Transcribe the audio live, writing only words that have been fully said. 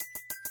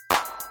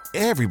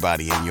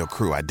Everybody in your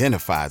crew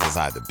identifies as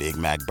either Big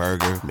Mac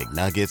Burger,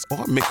 McNuggets,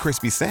 or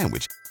McCrispy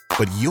Sandwich.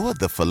 But you're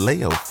the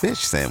Filet-O-Fish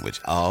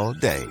Sandwich all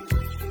day.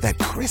 That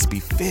crispy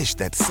fish,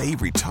 that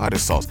savory tartar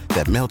sauce,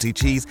 that melty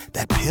cheese,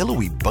 that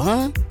pillowy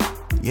bun.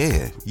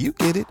 Yeah, you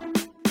get it.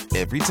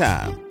 Every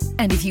time.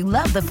 And if you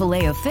love the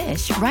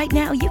Filet-O-Fish, right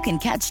now you can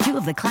catch two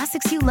of the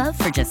classics you love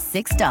for just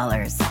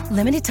 $6.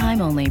 Limited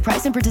time only.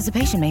 Price and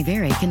participation may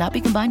vary. Cannot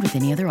be combined with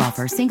any other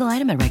offer. Single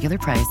item at regular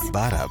price.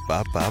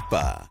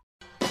 Ba-da-ba-ba-ba.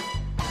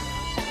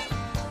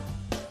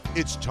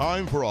 It's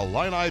time for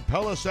Illini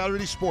Pella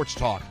Saturday Sports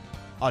Talk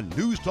on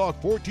News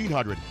Talk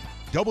 1400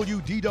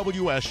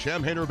 WDWS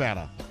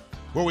Champaign-Urbana,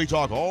 where we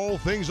talk all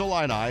things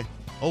Illini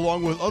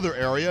along with other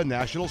area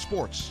national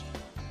sports.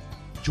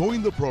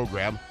 Join the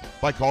program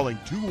by calling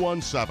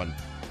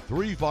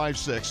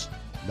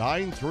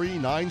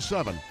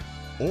 217-356-9397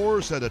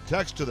 or send a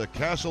text to the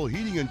Castle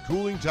Heating and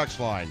Cooling text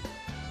line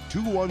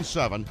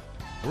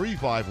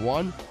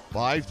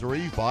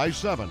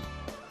 217-351-5357.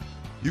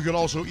 You can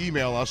also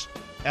email us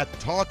at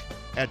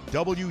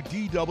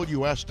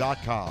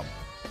talk@wdws.com.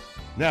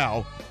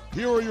 Now,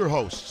 here are your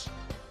hosts,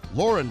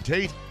 Lauren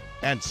Tate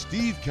and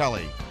Steve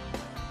Kelly.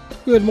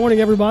 Good morning,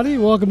 everybody.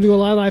 Welcome to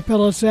Illini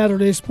Pella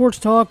Saturday Sports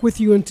Talk with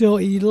you until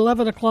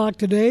 11 o'clock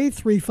today.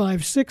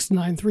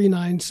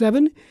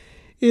 356-9397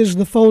 is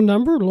the phone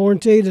number. Lauren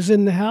Tate is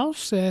in the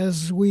house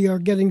as we are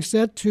getting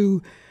set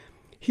to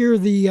hear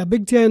the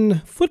Big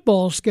Ten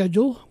football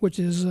schedule, which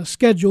is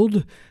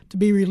scheduled to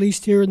be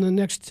released here in the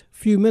next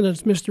few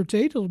minutes. Mr.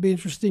 Tate, it'll be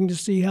interesting to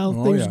see how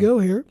things go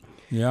here.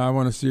 Yeah, I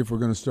want to see if we're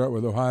going to start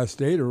with Ohio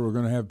State or we're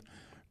going to have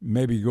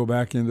maybe go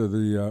back into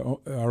the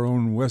our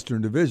own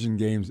Western Division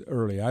games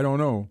early. I don't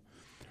know.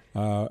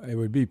 It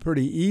would be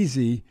pretty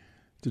easy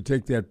to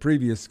take that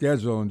previous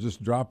schedule and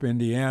just drop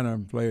Indiana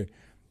and play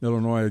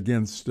Illinois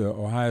against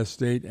Ohio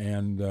State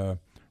and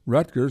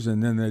Rutgers,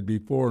 and then they'd be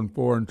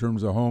 4-4 in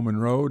terms of home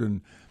and road,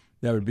 and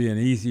that would be an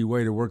easy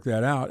way to work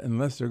that out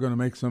unless they're going to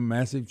make some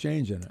massive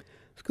change in it.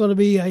 It's going to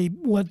be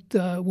what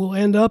will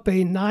end up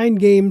a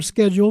 9-game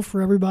schedule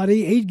for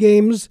everybody, 8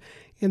 games,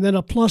 and then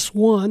a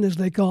 +1, as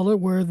they call it,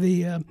 where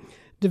the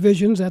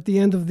divisions at the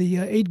end of the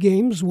 8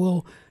 games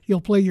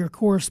you'll play your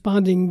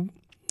corresponding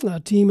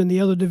team in the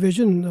other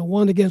division,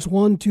 1 against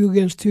 1, 2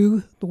 against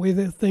 2, the way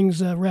that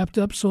things wrapped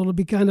up. So it'll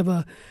be kind of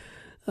a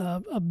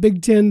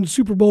Big Ten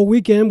Super Bowl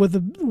weekend with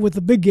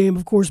the big game,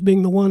 of course,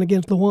 being the 1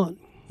 against the 1.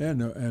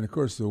 And of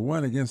course, the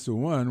 1 against the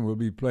 1 will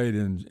be played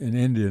in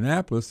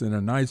Indianapolis in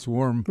a nice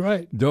warm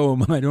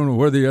dome. I don't know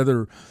where the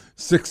other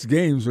 6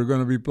 games are going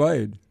to be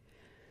played.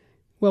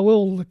 Well,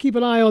 we'll keep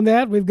an eye on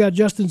that. We've got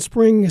Justin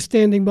Spring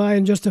standing by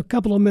in just a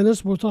couple of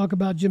minutes. We'll talk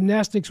about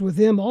gymnastics with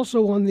him.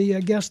 Also on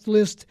the guest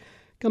list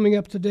coming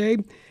up today,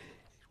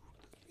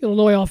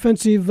 Illinois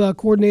offensive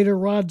coordinator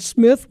Rod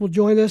Smith will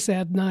join us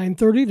at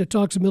 9:30 to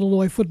talk some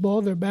Illinois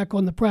football. They're back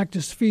on the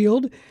practice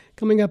field.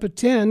 Coming up at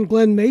 10,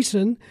 Glenn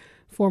Mason,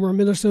 former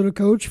Minnesota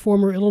coach,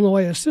 former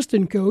Illinois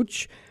assistant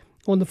coach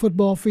on the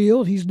football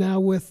field. He's now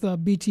with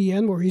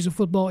BTN, where he's a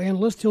football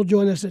analyst. He'll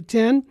join us at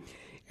 10.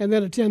 And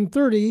then at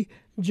 10:30,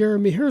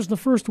 Jeremy, here's the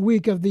first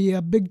week of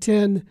the Big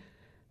Ten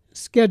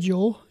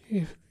schedule.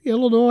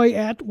 Illinois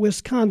at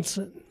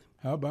Wisconsin.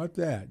 How about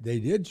that? They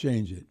did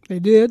change it. They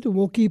did.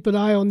 We'll keep an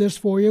eye on this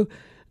for you.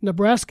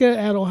 Nebraska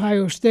at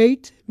Ohio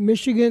State,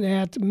 Michigan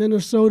at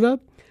Minnesota,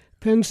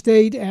 Penn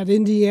State at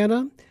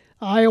Indiana,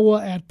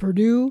 Iowa at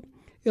Purdue,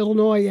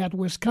 Illinois at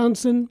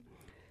Wisconsin,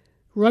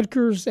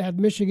 Rutgers at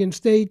Michigan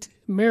State,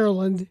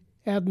 Maryland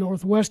at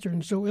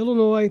Northwestern. So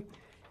Illinois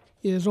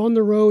is on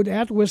the road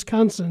at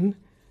Wisconsin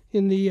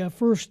in the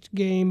first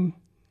game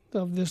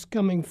of this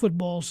coming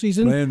football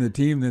season. Playing the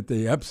team that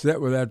they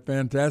upset with that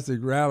fantastic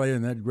rally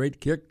and that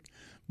great kick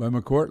by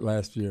McCourt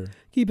last year.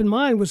 Keep in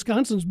mind,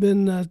 Wisconsin's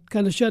been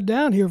kind of shut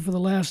down here for the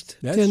last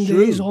 10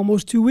 true. days,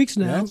 almost 2 weeks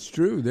now. That's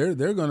true. They're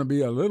going to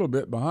be a little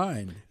bit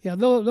behind. Yeah,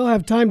 they'll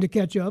have time to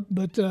catch up,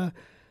 but so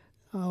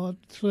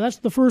that's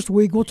the first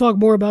week. We'll talk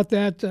more about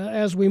that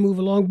as we move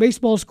along.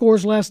 Baseball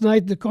scores last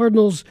night: the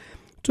Cardinals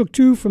took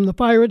 2 from the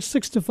Pirates,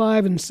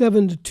 6-5 and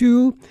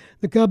 7-2.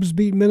 The Cubs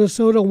beat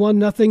Minnesota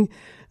 1-0.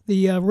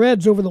 The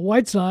Reds over the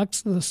White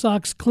Sox, the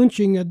Sox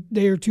clinching a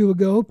day or two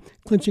ago,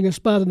 clinching a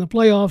spot in the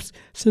playoffs.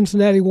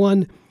 Cincinnati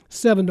won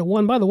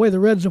 7-1. By the way, the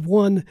Reds have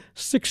won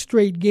 6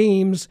 straight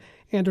games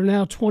and are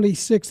now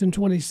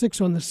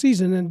 26-26 on the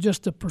season, and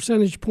just a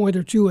percentage point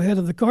or 2 ahead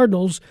of the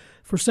Cardinals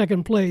for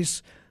second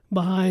place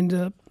behind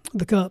the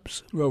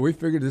Cubs. Well, we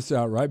figured this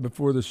out right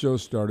before the show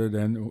started,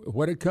 and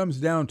what it comes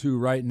down to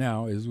right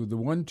now is with the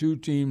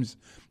 1-2 teams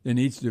in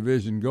each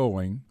division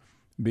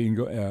being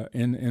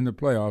in the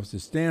playoffs,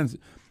 it stands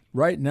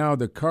right now.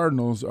 The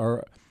Cardinals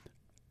are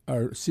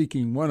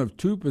seeking one of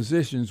 2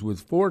 positions, with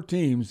 4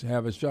 teams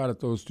have a shot at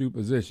those 2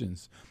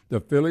 positions. The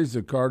Phillies,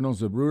 the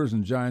Cardinals, the Brewers,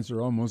 and Giants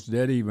are almost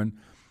dead even,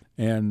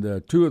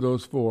 and 2 of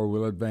those 4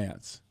 will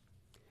advance.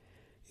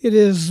 It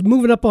is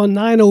moving up on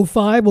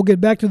 9:05. We'll get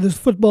back to this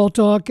football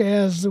talk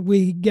as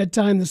we get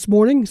time this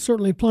morning.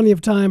 Certainly plenty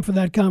of time for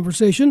that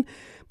conversation.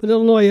 But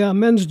Illinois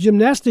men's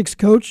gymnastics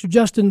coach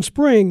Justin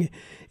Spring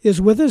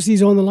is with us.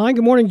 He's on the line.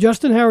 Good morning,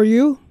 Justin. How are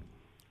you?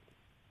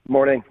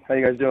 Morning. How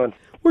you guys doing?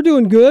 We're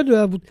doing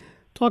good.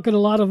 Talking a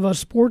lot of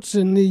sports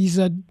in these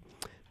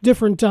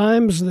different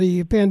times,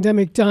 the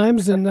pandemic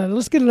times, and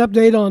let's get an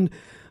update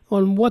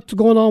on what's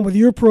going on with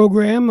your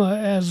program,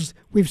 as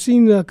we've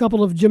seen a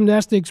couple of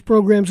gymnastics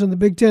programs in the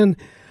Big Ten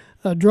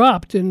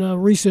dropped in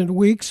recent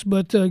weeks.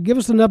 But give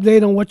us an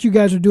update on what you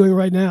guys are doing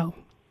right now.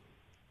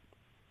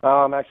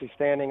 I'm actually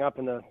standing up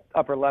in the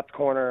upper left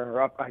corner,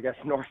 or up, I guess,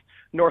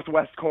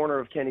 northwest corner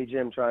of Kenny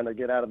Gym, trying to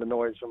get out of the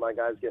noise from my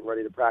guys getting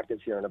ready to practice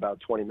here in about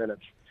 20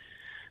 minutes.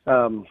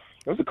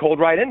 It was a cold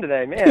ride in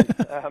today, man.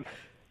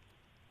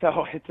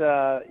 So it's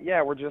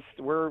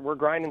we're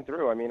grinding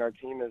through. I mean, our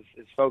team is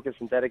focused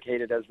and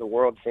dedicated as the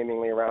world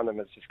seemingly around them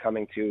is just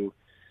coming to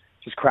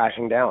just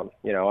crashing down.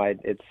 You know, I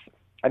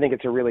think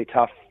it's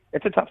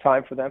a tough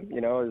time for them.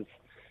 You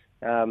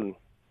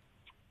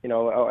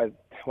know,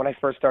 when I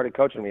first started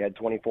coaching, we had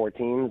 24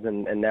 teams,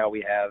 and now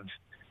we have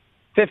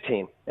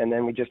 15, and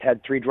then we just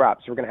had 3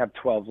 drops. So we're going to have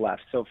 12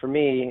 left. So for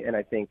me, and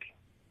I think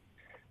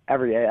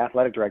every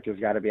athletic director has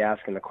got to be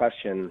asking the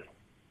question,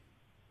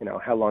 you know,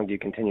 how long do you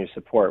continue to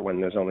support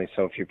when there's only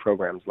so few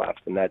programs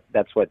left? And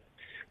that's what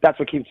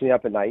keeps me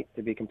up at night,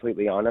 to be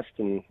completely honest.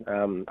 And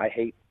I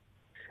hate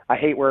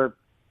where,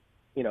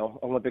 you know,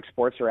 Olympic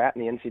sports are at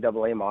in the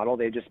NCAA model.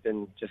 They've just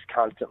been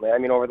constantly, I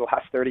mean, over the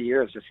last 30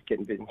 years,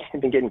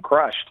 been getting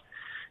crushed.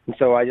 And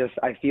so I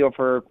feel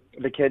for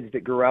the kids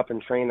that grew up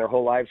and trained their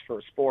whole lives for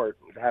a sport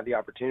to have the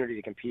opportunity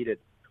to compete at,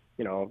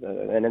 you know,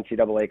 an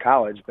NCAA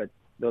college, but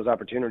those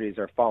opportunities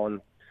are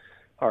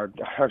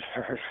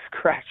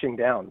crashing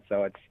down.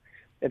 So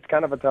it's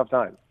kind of a tough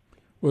time.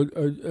 Well,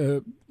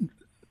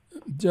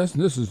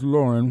 Justin, this is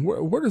Lauren.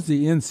 What does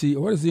the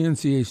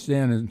NCAA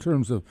stand in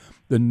terms of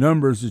the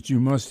numbers that you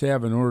must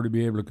have in order to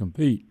be able to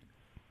compete?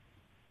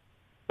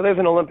 Well, there's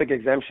an Olympic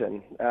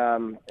exemption,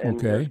 and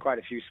there's quite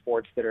a few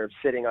sports that are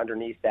sitting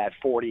underneath that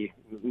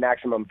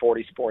maximum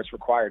 40 sports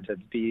required to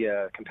be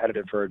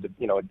competitive for an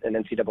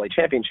NCAA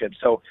championship.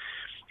 So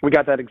we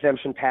got that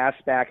exemption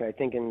passed back, I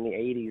think, in the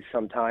 80s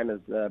sometime, as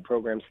the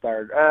program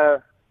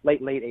started,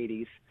 late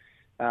 80s,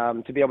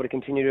 to be able to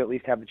continue to at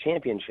least have the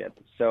championship.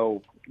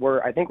 So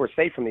I think we're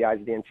safe from the eyes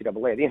of the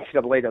NCAA. The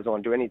NCAA doesn't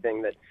want to do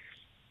anything that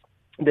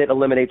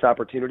eliminates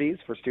opportunities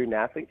for student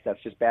athletes.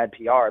 That's just bad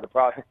PR.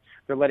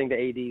 They're letting the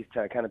ADs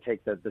to kind of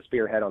take the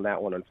spearhead on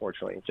that one,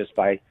 unfortunately, just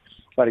by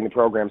letting the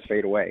programs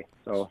fade away.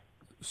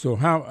 So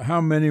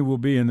how many will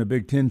be in the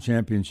Big Ten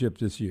championship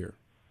this year?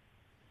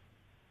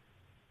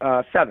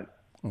 7.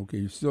 Okay,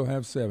 you still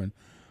have 7.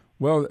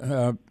 Well,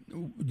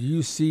 do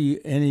you see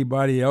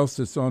anybody else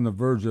that's on the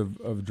verge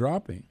of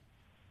dropping?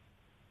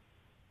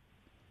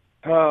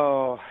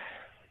 Oh,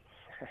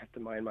 I have to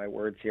mind my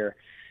words here.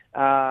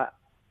 I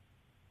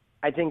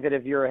think that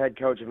if you're a head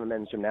coach of a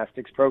men's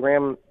gymnastics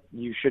program,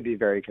 you should be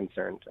very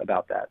concerned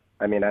about that.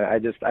 I mean, I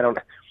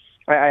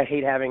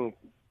hate having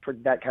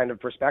that kind of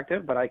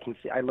perspective, but I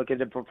look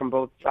at it from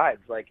both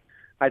sides. Like,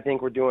 I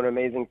think we're doing an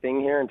amazing thing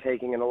here and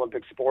taking an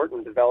Olympic sport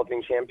and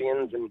developing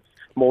champions and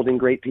molding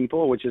great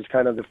people, which is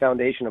kind of the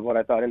foundation of what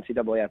I thought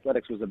NCAA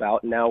athletics was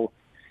about. And now,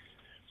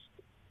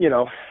 you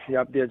know,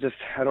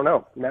 I don't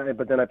know.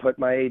 But then I put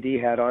my AD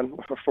hat on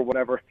for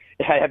whatever.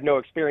 I have no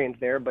experience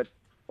there, but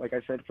like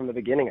I said from the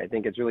beginning, I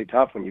think it's really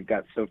tough when you've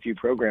got so few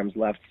programs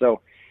left.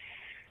 So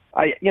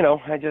again,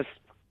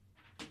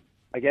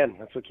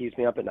 that's what keeps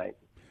me up at night.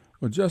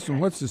 Well, Justin,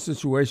 what's the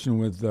situation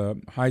with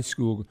high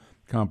school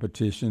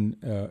competition,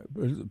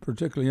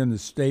 particularly in the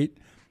state?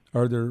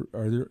 Are there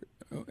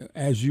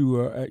as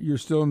you're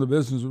still in the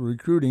business of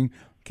recruiting,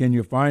 can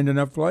you find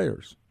enough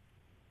players?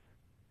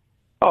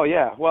 Oh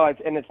yeah, well, it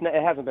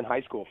hasn't been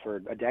high school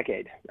for a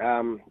decade.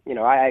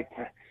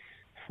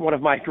 One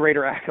of my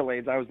greater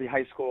accolades, I was the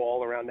high school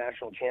all-around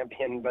national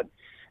champion. But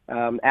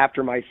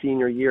after my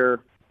senior year,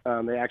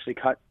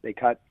 they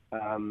cut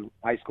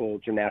high school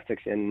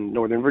gymnastics in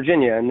Northern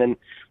Virginia, and then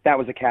that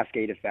was a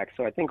cascade effect.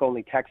 So I think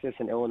only Texas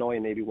and Illinois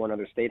and maybe one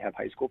other state have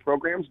high school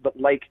programs. But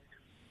like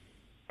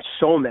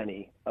so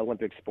many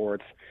Olympic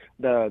sports,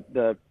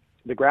 the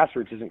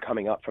grassroots isn't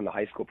coming up from the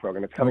high school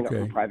program; it's coming up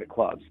from private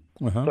clubs.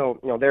 Uh-huh.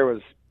 So there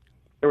was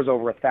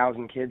over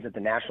 1,000 kids at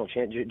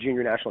the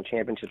junior national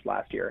championships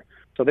last year.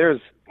 So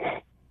there's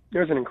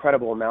an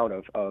incredible amount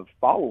of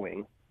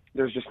following.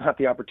 There's just not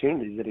the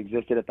opportunities that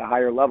existed at the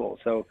higher level.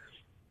 So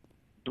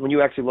when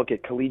you actually look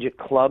at collegiate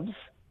clubs,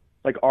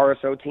 like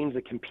RSO teams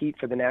that compete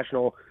for the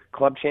national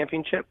club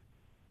championship,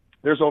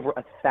 there's over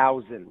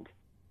 1,000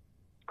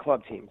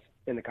 club teams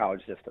in the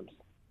college systems.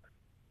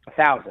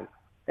 1,000.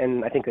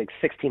 And I think like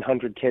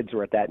 1,600 kids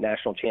were at that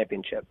national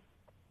championship.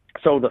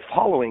 So the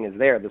following is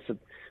there.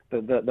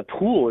 The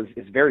pool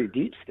is very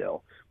deep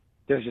still.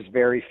 There's just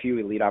very few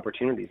elite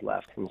opportunities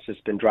left. And it's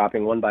just been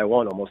dropping one by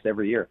one almost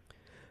every year.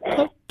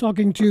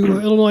 Talking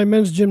to Illinois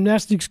men's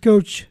gymnastics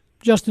coach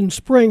Justin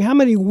Spring, how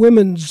many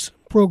women's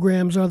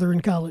programs are there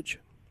in college?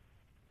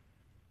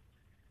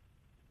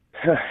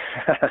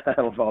 I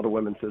don't follow the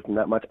women's system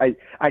that much.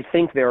 I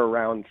think they're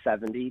around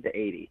 70 to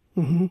 80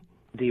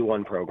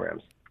 D1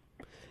 programs.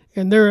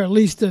 and they're at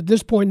least at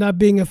this point not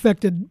being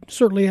affected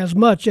certainly as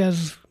much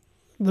as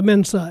the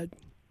men's side.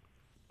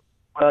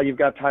 Well, you've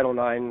got Title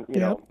IX,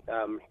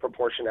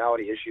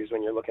 proportionality issues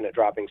when you're looking at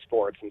dropping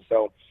sports. And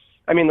so,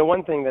 I mean, the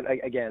one thing that,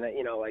 again, if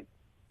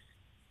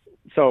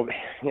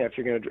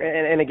you're going to,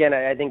 and again,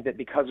 I think that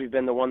because we've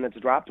been the one that's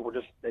dropped,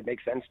 it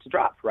makes sense to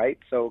drop, right?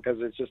 So, because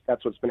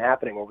that's what's been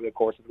happening over the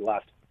course of the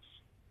last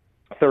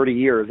 30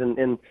 years. And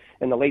in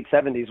the late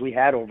 70s, we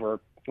had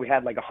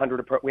like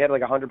 100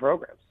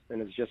 programs,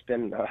 and it's just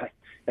been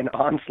an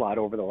onslaught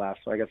over the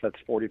last, I guess that's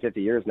 40,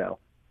 50 years now.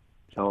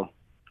 So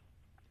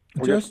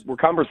we're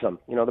cumbersome.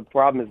 The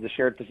problem is the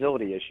shared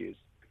facility issues.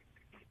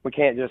 We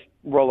can't just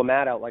roll a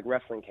mat out like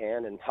wrestling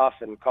can and huff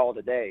and call it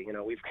a day.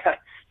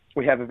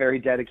 We have a very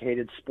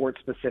dedicated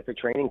sports-specific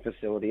training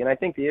facility, and I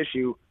think the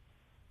issue,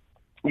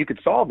 you could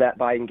solve that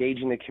by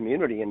engaging the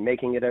community and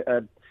making it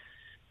a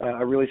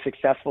really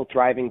successful,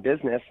 thriving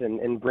business,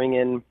 and bring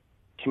in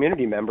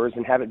community members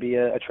and have it be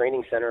a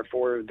training center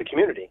for the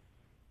community.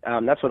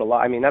 That's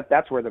what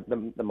that's where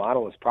the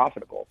model is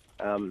profitable.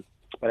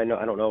 But I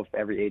don't know if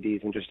every AD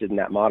is interested in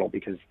that model,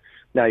 because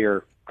now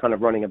you're kind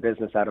of running a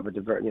business out of a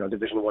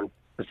Division I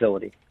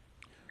facility.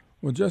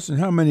 Well, Justin,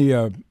 how many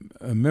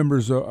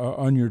members are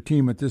on your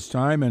team at this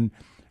time, and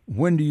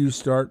when do you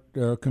start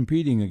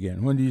competing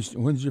again?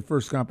 When's your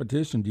first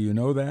competition? Do you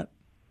know that?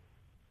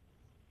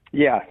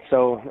 Yeah.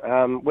 So,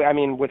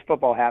 with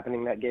football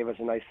happening, that gave us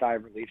a nice sigh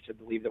of relief to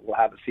believe that we'll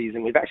have a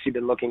season. We've actually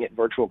been looking at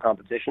virtual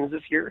competitions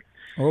this year.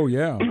 Oh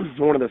yeah.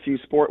 We're one of the few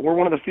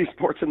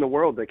sports in the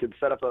world that could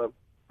set up a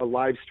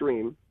live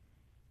stream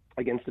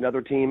against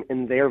another team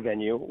in their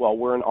venue while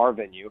we're in our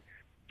venue,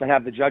 and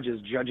have the judges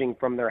judging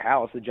from their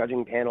house, the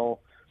judging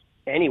panel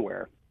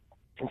anywhere.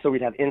 And so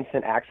we'd have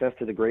instant access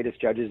to the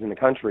greatest judges in the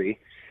country,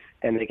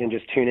 and they can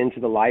just tune into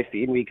the live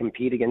feed, and we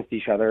compete against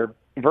each other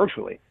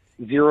virtually.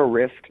 Zero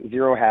risk,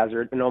 zero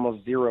hazard, and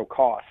almost zero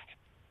cost.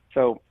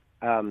 So,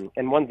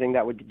 and one thing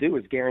that would do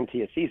is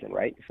guarantee a season,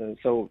 right?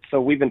 So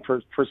we've been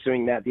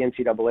pursuing that. The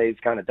NCAA's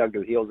kind of dug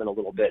their heels in a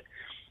little bit,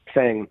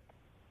 saying,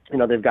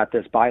 they've got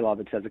this bylaw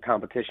that says a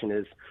competition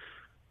is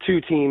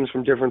two teams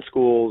from different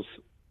schools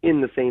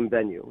in the same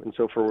venue. And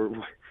so for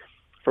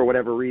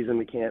whatever reason,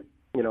 we can't,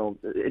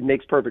 it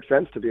makes perfect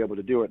sense to be able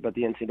to do it, but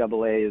the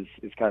NCAA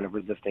is kind of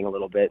resisting a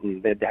little bit,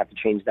 and they'd have to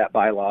change that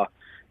bylaw.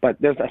 But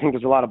I think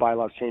there's a lot of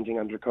bylaws changing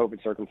under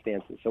COVID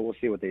circumstances, so we'll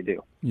see what they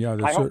do. Yeah,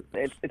 I hope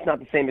it's not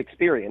the same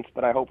experience,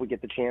 but I hope we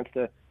get the chance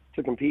to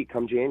compete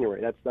come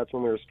January. That's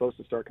when we were supposed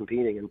to start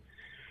competing, and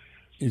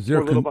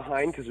we're a little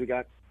behind because we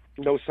got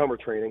no summer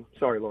training.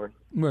 Sorry, Lauren.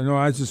 Well, no,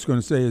 I was just going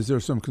to say, is there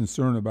some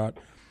concern about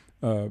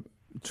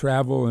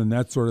travel and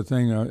that sort of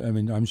thing?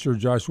 I'm sure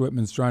Josh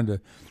Whitman's trying to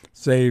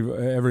save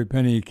every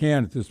penny he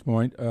can at this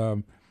point.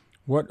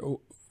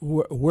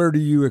 Where do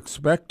you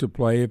expect to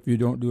play if you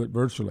don't do it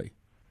virtually?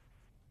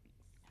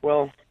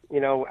 Well,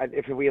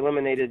 if we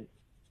eliminated,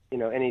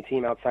 any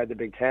team outside the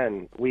Big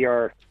Ten, we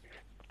are,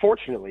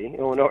 fortunately,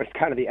 Illinois is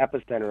kind of the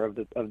epicenter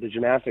of the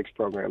gymnastics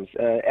programs.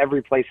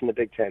 Every place in the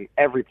Big Ten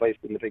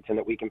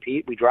that we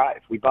compete, we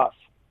drive, we bus.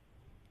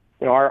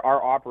 Our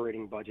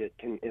operating budget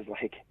is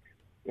like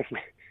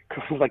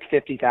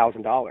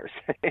 $50,000.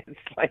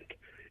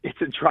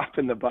 It's a drop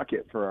in the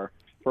bucket for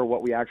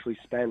what we actually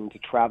spend to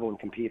travel and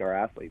compete our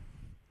athletes.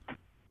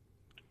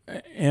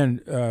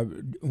 And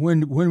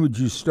when would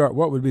you start?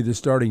 What would be the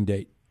starting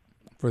date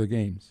for the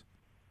games?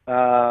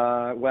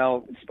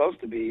 Well, it's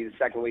supposed to be the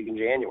second week in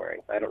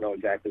January. I don't know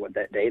exactly what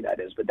that day that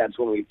is, but that's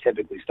when we've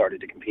typically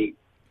started to compete.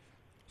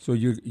 So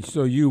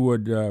you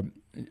would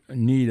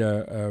need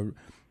a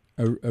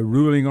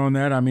ruling on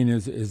that? I mean,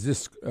 is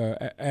this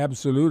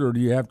absolute, or do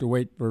you have to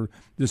wait for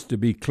this to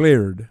be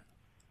cleared?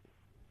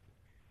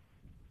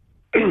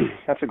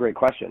 That's a great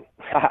question.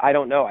 I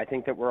don't know. I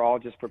think that we're all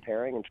just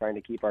preparing and trying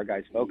to keep our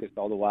guys focused.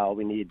 All the while,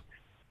 we need,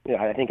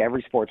 I think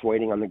every sport's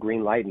waiting on the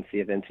green light and see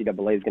if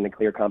NCAA is going to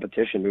clear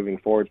competition moving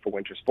forward for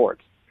winter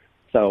sports.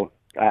 So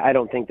I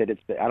don't think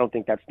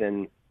that's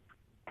been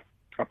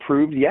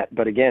approved yet.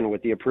 But again,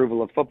 with the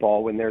approval of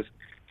football, when there's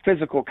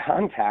physical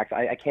contact,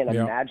 I can't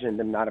imagine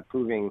them not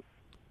approving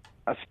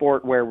a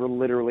sport where we're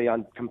literally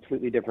on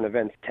completely different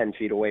events, 20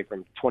 feet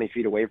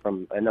away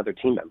from another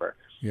team member.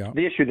 Yeah.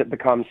 The issue that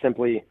becomes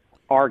simply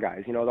our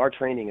guys, our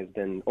training has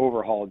been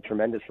overhauled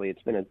tremendously.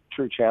 It's been a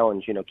true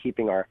challenge,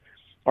 keeping our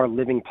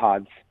living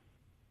pods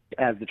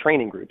as the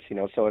training groups,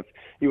 So if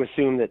you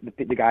assume that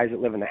the guys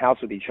that live in the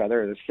house with each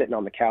other, they're sitting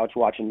on the couch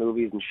watching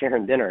movies and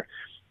sharing dinner,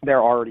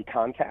 they're already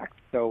contact.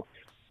 So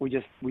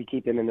we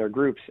keep them in their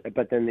groups,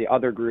 but then the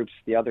other groups,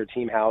 the other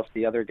team house,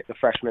 the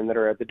freshmen that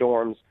are at the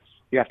dorms,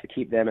 you have to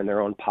keep them in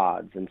their own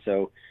pods. And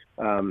so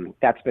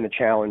that's been a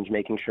challenge,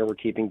 making sure we're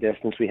keeping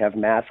distance. We have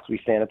masks. We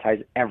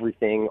sanitize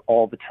everything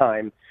all the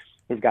time.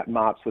 We've got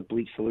mops with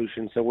bleach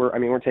solution. So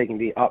we're taking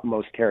the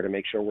utmost care to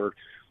make sure we're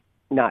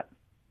not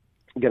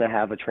going to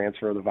have a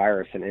transfer of the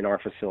virus in our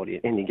facility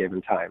at any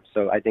given time.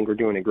 So I think we're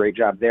doing a great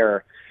job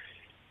there.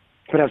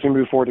 But as we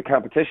move forward to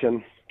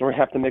competition, we're going to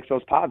have to mix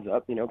those pods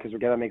up, because we're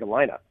going to make a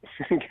lineup.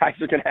 Guys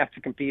are going to have to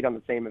compete on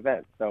the same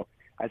event. So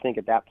I think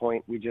at that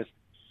point, we just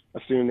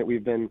assume that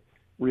we've been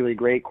really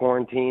great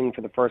quarantine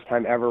for the first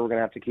time ever. We're going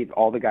to have to keep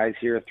all the guys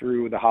here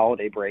through the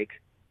holiday break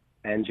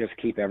and just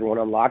keep everyone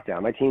on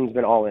lockdown. My team's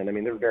been all in. I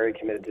mean, they're very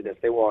committed to this.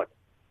 They want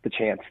the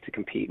chance to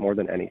compete more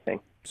than anything.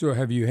 So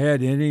have you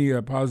had any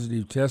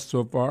positive tests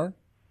so far?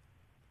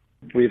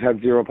 We've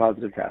had 0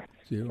 positive tests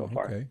Zero, so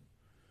far. Okay.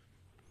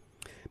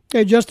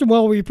 Hey, Justin,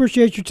 well, we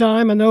appreciate your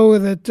time. I know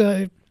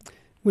that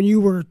when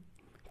you were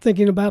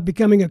thinking about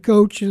becoming a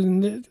coach,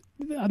 and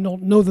I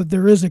don't know that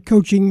there is a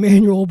coaching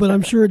manual, but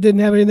I'm sure it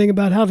didn't have anything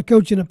about how to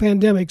coach in a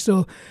pandemic.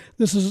 So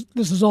this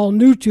is all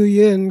new to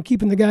you, and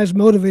keeping the guys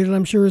motivated,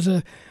 I'm sure, has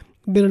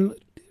been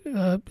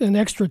an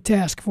extra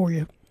task for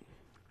you.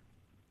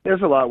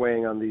 There's a lot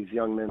weighing on these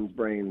young men's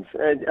brains.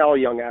 And all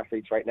young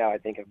athletes right now, I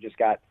think, have just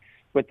got,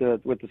 with the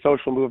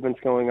social movements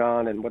going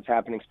on and what's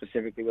happening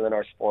specifically within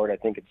our sport, I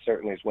think it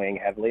certainly is weighing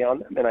heavily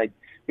on them. And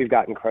we've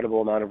got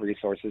incredible amount of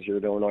resources here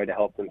at Illinois to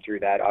help them through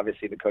that.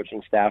 Obviously the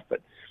coaching staff,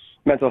 but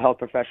mental health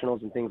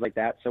professionals and things like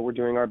that. So we're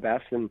doing our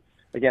best. And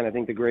again, I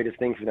think the greatest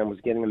thing for them was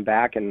getting them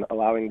back and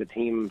allowing the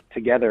team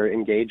together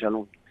engage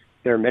on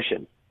their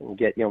mission and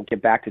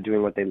get back to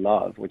doing what they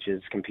love, which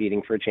is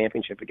competing for a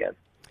championship again.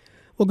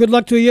 Well, good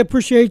luck to you.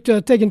 Appreciate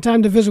taking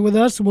time to visit with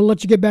us, and we'll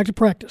let you get back to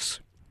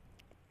practice.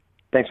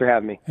 Thanks for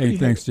having me. Hey,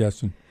 thanks,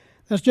 Justin.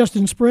 That's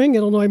Justin Spring,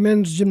 Illinois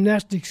men's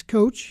gymnastics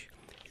coach.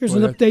 Here's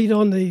an update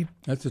on the...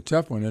 That's a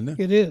tough one, isn't it?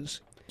 It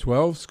is.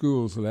 12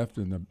 schools left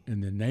in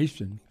the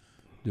nation,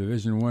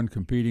 Division I,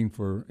 competing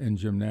in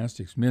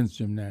gymnastics, men's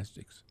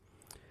gymnastics.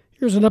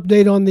 Here's an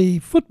update on the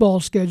football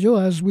schedule.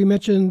 As we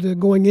mentioned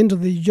going into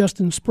the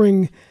Justin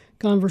Spring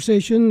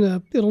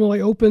conversation, Illinois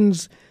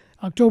opens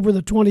October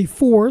the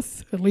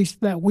 24th, at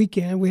least that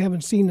weekend. We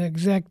haven't seen the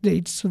exact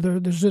dates, so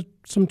there's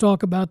some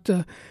talk about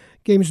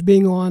games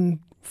being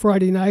on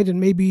Friday night and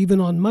maybe even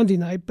on Monday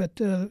night.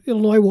 But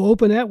Illinois will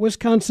open at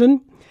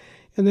Wisconsin.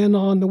 And then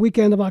on the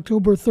weekend of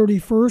October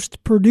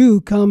 31st,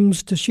 Purdue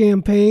comes to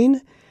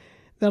Champaign.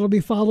 That'll be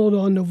followed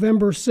on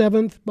November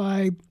 7th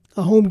by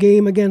a home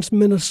game against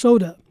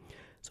Minnesota.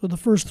 So the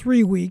first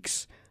 3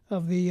 weeks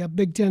of the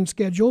Big Ten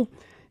schedule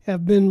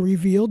have been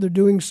revealed. They're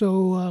doing so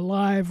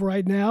live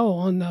right now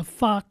on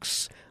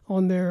Fox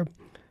on their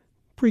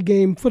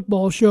pregame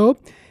football show.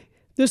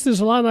 This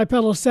is Illini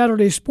Pella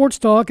Saturday Sports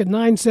Talk at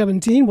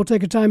 9:17. We'll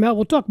take a timeout.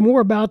 We'll talk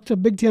more about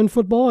Big Ten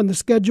football and the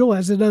schedule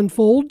as it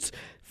unfolds.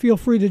 Feel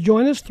free to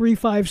join us,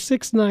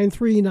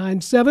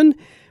 356-9397.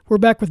 We're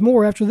back with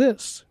more after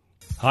this.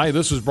 Hi,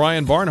 this is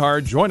Brian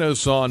Barnhart. Join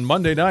us on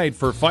Monday night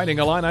for Fighting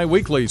Illini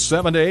Weekly,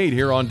 7 to 8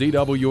 here on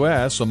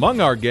DWS.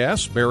 Among our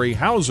guests, Barry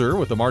Hauser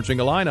with the Marching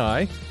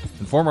Illini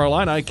and former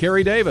Illini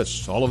Kerry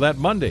Davis. All of that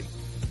Monday.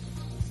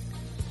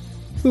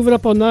 Moving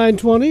up on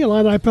 9:20,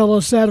 Illini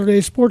Pella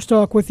Saturday Sports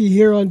Talk with you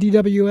here on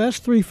DWS.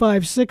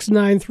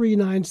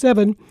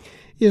 356-9397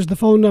 is the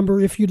phone number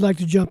if you'd like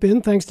to jump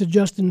in. Thanks to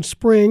Justin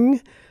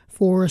Spring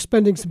for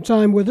spending some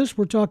time with us.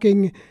 We're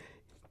talking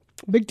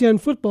Big Ten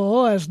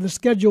football as the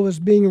schedule is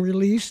being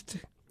released,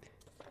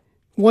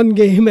 one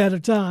game at a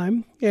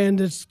time, and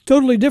it's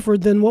totally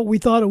different than what we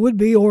thought it would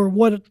be or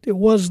what it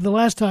was the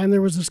last time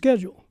there was a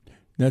schedule.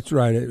 That's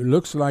right. It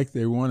looks like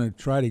they want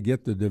to try to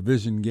get the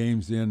division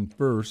games in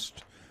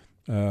first,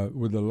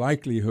 with the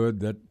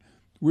likelihood that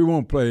we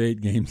won't play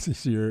 8 games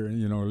this year,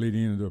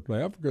 leading into a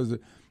playoff, because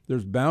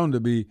there's bound to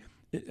be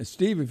 –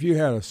 Steve, if you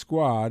had a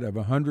squad of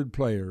 100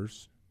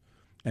 players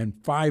and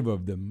 5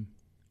 of them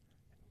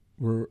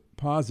were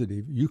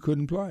positive, you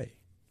couldn't play.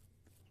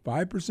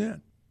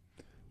 5%.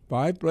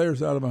 5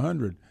 players out of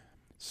 100.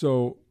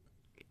 So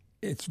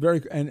it's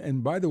very –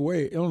 and by the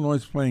way, Illinois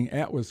is playing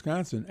at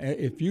Wisconsin.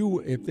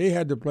 If they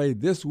had to play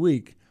this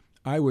week,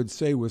 I would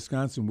say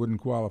Wisconsin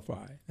wouldn't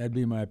qualify. That'd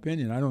be my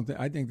opinion.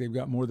 I think they've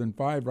got more than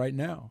 5 right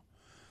now.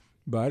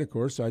 But, of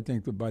course, I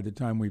think that by the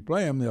time we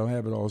play them, they'll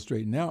have it all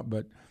straightened out.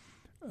 But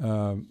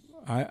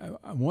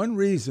one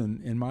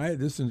reason,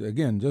 this is,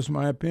 again, just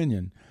my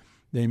opinion,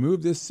 they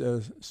moved this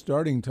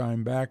starting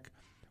time back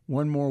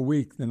one more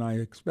week than I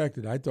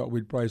expected. I thought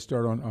we'd probably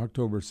start on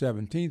October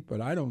 17th,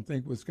 but I don't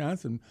think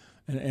Wisconsin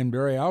and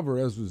Barry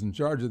Alvarez was in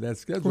charge of that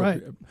schedule.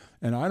 Right.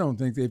 And I don't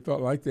think they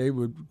felt like they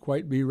would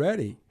quite be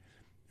ready.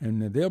 And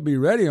they'll be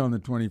ready on the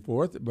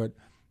 24th, but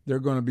they're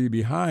going to be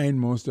behind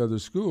most other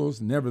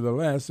schools.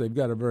 Nevertheless, they've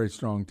got a very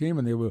strong team,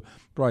 and they will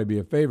probably be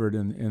a favorite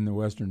in the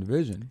Western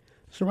Division.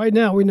 So right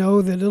now we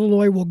know that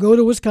Illinois will go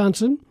to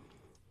Wisconsin,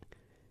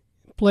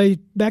 play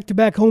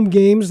back-to-back home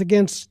games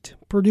against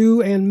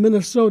Purdue and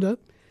Minnesota.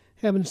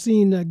 Haven't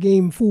seen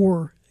Game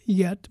 4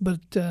 yet,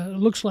 but it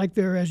looks like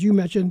they're, as you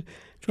mentioned,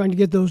 trying to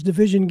get those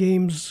division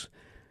games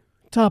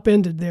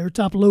top-ended there,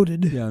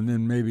 top-loaded. Yeah, and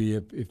then maybe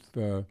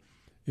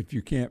if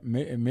you can't,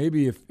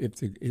 maybe if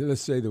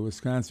let's say the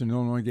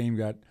Wisconsin-Illinois game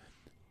got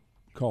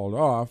called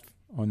off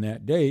on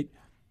that date,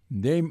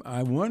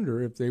 I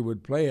wonder if they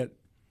would play it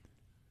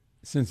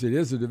since it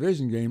is a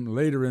division game,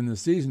 later in the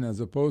season as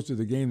opposed to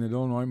the game that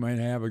Illinois might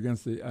have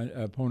against the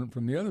opponent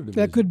from the other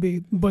division. That could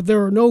be, but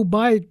there are no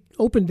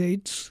open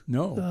dates.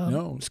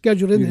 No,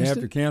 scheduled in you'd this. have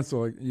to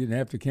cancel. You'd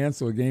have to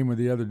cancel a game with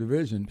the other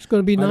division. It's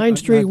going to be 9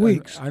 straight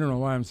weeks. I don't know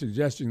why I'm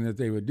suggesting that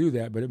they would do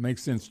that, but it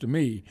makes sense to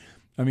me.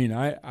 I mean,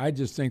 I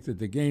just think that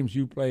the games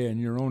you play in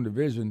your own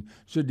division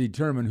should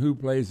determine who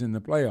plays in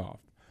the playoff,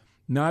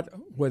 not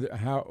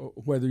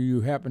whether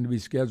you happen to be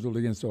scheduled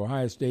against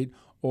Ohio State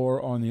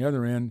or on the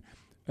other end,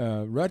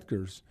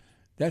 Rutgers.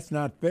 That's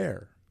not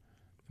fair.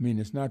 I mean,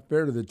 it's not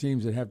fair to the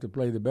teams that have to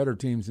play the better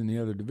teams in the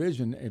other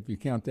division if you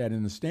count that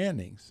in the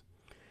standings.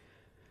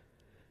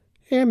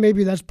 And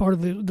maybe that's part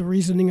of the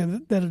reasoning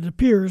of that it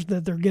appears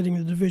that they're getting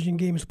the division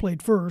games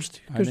played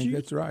first. I think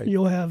that's right.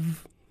 You'll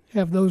have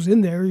those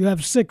in there. You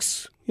have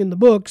 6 in the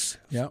books.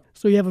 Yeah.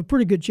 So you have a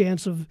pretty good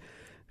chance of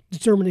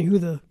determining who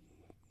the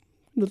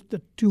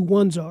 2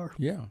 ones are.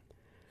 Yeah.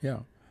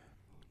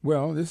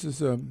 Well, this is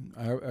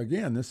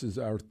this is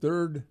our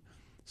third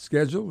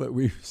schedule that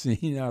we've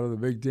seen out of the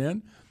Big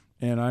Ten,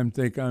 and I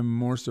think I'm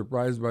more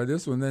surprised by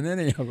this one than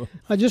any of them.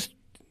 I just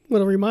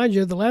want to remind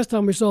you, the last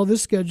time we saw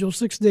this schedule,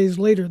 6 days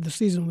later, the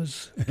season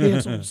was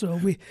canceled. So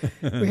we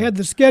had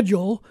the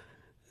schedule,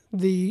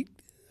 the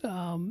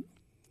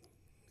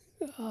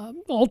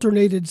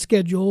alternated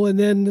schedule, and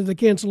then the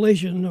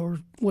cancellation, or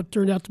what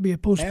turned out to be a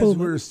postponement. As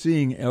we're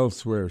seeing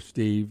elsewhere,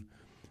 Steve,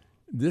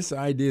 this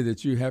idea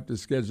that you have to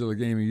schedule a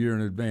game a year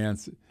in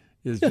advance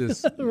is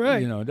just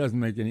right. It doesn't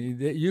make any.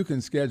 You can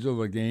schedule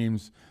the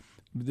games.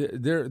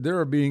 There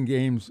are being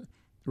games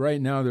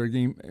right now.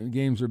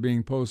 Games are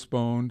being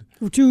postponed.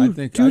 Two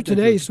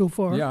today so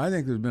far. Yeah, I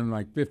think there's been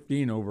like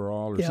 15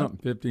 overall or something.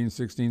 15,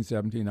 16,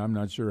 17. I'm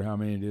not sure how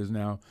many it is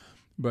now,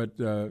 but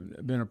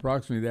been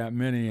approximately that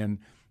many, and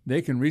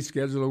they can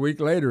reschedule a week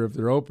later if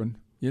they're open.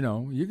 You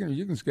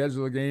can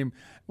schedule a game.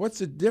 What's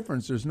the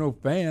difference? There's no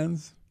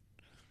fans.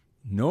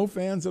 No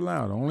fans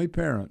allowed, only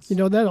parents.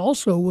 That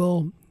also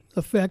will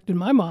affect, in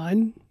my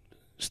mind,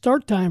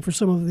 start time for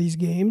some of these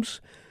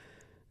games.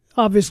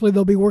 Obviously,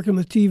 they'll be working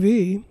with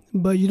TV,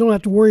 but you don't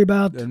have to worry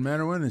about doesn't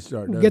matter when they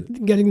start,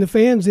 getting the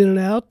fans in and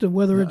out,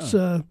 whether it's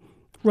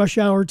rush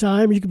hour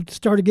time. You can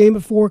start a game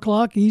at 4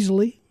 o'clock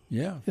easily.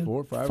 Yeah, 4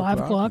 or 5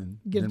 o'clock. And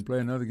then play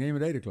another game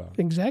at 8 o'clock.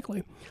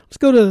 Exactly. Let's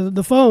go to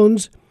the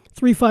phones.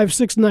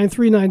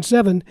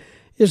 356-9397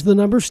 is the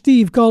number.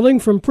 Steve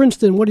calling from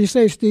Princeton. What do you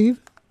say, Steve?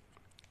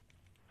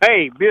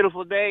 Hey,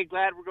 beautiful day.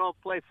 Glad we're going to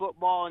play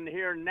football in the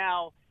here and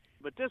now.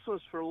 But this was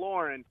for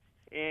Lauren,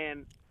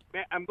 and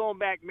I'm going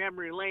back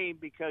memory lane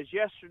because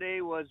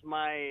yesterday was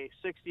my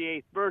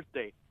 68th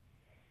birthday.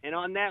 And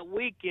on that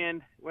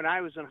weekend, when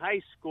I was in high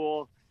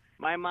school,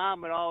 my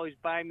mom would always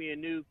buy me a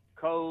new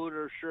coat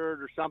or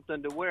shirt or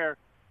something to wear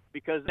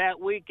because that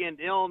weekend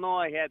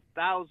Illinois had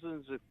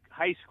thousands of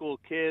high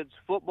school kids,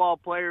 football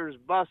players,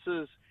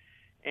 buses,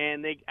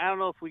 and I don't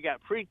know if we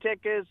got free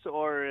tickets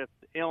or if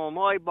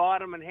Illinois bought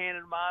them and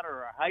handed them out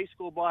or our high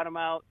school bought them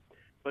out.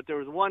 But there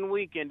was one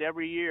weekend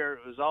every year.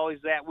 It was always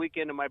that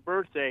weekend of my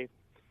birthday.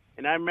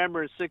 And I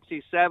remember in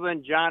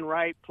 67, John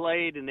Wright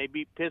played, and they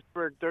beat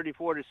Pittsburgh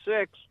 34-6.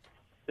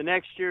 The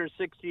next year in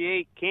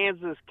 68,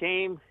 Kansas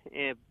came,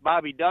 and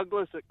Bobby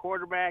Douglas at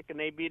quarterback, and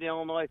they beat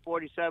Illinois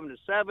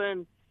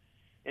 47-7.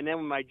 And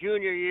then my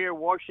junior year,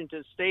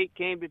 Washington State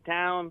came to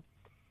town,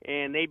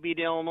 and they beat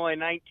Illinois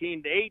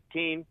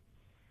 19-18.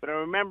 But I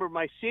remember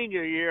my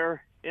senior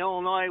year,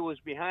 Illinois was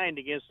behind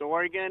against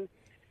Oregon,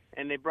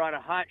 and they brought a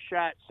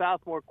hot-shot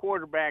sophomore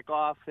quarterback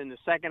off in the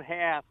second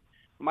half,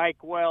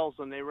 Mike Wells,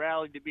 and they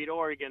rallied to beat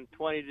Oregon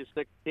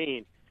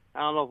 20-16. I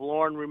don't know if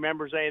Lauren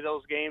remembers any of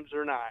those games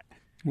or not.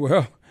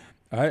 Well,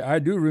 I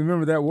do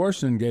remember that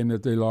Washington game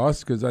that they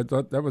lost because I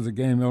thought that was a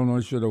game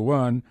Illinois should have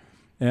won,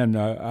 and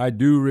I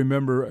do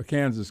remember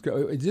Kansas.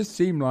 It just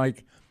seemed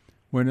like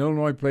when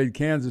Illinois played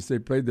Kansas, they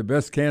played the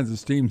best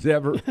Kansas teams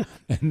ever,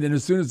 and then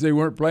as soon as they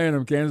weren't playing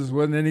them, Kansas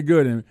wasn't any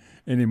good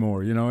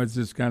anymore. It's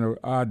just kind of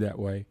odd that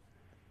way.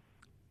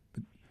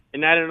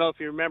 And I don't know if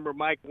you remember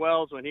Mike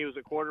Wells when he was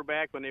a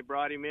quarterback when they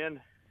brought him in.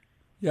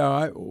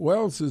 Yeah,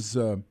 Wells was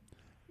a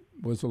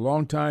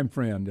longtime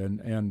friend,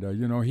 and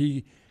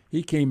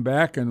he came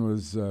back and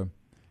was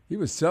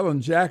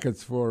selling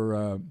jackets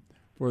for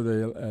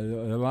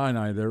the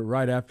Illini there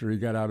right after he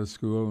got out of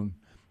school. And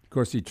of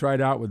course, he tried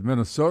out with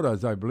Minnesota,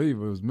 as I believe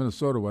it was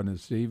Minnesota, wasn't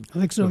it, Steve? I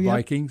think so. The yeah.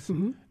 Vikings,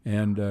 mm-hmm.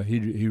 And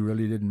he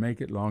really didn't make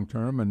it long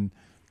term,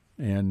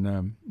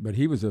 but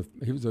he was a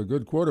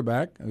good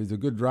quarterback. He was a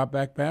good drop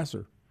back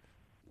passer.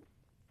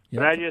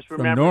 But I just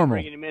remember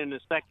bringing him in the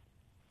second.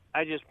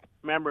 I just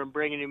remember him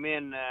bringing him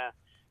in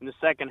the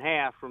second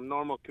half from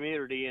Normal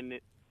Community, and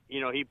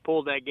he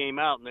pulled that game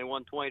out, and they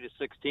won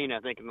 20-16. I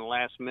think in the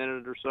last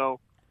minute or so.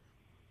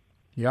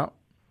 Yeah.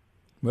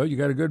 Well, you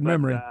got a good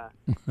memory.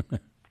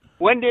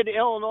 When did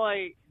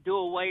Illinois do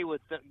away with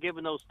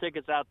giving those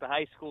tickets out to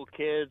high school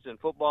kids and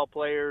football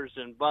players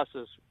and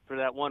buses for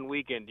that one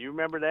weekend? Do you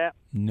remember that?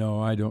 No,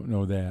 I don't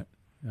know that.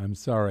 I'm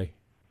sorry.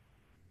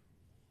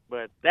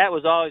 But that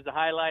was always the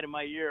highlight of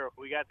my year.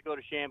 We got to go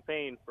to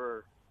Champaign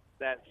for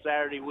that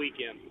Saturday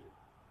weekend.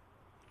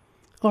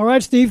 All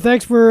right, Steve,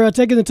 thanks for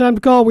taking the time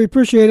to call. We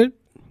appreciate it.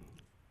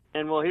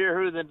 And we'll hear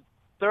who the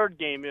third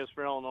game is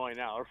for Illinois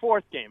now, or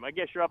fourth game. I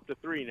guess you're up to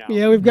 3 now.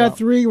 Yeah, we've got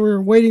 3. We're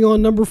waiting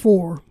on number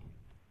 4.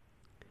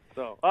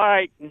 So, all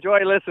right, enjoy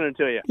listening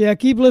to you. Yeah,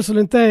 keep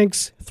listening.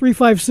 Thanks.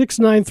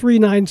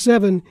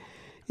 356-9397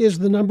 is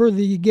the number.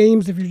 The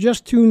games, if you're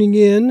just tuning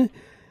in,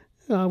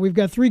 we've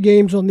got 3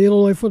 games on the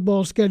Illinois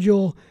football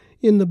schedule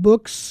in the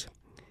books.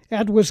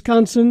 At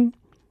Wisconsin,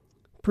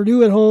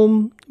 Purdue at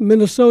home,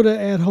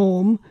 Minnesota at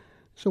home.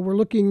 So we're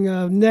looking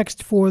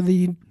next for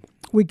the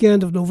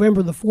weekend of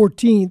November the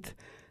 14th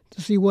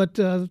to see what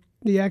the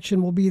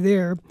action will be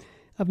there.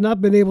 I've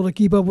not been able to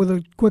keep up with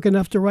it quick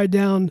enough to write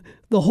down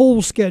the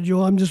whole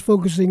schedule. I'm just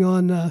focusing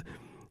on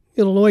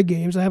Illinois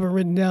games. I haven't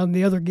written down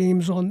the other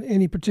games on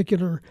any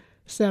particular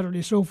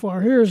Saturday so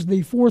far. Here's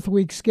the 4th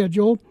week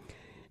schedule.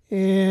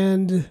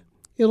 And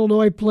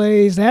Illinois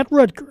plays at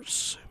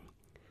Rutgers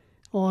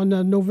on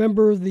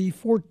November the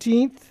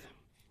 14th.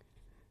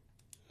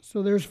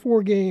 So there's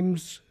 4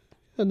 games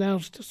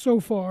announced so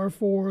far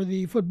for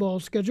the football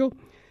schedule.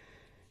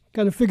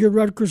 Kind of figured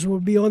Rutgers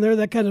would be on there.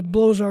 That kind of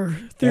blows our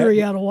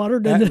theory out of water,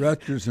 doesn't it?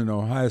 Rutgers and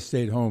Ohio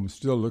State home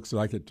still looks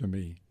like it to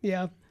me.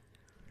 Yeah.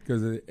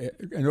 Because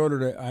in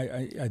order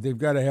to, they've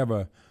got to have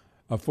a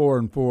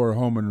 4-4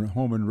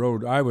 home and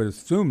road. I would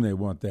assume they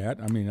want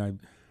that. I mean,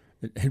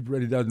 it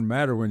really doesn't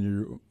matter when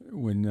you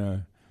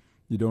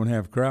don't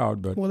have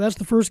crowd. But well, that's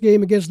the first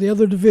game against the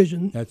other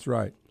division. That's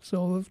right.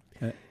 So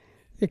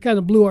it kind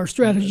of blew our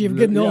strategy of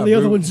getting all the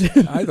other ones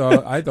in. I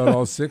thought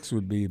all 6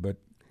 would be, but.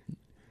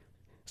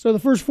 So the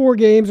first 4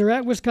 games are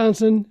at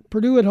Wisconsin,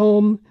 Purdue at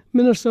home,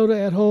 Minnesota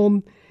at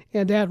home,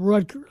 and at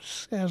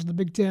Rutgers, as the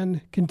Big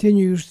Ten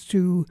continues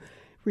to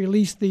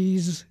release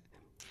these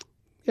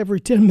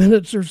every 10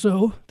 minutes or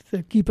so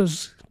to keep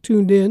us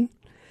tuned in.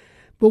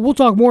 But we'll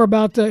talk more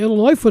about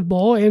Illinois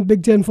football and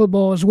Big Ten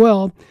football as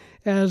well,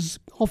 as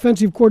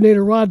offensive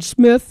coordinator Rod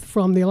Smith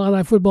from the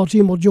Illini football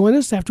team will join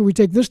us after we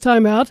take this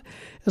time out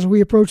as we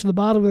approach the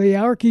bottom of the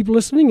hour. Keep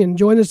listening and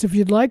join us if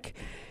you'd like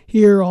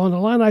here on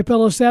Illini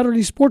Pella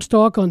Saturday Sports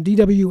Talk on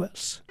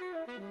DWS.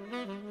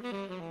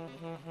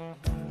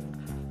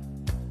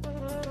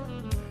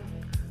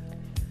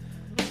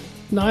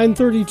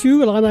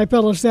 (9:32) Illini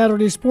Pella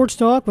Saturday Sports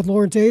Talk with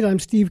Lauren Tate. I'm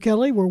Steve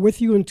Kelly. We're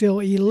with you until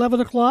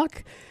 11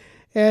 o'clock.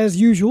 As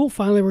usual,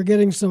 finally we're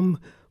getting some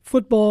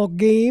football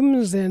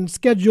games and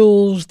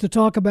schedules to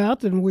talk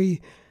about, and we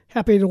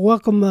happy to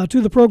welcome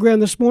to the program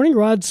this morning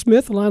Rod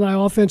Smith, Illini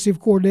offensive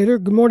coordinator.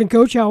 Good morning,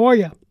 Coach. How are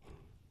you?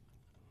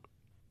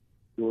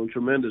 Doing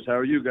tremendous. How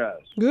are you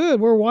guys?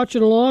 Good. We're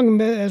watching along,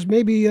 as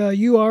maybe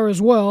you are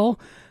as well,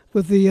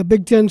 with the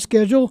Big Ten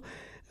schedule.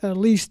 At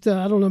least,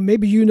 I don't know,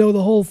 maybe you know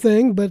the whole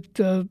thing, but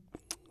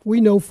we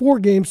know 4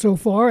 games so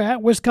far.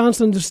 At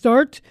Wisconsin to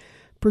start,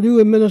 Purdue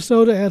and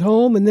Minnesota at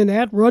home, and then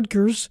at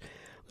Rutgers.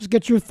 Let's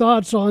get your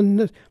thoughts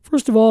on,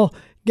 first of all,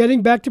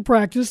 getting back to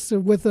practice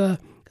with a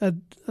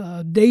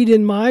date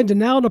in mind and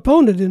now an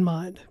opponent in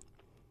mind.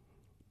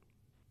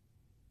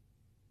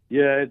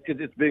 Yeah,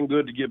 it's been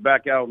good to get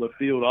back out in the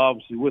field,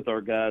 obviously, with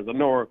our guys. I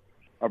know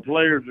our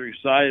players are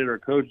excited, our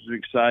coaches are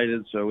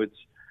excited, so it's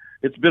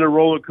been a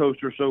roller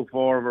coaster so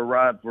far of a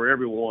ride for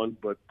everyone.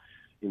 But,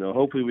 you know,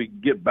 hopefully we can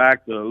get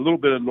back to a little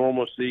bit of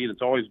normalcy.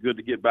 It's always good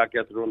to get back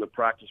out there on the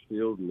practice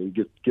field and then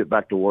get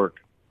back to work.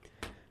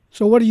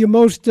 So what are you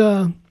most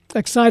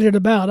excited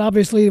about?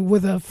 Obviously,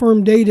 with a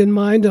firm date in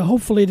mind,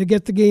 hopefully to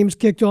get the games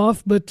kicked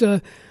off. But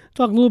talk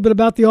a little bit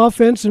about the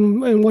offense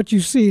and what you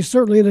see,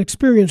 certainly an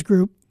experienced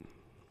group.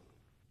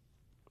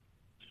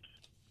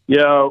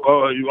 Yeah,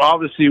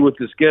 obviously with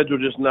the schedule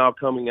just now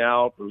coming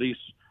out, at least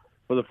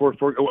for the first,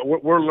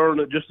 we're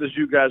learning just as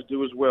you guys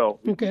do as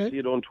well. Okay. We see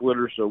it on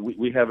Twitter, so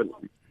we haven't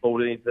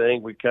told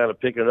anything. We kind of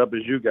pick it up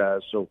as you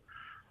guys. So,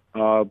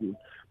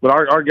 but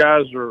our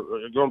guys are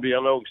going to be,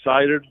 I know,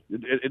 excited.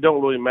 It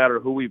don't really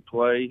matter who we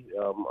play.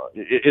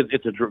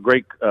 It's a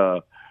great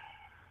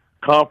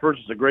conference.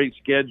 It's a great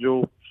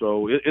schedule.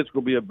 So it's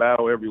going to be a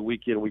battle every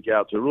week in, week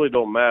out. So it really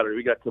don't matter.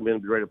 We got to come in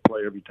and be ready to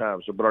play every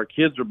time. So, but our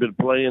kids have been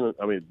playing.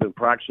 Been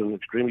practicing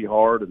extremely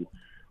hard and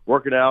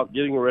working out,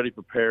 getting ready,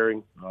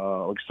 preparing.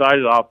 I'm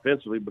excited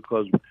offensively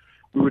because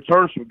we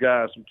returned some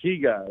guys, some key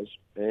guys,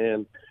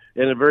 and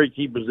in very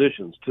key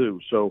positions too.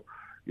 So,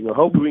 you know,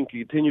 hopefully we can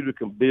continue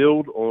to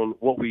build on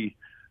what we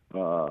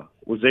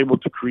was able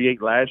to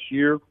create last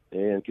year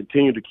and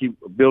continue to keep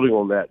building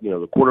on that. You know,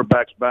 the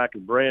quarterback's back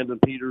and Brandon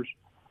Peters.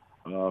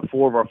 4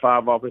 of our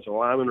 5 offensive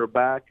linemen are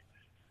back.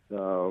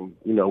 You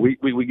know,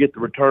 we get the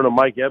return of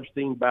Mike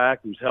Epstein back,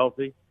 who's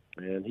healthy,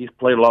 and he's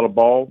played a lot of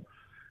ball.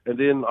 And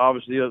then,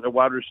 obviously, the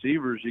wide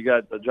receivers, you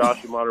got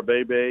Josh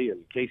Imatorbhebhe and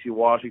Casey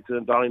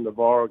Washington, Donnie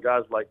Navarro,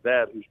 guys like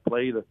that who's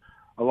played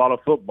a lot of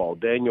football.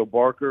 Daniel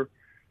Barker,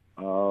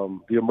 the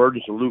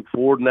emergence of Luke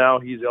Ford now,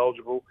 he's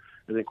eligible.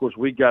 And, of course,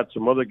 we got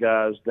some other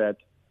guys that,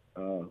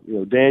 you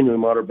know, Daniel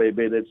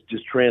Imatorbhebhe that's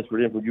just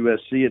transferred in from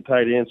USC at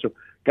tight end. So,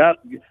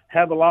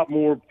 have a lot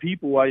more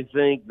people, I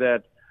think,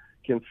 that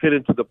can fit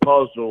into the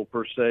puzzle,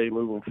 per se,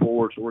 moving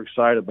forward. So we're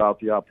excited about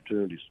the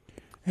opportunities.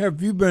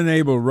 Have you been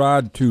able,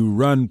 Rod, to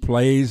run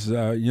plays,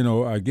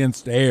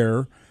 against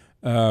air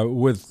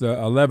with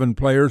 11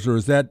 players, or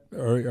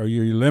are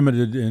you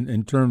limited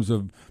in terms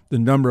of the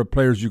number of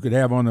players you could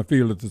have on the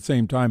field at the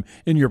same time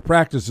in your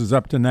practices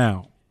up to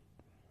now?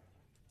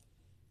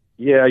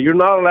 Yeah, you're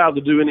not allowed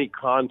to do any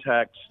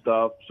contact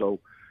stuff. So,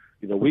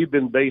 we've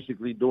been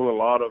basically doing a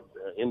lot of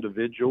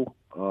individual,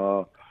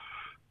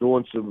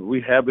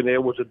 we have been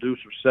able to do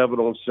some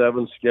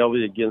 7-on-7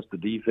 Skelly against the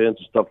defense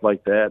and stuff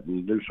like that,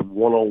 and do some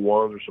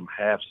 1-on-1s or some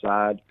half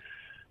side.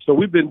 So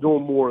we've been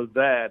doing more of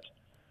that.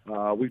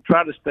 We've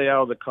tried to stay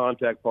out of the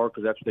contact part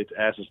because that's what they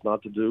asked us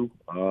not to do.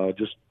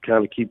 Just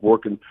kind of keep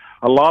working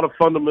a lot of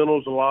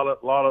fundamentals, a lot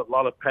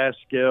of pass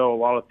scale, a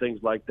lot of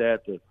things like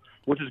that,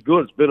 which is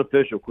good. It's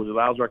beneficial because it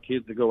allows our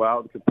kids to go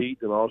out and compete,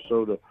 and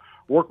also to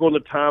work on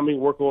the timing,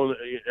 work on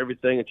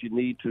everything that you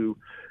need to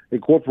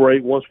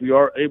incorporate once we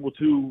are able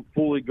to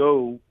fully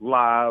go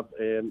live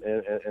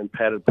and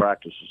padded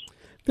practices.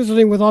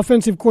 Visiting with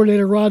offensive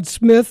coordinator Rod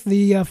Smith,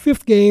 the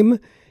fifth game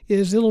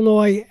is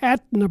Illinois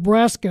at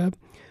Nebraska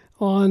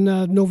on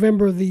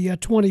November the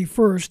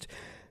 21st.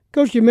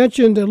 Coach, you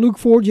mentioned Luke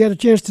Ford. You had a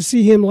chance to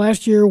see him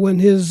last year when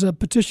his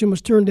petition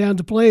was turned down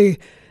to play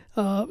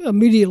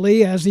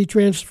immediately as he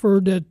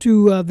transferred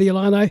to the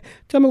Illini.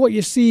 Tell me what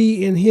you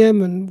see in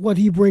him and what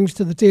he brings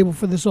to the table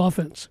for this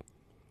offense.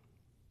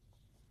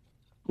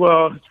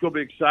 Well, it's going to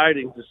be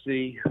exciting to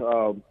see.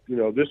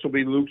 This will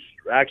be Luke's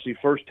actually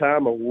first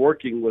time of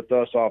working with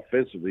us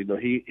offensively.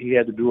 He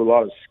had to do a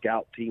lot of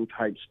scout team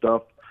type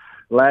stuff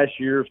last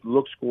year's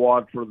look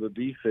squad for the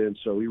defense,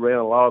 so he ran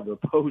a lot of the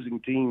opposing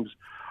team's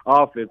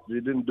offense. He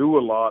didn't do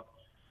a lot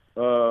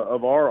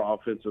of our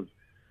offensive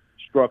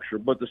structure,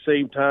 but at the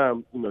same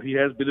time, he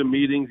has been in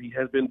meetings, he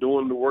has been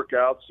doing the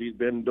workouts, he's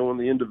been doing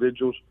the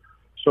individuals.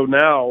 So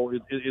now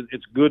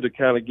it's good to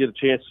kind of get a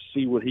chance to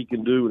see what he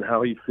can do and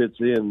how he fits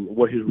in,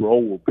 what his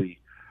role will be.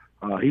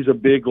 He's a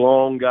big,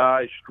 long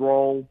guy,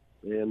 strong,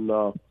 and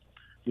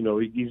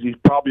he's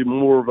probably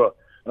more of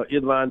a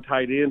inline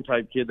tight end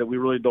type kid that we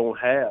really don't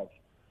have.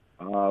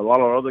 A lot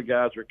of other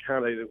guys are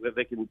kind of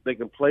they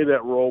can play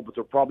that role, but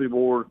they're probably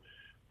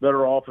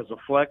better off as a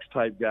flex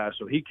type guy.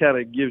 So he kind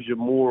of gives you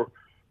more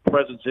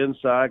presence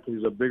inside because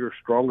he's a bigger,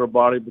 stronger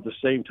body, but at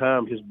the same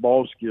time his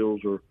ball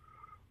skills are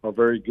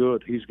very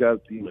good. He's got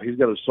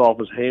as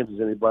soft as hands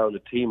as anybody on the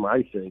team,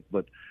 I think.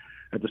 But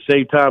at the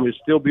same time, it'll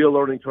still be a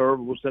learning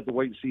curve. We'll just have to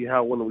wait and see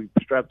how when we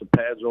strap the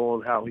pads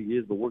on, how he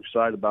is. But we're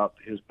excited about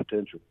his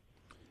potential.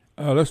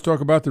 Let's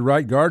talk about the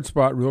right guard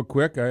spot real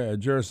quick.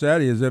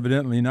 Jarosati is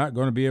evidently not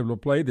going to be able to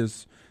play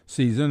this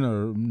season,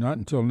 or not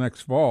until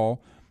next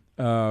fall.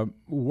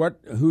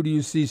 Who do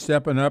you see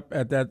stepping up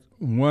at that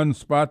one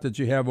spot that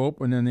you have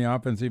open in the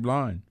offensive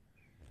line?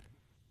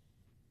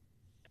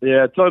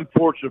 Yeah, it's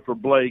unfortunate for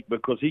Blake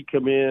because he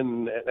come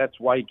in, and that's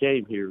why he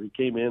came here. He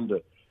came in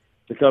to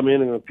come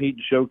in and compete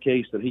and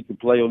showcase that he can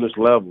play on this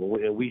level,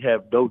 and we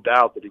have no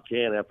doubt that he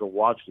can after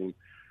watching him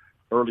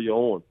early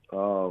on.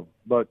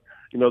 But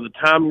the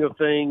timing of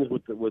things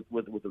with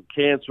the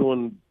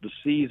canceling the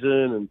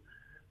season,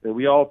 and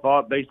we all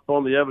thought, based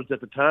upon the evidence at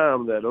the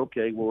time, that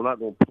we're not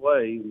going to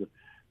play.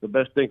 The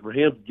best thing for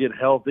him is to get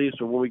healthy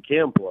so when we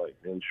can play.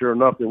 And sure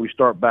enough, then we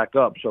start back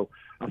up. So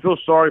I feel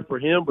sorry for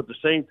him, but at the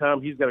same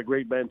time, he's got a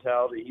great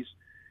mentality.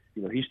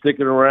 He's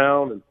sticking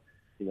around,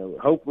 and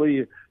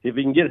hopefully, if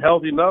he can get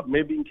healthy enough,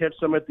 maybe he can catch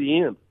some at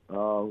the end.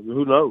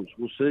 Who knows?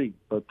 We'll see.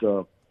 But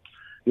but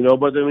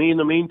in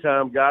the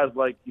meantime, guys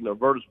like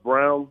Vertus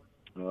Brown,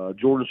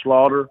 Jordan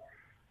Slaughter,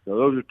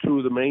 those are two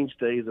of the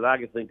mainstays that I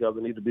can think of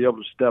that need to be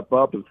able to step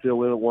up and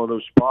fill in at one of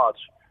those spots.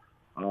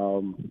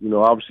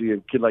 Obviously a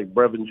kid like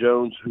Brevin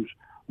Jones, who's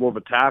more of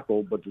a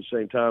tackle, but at the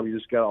same time, you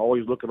just got to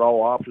always look at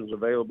all options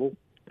available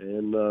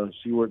and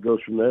see where it goes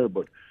from there.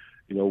 But,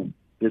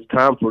 it's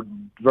time for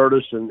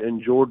Vertus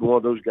and Jordan, one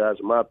of those guys,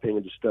 in my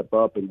opinion, to step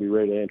up and be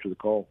ready to answer the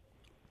call.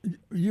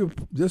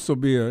 This will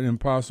be an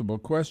impossible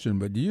question,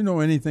 but do you know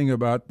anything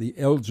about the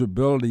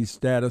eligibility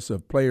status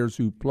of players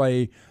who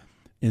play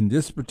in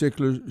this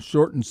particular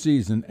shortened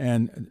season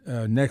and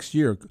next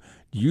year?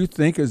 Do you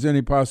think there's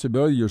any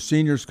possibility your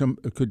seniors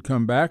could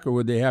come back, or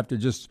would they have to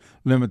just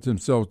limit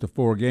themselves to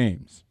 4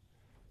 games?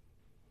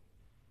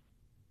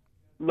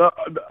 No,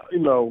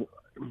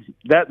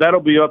 that'll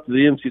be up to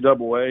the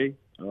NCAA.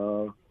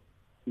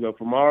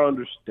 From our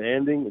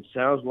understanding, it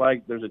sounds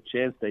like there's a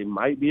chance they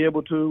might be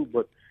able to,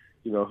 but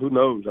who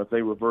knows if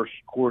they reverse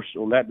course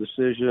on that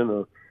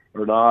decision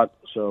or not.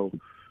 So,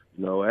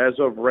 as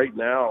of right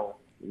now,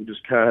 we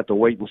just kind of have to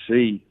wait and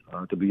see,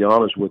 to be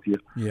honest with you.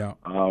 Yeah.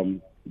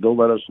 They'll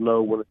let us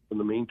know in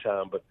the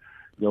meantime. But,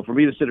 for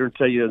me to sit here and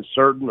tell you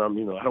uncertain, I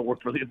don't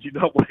work for the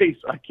NCAA,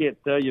 so I can't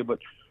tell you. But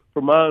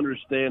from my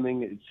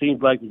understanding, it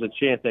seems like there's a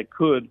chance that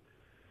could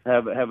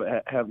have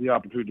the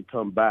opportunity to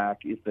come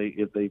back if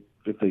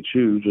they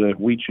choose, and if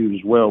we choose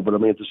as well. But,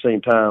 at the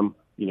same time,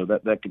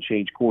 that could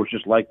change course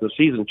just like the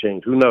season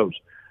changed. Who knows?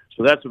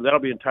 So that'll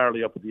be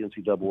entirely up to the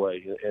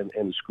NCAA and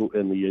the school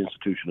and the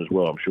institution as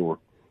well, I'm sure.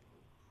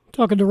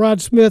 Talking to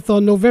Rod Smith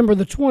on November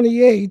the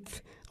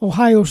 28th,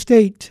 Ohio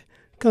State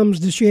comes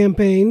to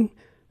Champaign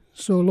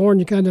So, Lauren,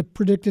 you kind of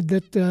predicted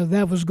that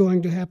that was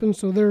going to happen.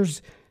 So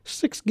there's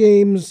 6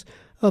 games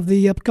of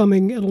the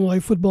upcoming Illinois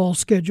football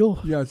schedule.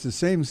 Yeah, it's the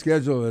same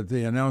schedule that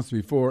they announced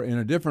before in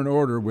a different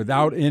order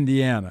without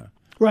Indiana.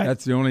 Right.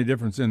 That's the only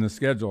difference in the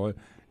schedule.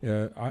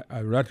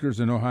 Rutgers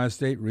and Ohio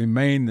State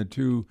remain the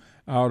 2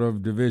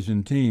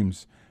 out-of-division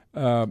teams.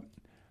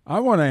 I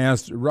want to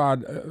ask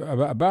Rod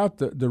about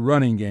the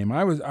running game.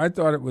 I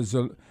thought it was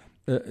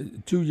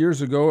 2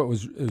 years ago it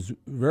was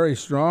very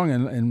strong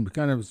and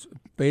kind of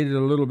faded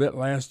a little bit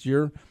last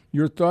year.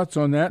 Your thoughts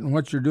on that and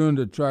what you're doing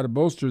to try to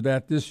bolster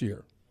that this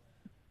year?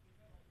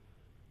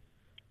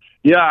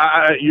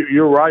 Yeah,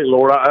 you're right,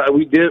 Lord.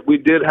 We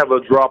did have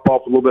a drop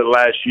off a little bit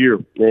last year,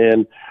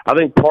 and I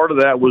think part of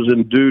that was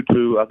due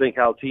to I think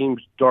how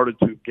teams started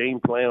to game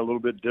plan a little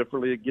bit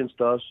differently against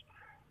us.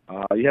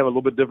 You have a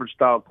little bit different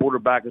style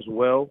quarterback as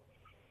well.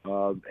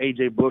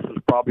 A.J. Bush was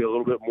probably a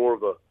little bit more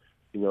of a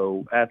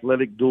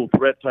athletic dual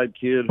threat type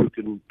kid who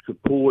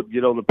could pull it,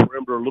 get on the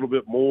perimeter a little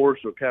bit more,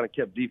 so it kind of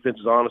kept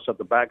defenses honest at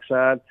the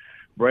backside.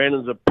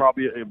 Brandon's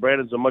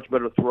a much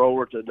better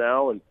thrower to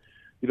now, and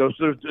so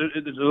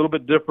it's a little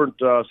bit different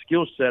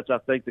skill sets, I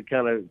think, that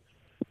kind of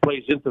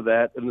plays into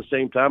that. At the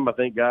same time, I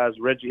think,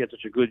 Reggie had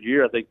such a good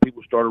year. I think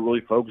people started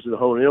really focusing and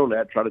honing in on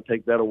that, try to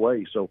take that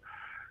away. So,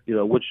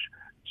 which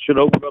should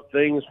open up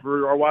things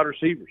for our wide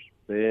receivers.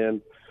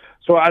 And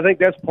so I think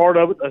that's part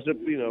of it. I said,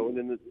 and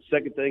then the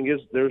second thing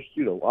is there's,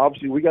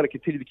 obviously we got to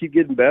continue to keep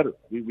getting better.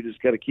 We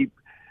just got to keep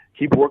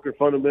working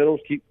fundamentals,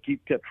 keep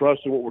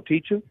trusting what we're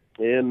teaching.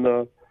 And,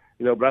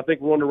 but I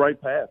think we're on the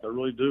right path. I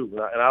really do.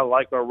 And I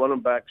like our running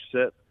back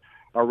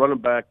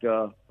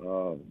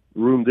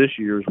room this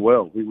year as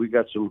well. We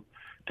got some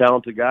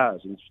talented guys,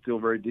 and it's still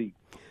very deep.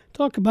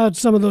 Talk about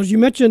some of those. You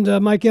mentioned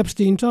Mike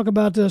Epstein. Talk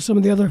about some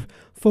of the other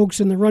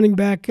folks in the running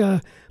back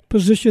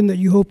position that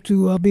you hope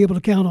to be able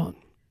to count on.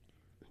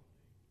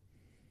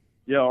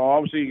 Yeah,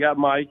 obviously you got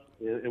Mike,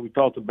 and we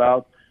talked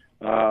about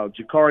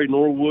Jakari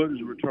Norwood is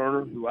a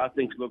returner who I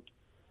think looked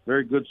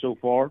very good so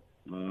far.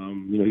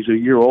 He's a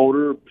year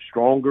older,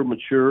 stronger,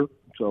 mature.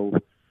 So,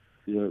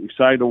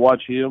 excited to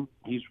watch him.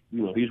 He's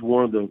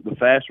one of the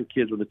faster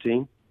kids on the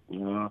team.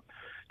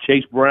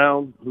 Chase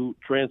Brown, who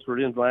transferred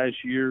in last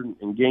year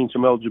and gained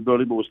some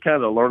eligibility, but was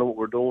kind of learning what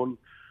we're doing.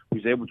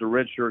 He's able to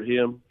redshirt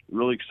him.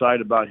 Really excited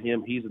about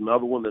him. He's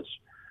another one that's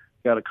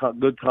got a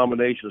good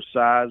combination of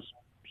size,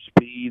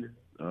 speed,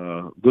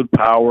 good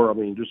power. I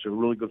mean, just a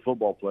really good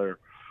football player.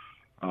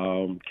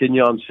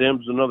 Kenyon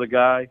Sims, another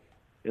guy.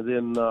 And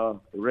then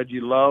Reggie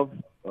Love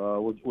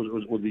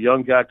was the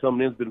young guy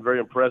coming in. Has been very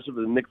impressive.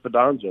 And Nick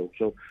Fidanzo.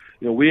 So,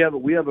 we have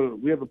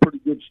a pretty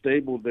good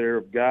stable there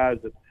of guys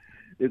that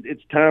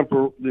it's time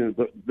for.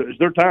 It's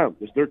their time.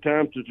 It's their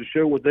time to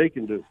show what they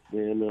can do.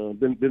 And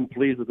been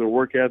pleased with their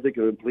work ethic.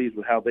 And been pleased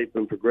with how they've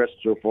been progressing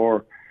so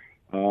far.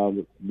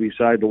 Be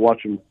excited to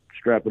watch them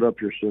strap it up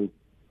here soon.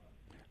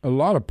 A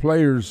lot of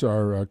players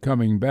are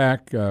coming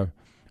back.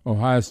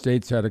 Ohio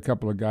State's had a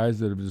couple of guys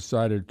that have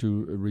decided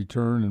to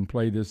return and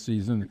play this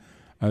season,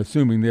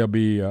 assuming they'll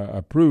be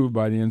approved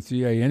by the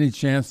NCAA. Any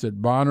chance that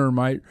Bonner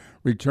might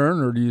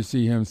return, or do you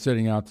see him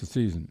sitting out the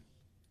season?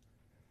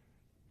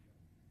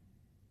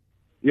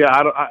 Yeah,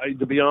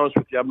 to be honest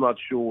with you, I'm not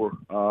sure.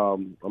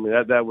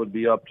 That would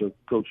be up to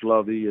Coach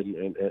Lovey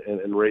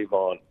and Ray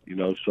Vaughn,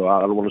 so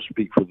I don't want to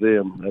speak for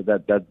them.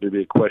 That would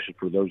be a question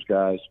for those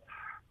guys.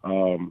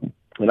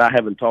 And I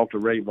haven't talked to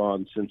Ray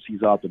Vaughn since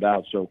he's opted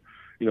out, so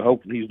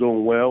hopefully he's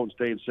doing well and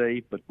staying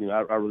safe. But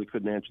I really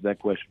couldn't answer that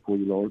question for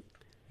you, Lord.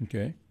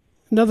 Okay.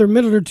 Another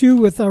minute or two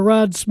with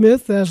Rod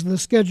Smith as the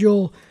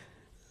schedule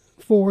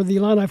for the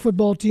Illini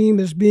football team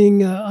is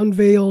being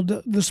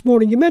unveiled this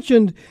morning. You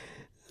mentioned,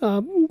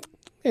 and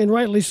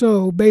rightly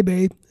so,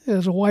 Bebe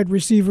as a wide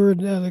receiver,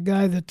 the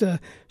guy that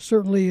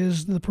certainly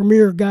is the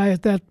premier guy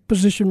at that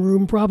position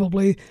room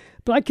probably.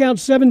 But I count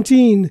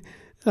 17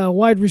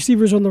 wide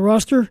receivers on the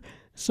roster.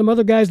 Some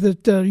other guys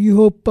that you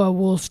hope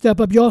will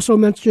step up. You also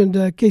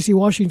mentioned Casey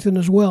Washington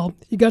as well.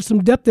 You got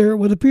some depth there, it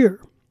would appear.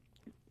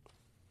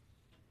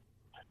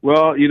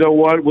 Well, you know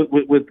what?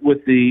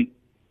 With the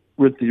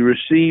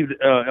received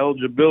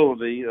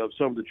eligibility of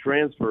some of the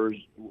transfers,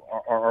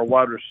 our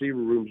wide receiver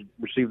rooms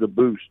received a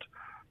boost.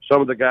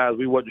 Some of the guys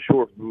we wasn't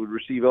sure if we would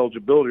receive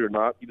eligibility or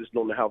not. You just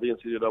don't know how the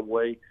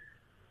NCAA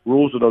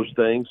rules of those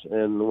things.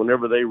 And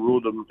whenever they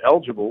ruled them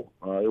eligible,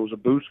 it was a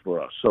boost for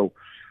us. So.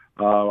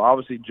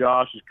 Obviously,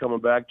 Josh is coming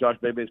back. Josh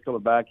Bebe is coming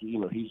back. He's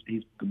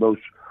the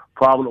most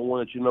prominent one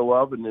that you know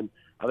of. And then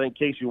I think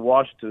Casey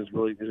Washington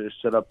is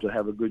set up to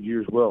have a good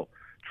year as well.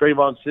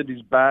 Trayvon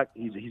Sidney's back.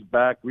 He's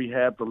back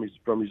rehab from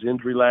his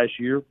injury last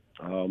year.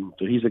 So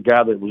he's a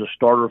guy that was a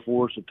starter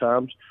for us at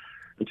times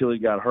until he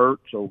got hurt.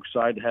 So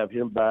excited to have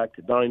him back.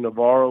 Donnie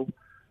Navarro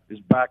is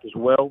back as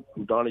well.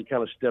 Donnie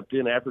kind of stepped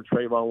in after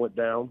Trayvon went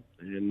down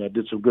and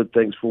did some good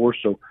things for us.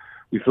 So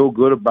we feel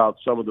good about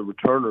some of the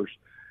returners.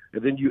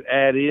 And then you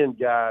add in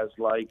guys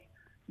like,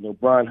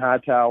 Brian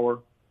Hightower,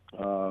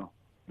 the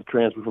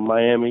transfer from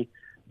Miami,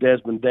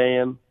 Desmond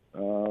Dan,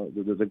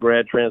 the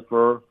grad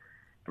transfer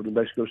from New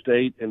Mexico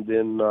State, and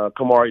then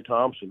Kamari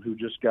Thompson, who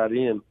just got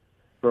in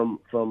from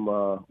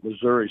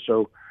Missouri.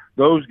 So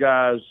those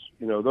guys,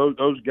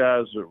 those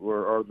guys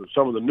are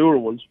some of the newer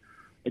ones,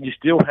 and you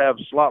still have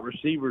slot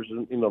receivers,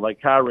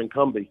 like Kyron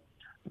Cumbie,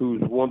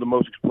 who's one of the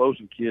most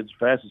explosive kids,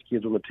 fastest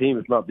kids on the team,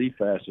 if not the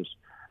fastest,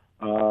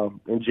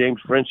 and James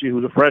Frenchie,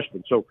 who's a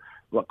freshman. So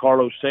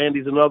Carlos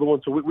Sandy's another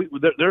one. So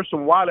there's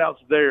some wideouts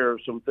there,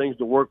 some things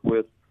to work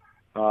with.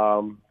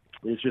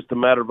 It's just a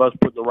matter of us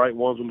putting the right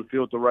ones on the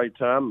field at the right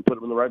time and put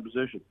them in the right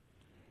position.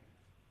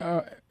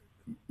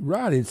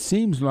 Rod, it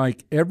seems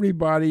like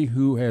everybody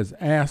who has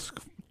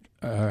asked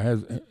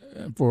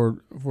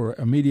for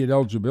immediate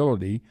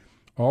eligibility,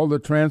 all the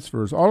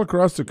transfers all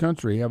across the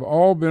country have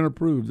all been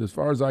approved, as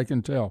far as I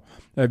can tell.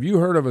 Have you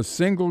heard of a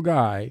single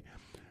guy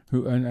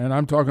who, and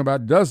I'm talking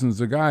about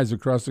dozens of guys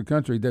across the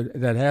country,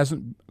 that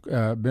hasn't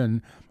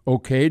been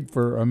okayed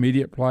for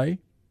immediate play?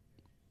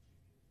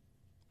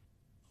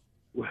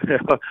 Well,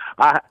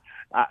 I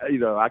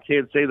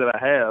can't say that I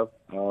have,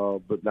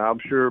 but now I'm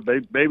sure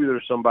maybe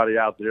there's somebody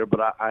out there, but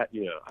I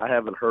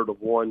haven't heard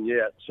of one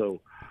yet. So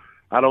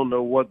I don't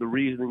know what the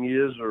reasoning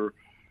is, or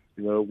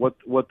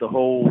what the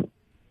whole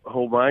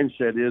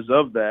mindset is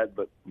of that.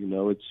 But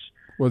it's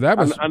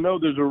I know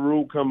there's a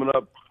rule coming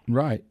up.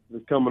 Right.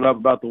 That's coming up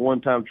about the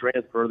one-time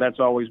transfer. That's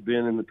always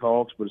been in the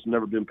talks, but it's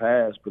never been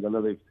passed. But I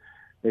know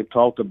they've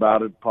talked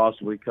about it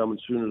possibly coming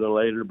sooner than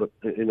later. But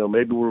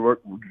maybe we're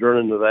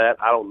adjourning to that.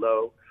 I don't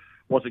know.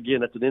 Once again,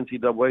 that's an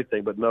NCAA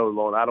thing. But no,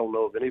 Lauren, I don't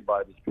know of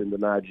anybody that's been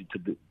denied you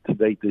to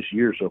date this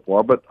year so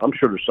far. But I'm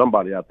sure there's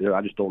somebody out there.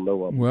 I just don't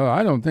know of them. Well,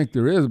 I don't think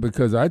there is,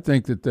 because I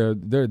think that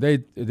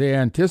they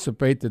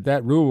anticipate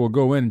that rule will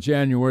go in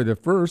January the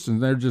 1st,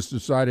 and they're just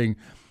deciding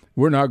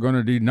we're not going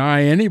to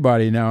deny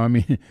anybody now. I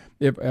mean,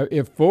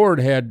 if Ford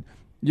had,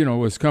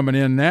 was coming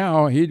in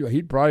now,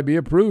 he'd probably be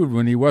approved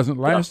when he wasn't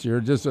last year.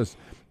 Just as,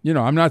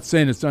 I'm not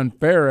saying it's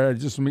unfair. It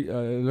just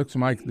looks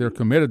like they're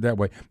committed that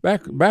way.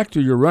 Back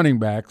to your running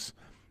backs.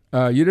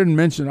 You didn't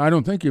mention. I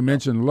don't think you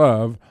mentioned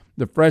Love,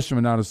 the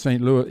freshman out of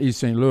East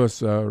St. Louis.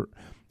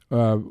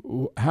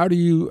 How do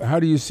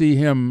you see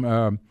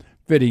him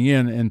fitting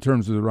in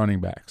terms of the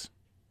running backs?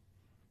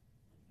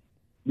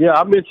 Yeah,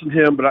 I mentioned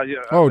him, but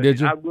did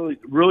you? I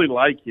really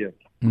like him.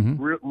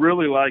 Mm-hmm.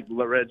 Really like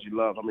Reggie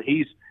Love. I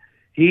mean,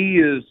 he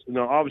is,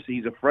 obviously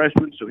he's a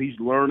freshman, so he's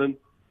learning.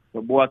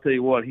 But boy, I tell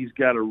you what, he's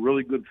got a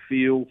really good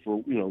feel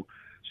for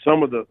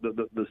some of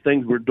the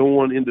things we're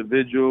doing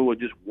individual, or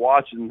just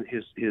watching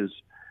his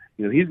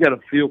he's got a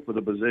feel for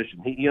the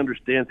position. He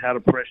understands how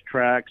to press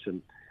tracks,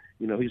 and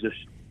he's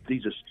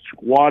a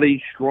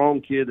squatty,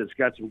 strong kid that's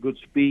got some good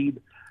speed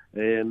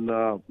and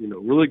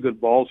really good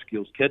ball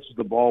skills. Catches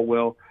the ball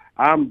well.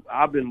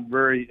 I've been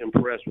very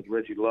impressed with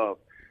Reggie Love.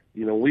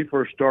 When we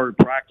first started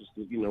practice,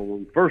 when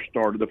we first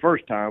started the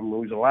first time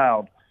when he was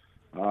allowed,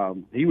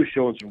 he was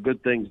showing some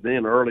good things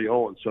then early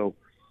on. So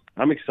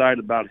I'm excited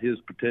about his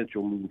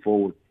potential moving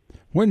forward.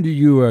 When do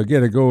you get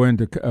to go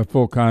into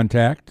full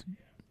contact?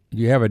 Do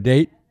you have a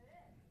date?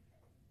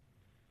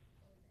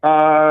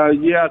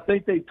 Yeah, I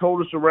think they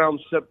told us around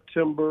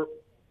September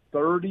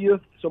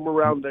 30th, somewhere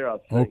around there, I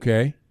think.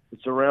 Okay.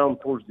 It's around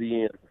towards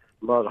the end.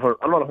 I'm not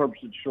 100%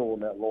 sure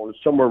on that, Lauren.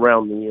 It's somewhere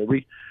around the end.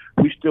 We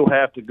still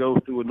have to go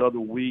through another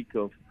week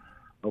of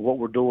what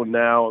we're doing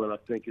now, and I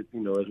think as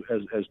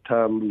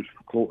time moves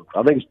close,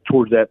 I think it's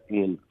towards that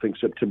end. I think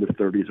September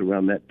 30th is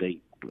around that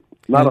date.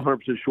 Not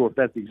 100% sure if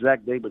that's the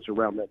exact date, but it's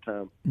around that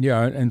time.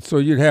 Yeah, and so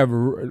you'd have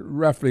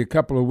roughly a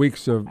couple of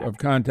weeks of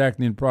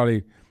contacting, and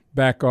probably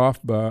back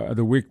off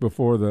the week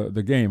before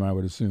the game, I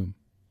would assume.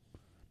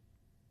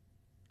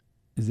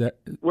 Is that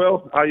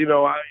well?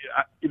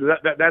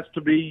 That's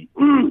to be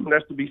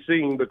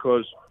seen,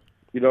 because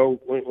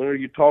when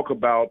you talk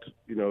about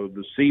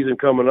the season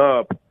coming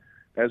up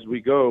as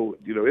we go,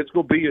 it's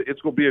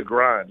gonna be a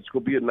grind. It's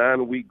gonna be a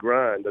 9-week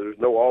grind. There's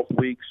no off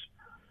weeks,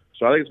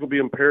 so I think it's gonna be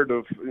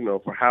imperative,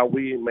 for how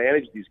we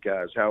manage these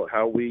guys,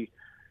 how we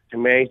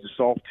can manage the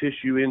soft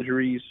tissue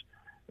injuries,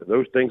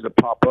 those things that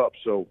pop up.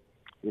 So.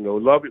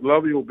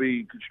 Lovey will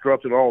be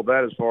constructing all of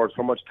that as far as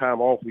how much time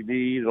off we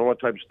need and all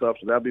that type of stuff.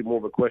 So that'll be more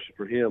of a question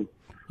for him.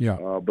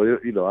 Yeah. But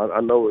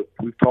I know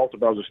we've talked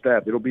about as a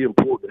staff. It'll be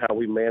important how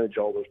we manage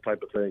all those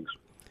type of things.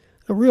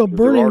 There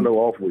are no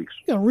off weeks.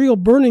 A real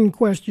burning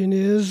question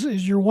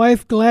is your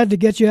wife glad to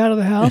get you out of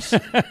the house?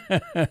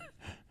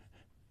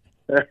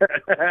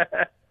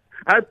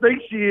 I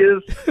think she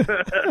is.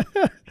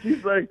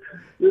 She's like,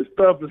 this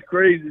stuff is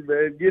crazy,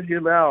 man. Get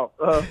him out.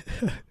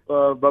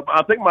 But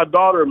I think my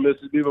daughter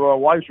misses me, but my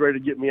wife's ready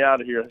to get me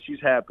out of here.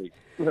 She's happy.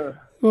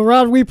 Well,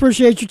 Rod, we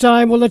appreciate your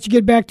time. We'll let you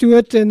get back to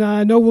it, and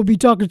I know we'll be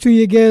talking to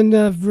you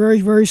again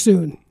very, very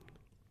soon.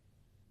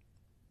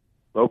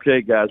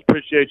 Okay, guys.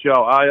 Appreciate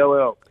y'all.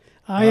 ILL.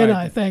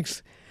 I,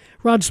 thanks.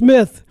 Rod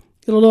Smith,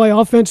 Illinois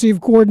offensive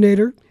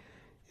coordinator,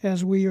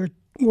 as we are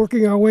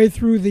working our way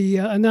through the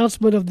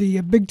announcement of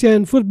the Big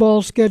Ten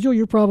football schedule.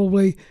 You're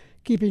probably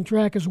keeping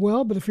track as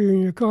well, but if you're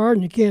in your car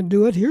and you can't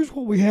do it, here's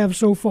what we have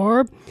so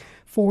far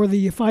for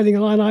the Fighting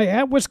Illini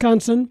at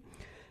Wisconsin.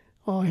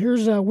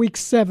 Here's week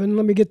 7.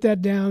 Let me get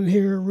that down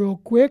here real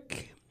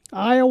quick.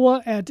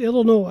 Iowa at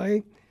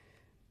Illinois.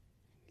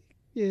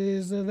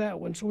 is that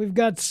one. So we've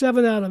got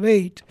 7 out of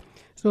 8.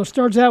 So it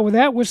starts out with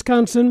at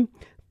Wisconsin,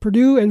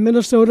 Purdue, and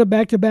Minnesota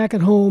back-to-back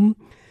at home.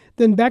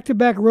 Then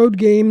back-to-back road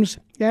games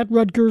at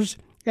Rutgers,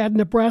 at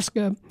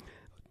Nebraska.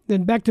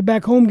 Then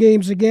back-to-back home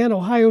games again,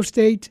 Ohio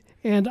State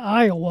and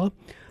Iowa.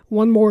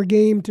 One more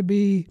game to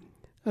be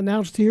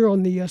announced here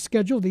on the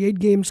schedule, the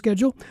 8-game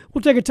schedule.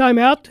 We'll take a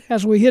timeout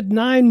as we hit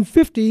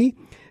 9:50.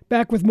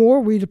 Back with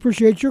more. We'd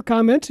appreciate your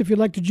comments if you'd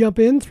like to jump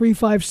in,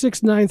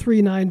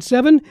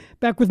 356-9397.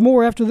 Back with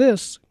more after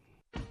this.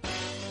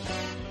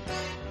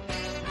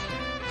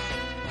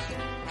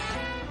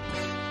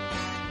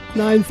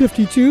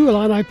 (9:52)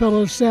 Illini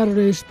Pella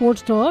Saturday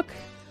Sports Talk.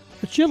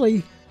 A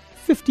chilly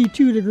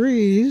 52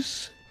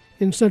 degrees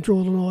in central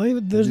Illinois.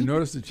 Did you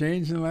notice the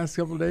change in the last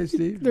couple of days,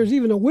 Steve? There's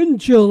even a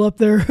wind chill up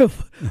there of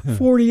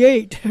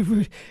 48. We're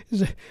going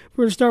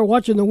to start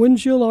watching the wind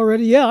chill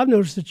already. Yeah, I've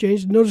noticed the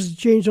change. Noticed the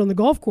change on the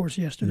golf course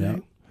yesterday.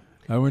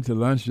 Yeah. I went to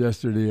lunch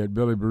yesterday at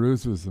Billy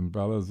Baruth's with some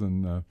fellas,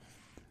 and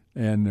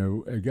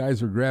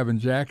guys were grabbing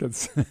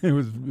jackets. It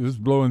was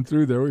blowing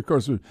through there. Of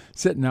course, we're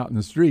sitting out in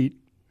the street.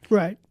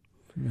 Right.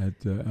 A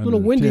little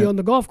windy on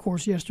the golf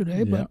course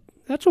yesterday, but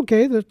that's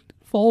okay. The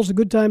fall's a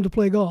good time to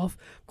play golf.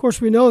 Of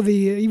course, we know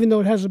even though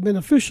it hasn't been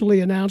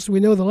officially announced, we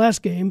know the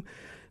last game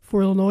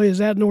for Illinois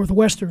is at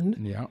Northwestern.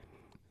 Yeah.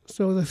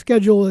 So the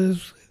schedule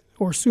is,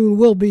 or soon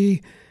will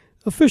be,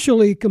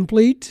 officially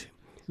complete.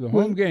 The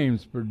home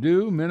games: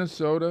 Purdue,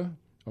 Minnesota,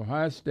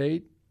 Ohio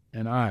State,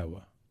 and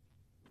Iowa.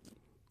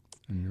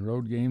 And the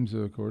road games,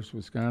 of course,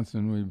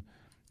 Wisconsin. We've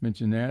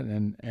mentioned that,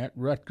 and at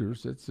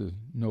Rutgers, it's a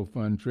no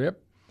fun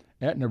trip.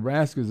 At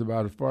Nebraska is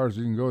about as far as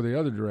you can go the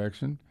other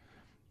direction.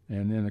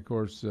 And then, of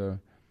course,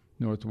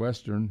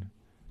 Northwestern,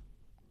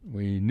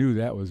 we knew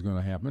that was going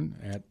to happen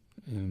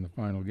in the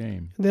final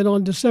game. And then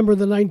on December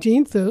the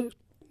 19th,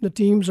 the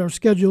teams are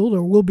scheduled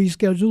or will be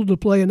scheduled to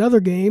play another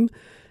game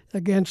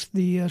against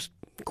the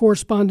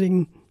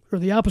corresponding or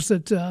the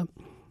opposite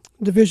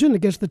division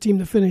against the team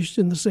that finished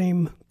in the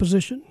same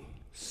position.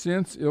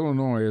 Since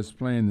Illinois is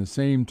playing the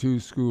same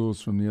two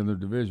schools from the other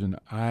division,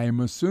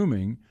 I'm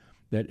assuming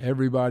that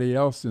everybody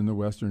else in the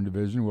Western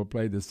Division will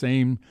play the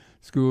same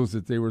schools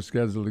that they were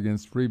scheduled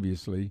against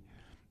previously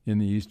in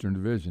the Eastern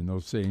Division,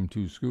 those same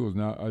two schools.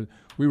 Now,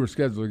 we were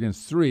scheduled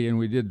against 3, and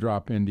we did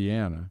drop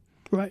Indiana.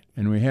 Right.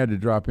 And we had to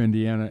drop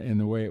Indiana in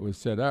the way it was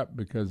set up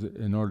because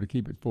in order to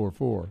keep it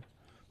 4-4,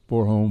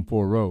 4 home,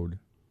 4 road.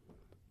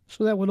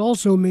 So that would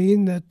also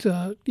mean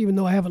that, even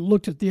though I haven't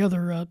looked at the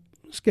other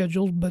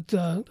schedules, but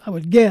I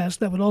would guess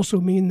that would also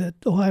mean that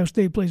Ohio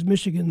State plays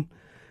Michigan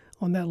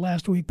on that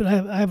last week, but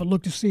I haven't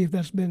looked to see if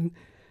that's been.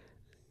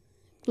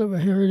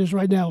 Here it is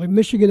right now.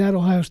 Michigan at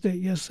Ohio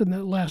State, yes, in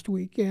that last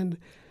week. And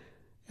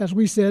as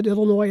we said,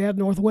 Illinois at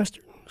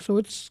Northwestern. So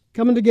it's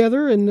coming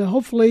together, and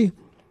hopefully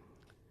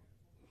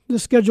the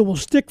schedule will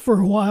stick for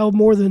a while,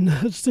 more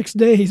than 6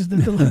 days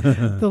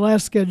that the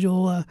last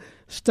schedule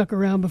stuck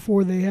around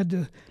before they had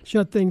to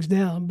shut things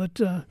down.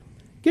 But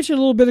gets you a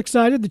little bit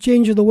excited. The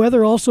change of the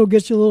weather also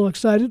gets you a little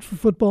excited for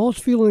football. It's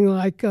feeling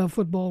like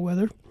football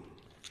weather.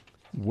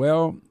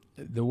 Well,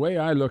 the way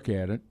I look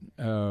at it,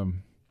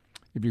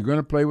 if you're going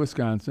to play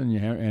Wisconsin,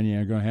 and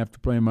you're going to have to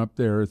play them up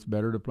there, it's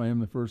better to play them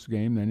the first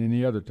game than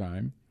any other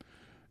time,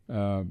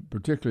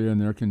 particularly in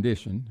their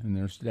condition and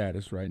their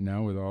status right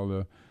now with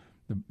all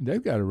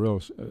they've got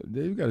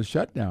a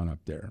shutdown up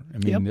there. I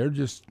mean, they're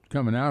just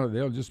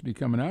they'll just be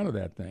coming out of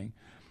that thing.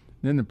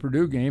 Then the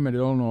Purdue game at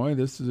Illinois,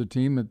 this is a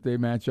team that they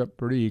match up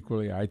pretty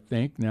equally, I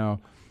think. Now,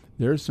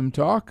 there's some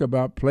talk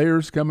about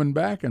players coming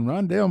back, and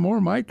Rondale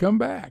Moore might come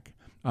back.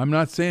 I'm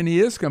not saying he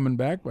is coming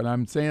back, but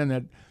I'm saying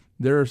that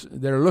they're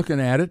looking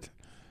at it,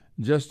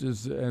 just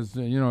as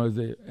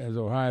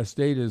Ohio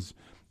State is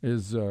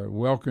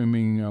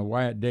welcoming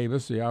Wyatt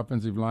Davis, the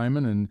offensive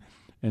lineman,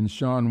 and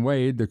Shaun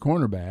Wade, the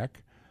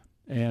cornerback.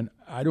 And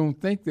I don't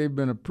think they've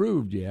been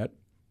approved yet,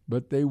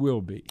 but they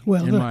will be,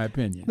 in my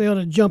opinion. They ought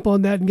to jump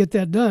on that and get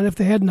that done if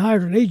they hadn't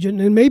hired an agent,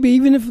 and maybe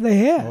even if they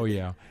had. Oh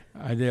yeah,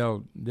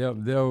 they'll.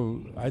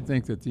 I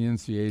think that the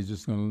NCAA is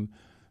just going to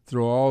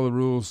throw all the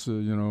rules,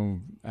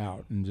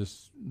 out and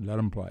just let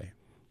them play.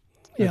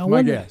 That's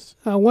my guess.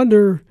 I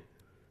wonder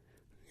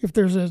if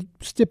there's a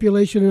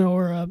stipulation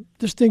or a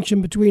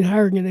distinction between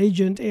hiring an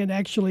agent and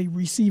actually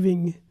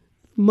receiving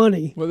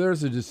money. Well,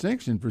 there's a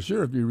distinction for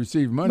sure. If you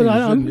receive money, you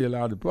shouldn't be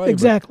allowed to play.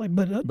 Exactly,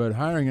 but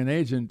hiring an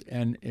agent,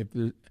 and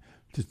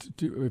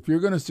if you're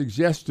going to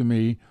suggest to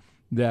me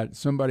that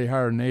somebody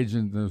hired an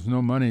agent and there's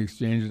no money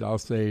exchanged, I'll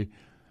say,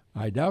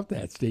 I doubt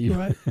that, Steve.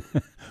 Right.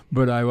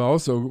 But I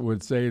also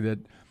would say that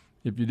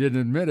if you didn't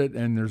admit it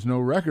and there's no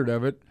record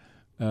of it,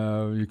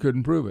 you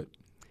couldn't prove it.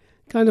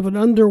 Kind of an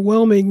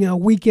underwhelming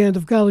weekend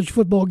of college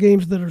football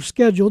games that are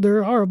scheduled.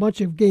 There are a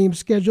bunch of games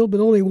scheduled, but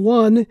only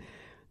one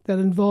that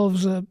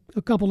involves a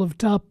couple of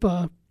top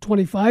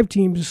 25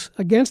 teams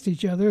against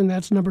each other, and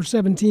that's number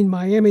 17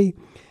 Miami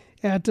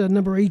at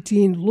number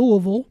 18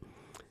 Louisville.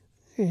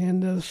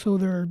 And so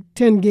there are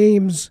 10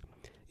 games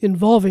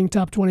involving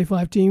top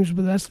 25 teams,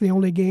 but that's the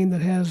only game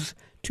that has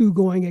two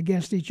going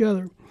against each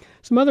other.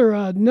 Some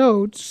other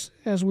notes,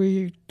 as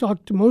we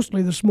talked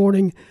mostly this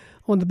morning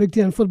on the Big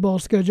Ten football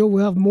schedule.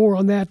 We'll have more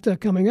on that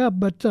coming up,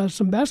 but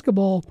some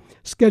basketball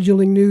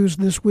scheduling news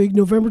this week.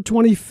 November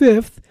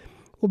 25th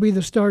will be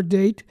the start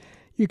date.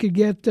 You could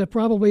get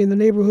probably in the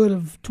neighborhood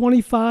of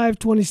 25,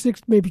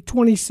 26, maybe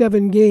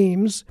 27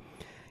 games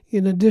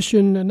in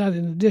addition, not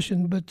in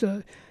addition, but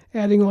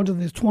adding on to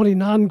the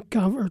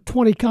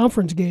 20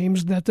 conference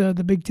games that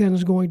the Big Ten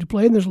is going to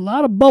play. And there's a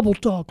lot of bubble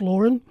talk,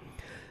 Lauren,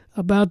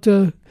 about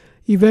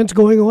events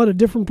going on at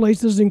different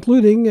places,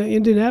 including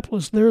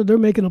Indianapolis. They're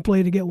making a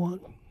play to get one.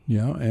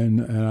 Yeah,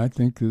 and I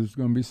think there's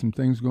going to be some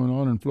things going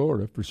on in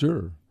Florida for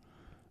sure.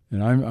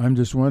 And I'm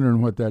just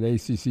wondering what that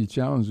ACC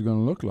challenge is going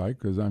to look like,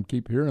 because I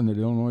keep hearing that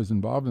Illinois is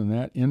involved in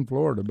that in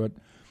Florida, but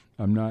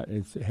I'm not.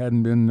 It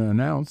hadn't been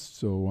announced,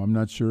 so I'm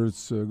not sure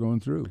it's going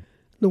through.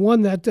 The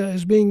one that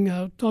is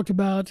being talked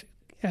about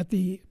at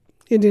the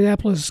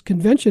Indianapolis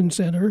Convention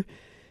Center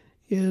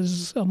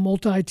is a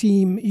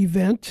multi-team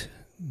event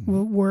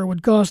where it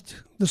would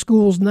cost the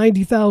schools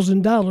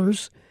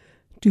 $90,000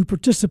 to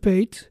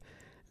participate.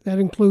 That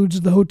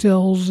includes the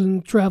hotels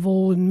and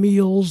travel and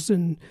meals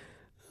and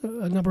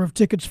a number of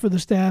tickets for the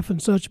staff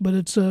and such, but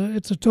it's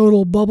a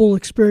total bubble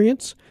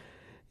experience,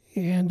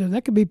 and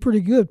that could be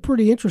pretty good,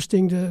 pretty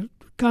interesting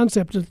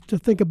concept to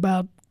think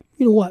about.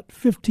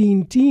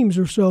 15 teams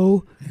or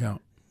so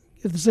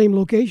at the same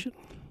location.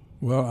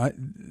 Well,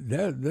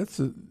 that's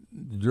the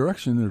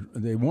direction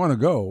they want to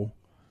go,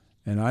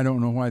 and I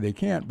don't know why they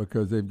can't,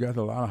 because they've got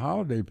a lot of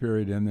holiday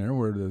period in there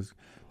where the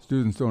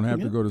students don't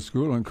have to go to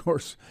school. And, of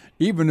course,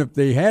 even if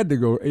they had to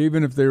go,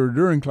 even if they were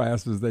during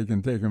classes, they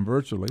can take them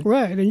virtually.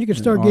 Right, and you can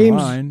start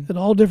games at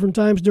all different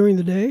times during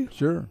the day.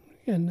 Sure.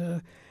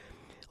 And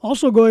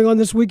also going on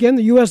this weekend,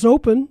 the U.S.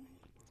 Open.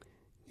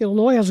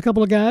 Illinois has a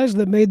couple of guys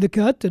that made the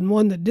cut and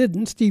one that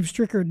didn't. Steve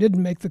Stricker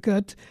didn't make the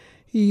cut.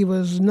 He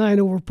was 9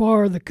 over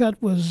par. The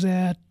cut was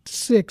at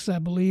 6, I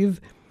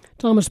believe.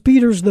 Thomas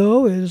Pieters,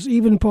 though, is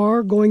even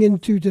par going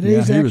into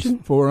today's action. He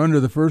was 4 under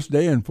the first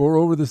day and 4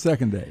 over the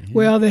second day.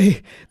 Well,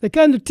 they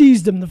kind of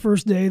teased him the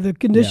first day. The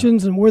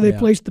conditions and where they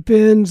placed the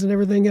pins and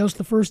everything else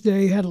the first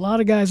day had a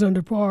lot of guys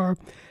under par.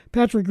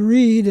 Patrick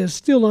Reed is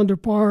still under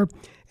par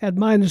at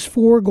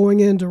 -4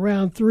 going into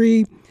round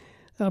 3.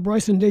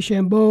 Bryson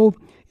DeChambeau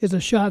is a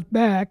shot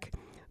back,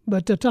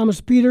 but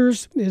Thomas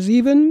Pieters is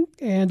even,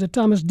 and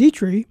Thomas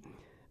Dietrich,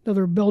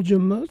 another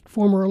Belgium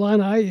former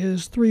Illini,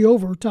 is 3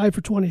 over, tied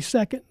for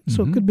 22nd.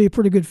 So it could be a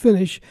pretty good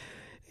finish.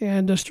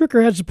 And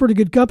Stricker had some pretty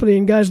good company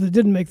and guys that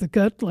didn't make the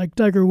cut, like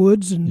Tiger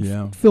Woods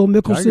and Phil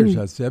Mickelson. Tiger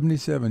shot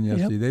 77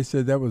 yesterday. They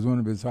said that was one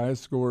of his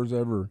highest scores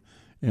ever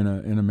in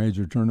a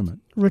major tournament.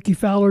 Ricky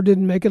Fowler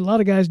didn't make it. A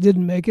lot of guys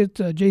didn't make it.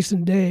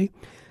 Jason Day.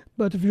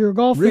 But if you're a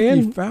golf fan,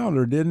 Ricky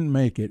Fowler didn't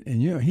make it,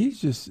 and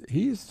he's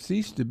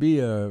ceased to be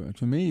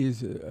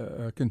he's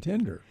a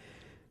contender.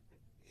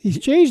 He's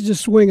changed his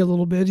swing a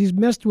little bit. He's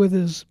messed with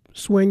his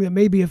swing that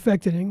may be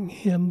affecting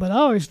him. But I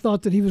always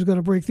thought that he was going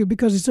to break through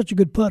because he's such a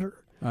good putter.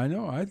 I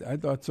know. I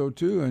thought so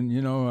too. And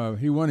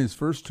he won his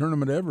first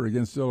tournament ever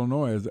against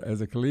Illinois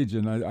as a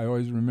collegiate. And I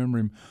always remember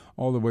him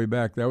all the way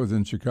back. That was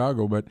in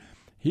Chicago, but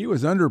he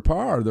was under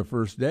par the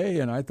first day,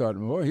 and I thought,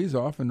 well, he's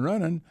off and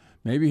running.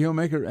 Maybe he'll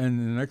make it. And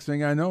the next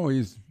thing I know,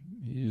 he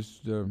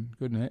just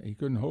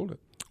couldn't hold it.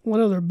 One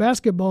other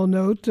basketball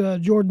note: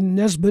 Jordan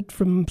Nesbitt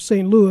from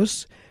St.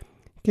 Louis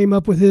came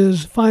up with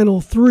his final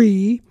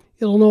 3.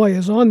 Illinois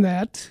is on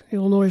that.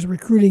 Illinois is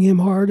recruiting him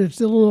hard. It's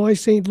Illinois,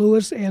 St.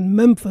 Louis, and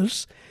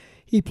Memphis.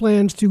 He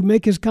plans to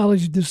make his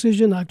college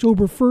decision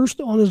October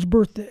 1st on his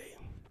birthday.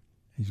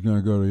 He's going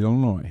to go to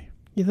Illinois.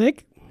 You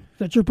think? Is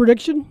that your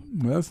prediction?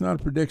 Well, it's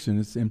not a prediction.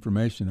 It's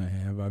information I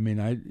have. I mean,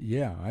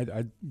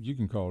 you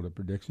can call it a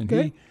prediction.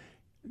 Okay.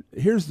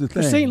 Here's the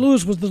thing. St.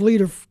 Louis was the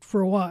leader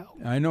for a while.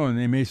 I know, and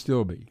they may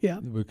still be.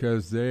 Yeah.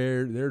 Because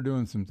they're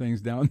doing some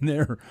things down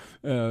there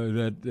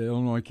that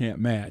Illinois can't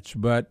match.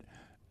 But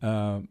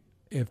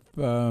if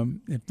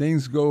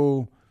things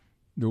go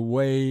the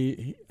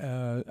way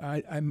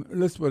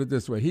let's put it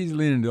this way, he's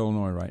leaning to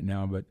Illinois right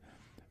now, but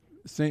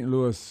St.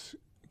 Louis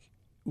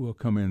will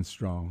come in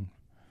strong.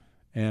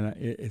 And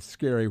it's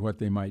scary what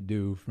they might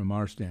do from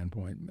our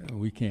standpoint.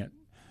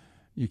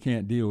 You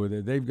can't deal with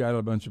it. They've got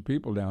a bunch of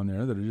people down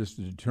there that are just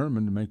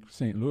determined to make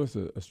St. Louis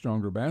a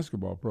stronger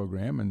basketball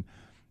program, and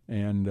I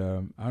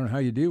don't know how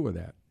you deal with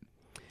that.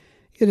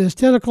 It is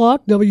 10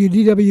 o'clock,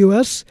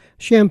 WDWS,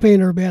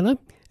 Champaign-Urbana.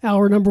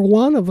 Hour number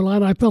 1 of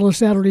Illini Pella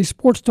Saturday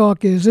Sports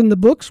Talk is in the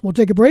books. We'll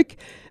take a break.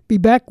 Be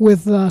back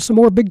with some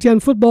more Big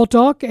Ten football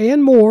talk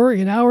and more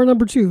in hour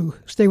number 2.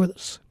 Stay with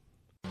us.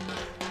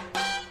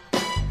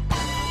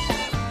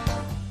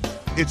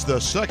 It's the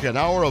second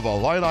hour of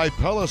Illini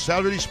Pella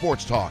Saturday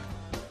Sports Talk.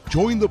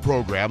 Join the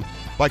program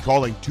by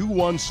calling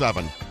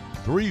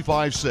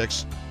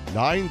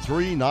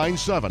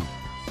 217-356-9397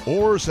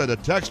 or send a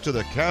text to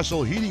the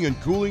Castle Heating and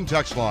Cooling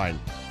text line,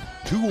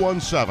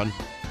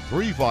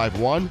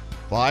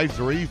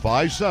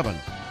 217-351-5357.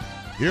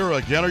 Here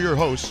again are your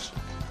hosts,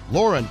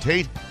 Lauren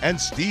Tate and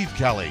Steve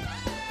Kelly.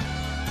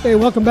 Hey,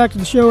 welcome back to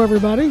the show,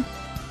 everybody.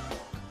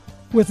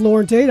 With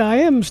Lauren Tate, I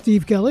am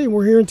Steve Kelly, and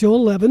we're here until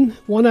 11.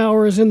 1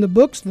 hour is in the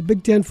books. The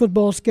Big Ten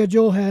football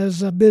schedule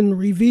has been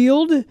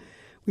revealed.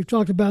 We've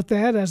talked about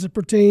that as it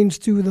pertains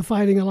to the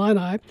Fighting Illini.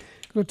 Going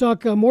to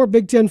talk more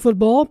Big Ten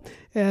football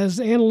as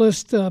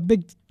analyst,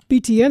 Big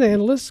BTN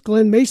analyst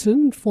Glenn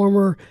Mason,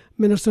 former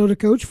Minnesota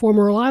coach,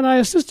 former Illini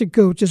assistant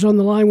coach, is on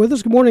the line with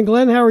us. Good morning,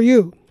 Glenn. How are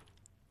you?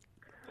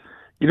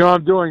 You know,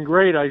 I'm doing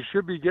great. I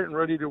should be getting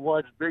ready to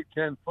watch Big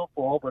Ten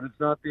football, but it's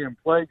not being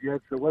played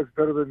yet, so what's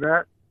better than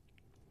that?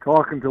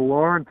 Talking to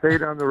Lauren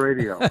Tate on the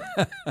radio.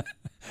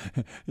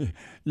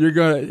 You're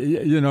going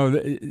to, you know,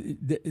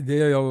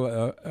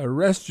 they'll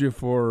arrest you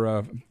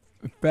for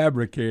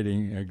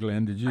fabricating,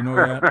 Glenn. Did you know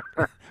that?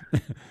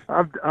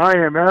 I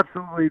am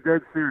absolutely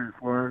dead serious,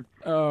 Lauren.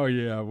 Oh,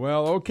 yeah.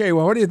 Well, okay.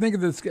 Well, what do you think of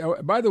this?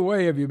 By the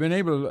way, have you been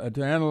able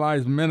to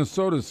analyze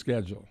Minnesota's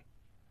schedule?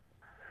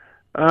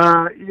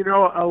 You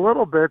know, a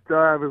little bit.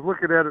 I was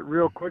looking at it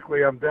real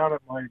quickly. I'm down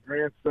at my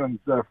grandson's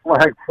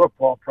flag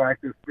football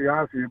practice, to be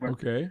honest with you. But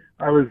okay.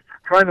 I was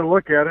trying to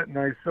look at it, and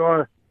I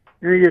saw,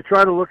 you know, you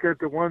try to look at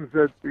the ones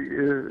that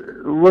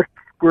look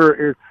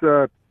where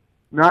it's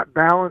not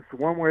balanced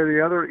one way or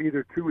the other,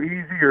 either too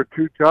easy or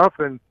too tough.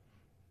 And,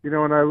 you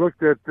know, and I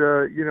looked at,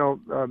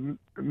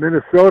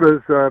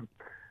 Minnesota's,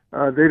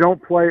 they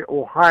don't play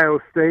Ohio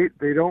State.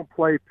 They don't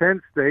play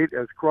Penn State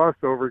as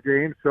crossover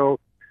games. So,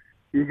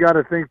 you got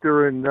to think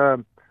they're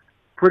in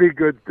pretty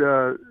good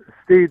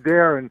stead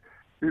there. And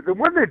the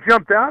one that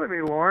jumped out at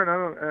me,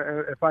 Lauren,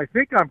 if I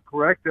think I'm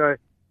correct,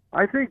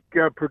 I think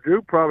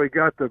Purdue probably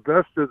got the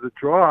best of the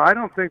draw. I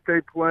don't think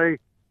they play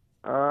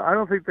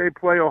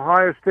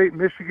Ohio State,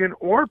 Michigan,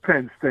 or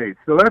Penn State.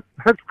 So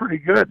that's pretty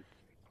good.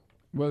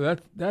 Well,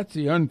 that's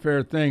the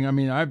unfair thing. I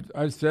mean,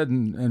 I've said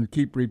and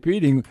keep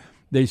repeating,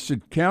 they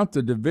should count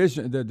the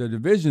division. The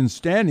division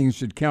standings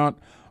should count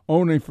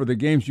only for the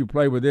games you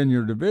play within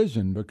your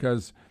division,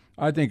 because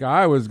I think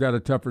Iowa's got a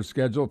tougher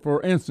schedule,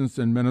 for instance,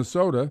 in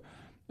Minnesota,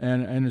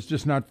 and it's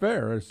just not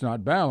fair. It's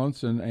not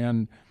balanced,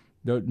 and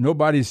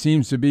nobody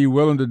seems to be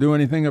willing to do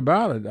anything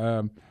about it.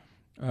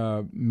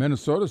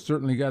 Minnesota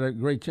certainly got a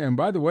great chance. And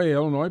by the way,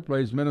 Illinois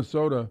plays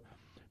Minnesota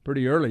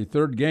pretty early,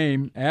 third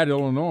game at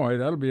Illinois.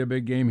 That'll be a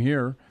big game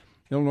here.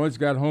 Illinois's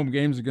got home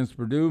games against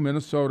Purdue,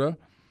 Minnesota,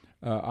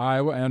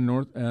 Iowa, and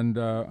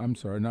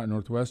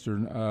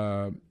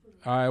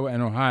Iowa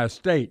and Ohio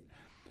State.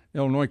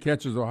 Illinois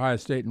catches Ohio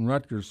State and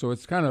Rutgers, so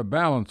it's kind of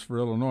balanced for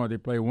Illinois. They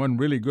play one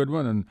really good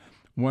one and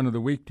one of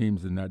the weak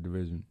teams in that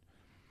division.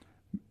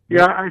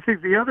 Yeah, I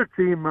think the other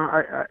team,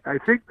 I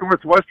think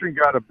Northwestern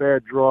got a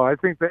bad draw. I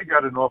think they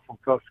got an awful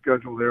tough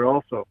schedule there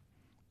also.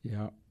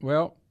 Yeah,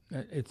 well,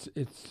 it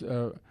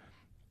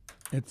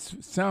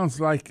sounds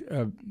like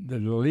the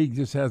league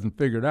just hasn't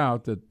figured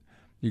out that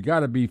you got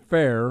to be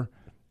fair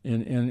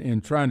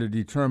in trying to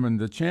determine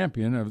the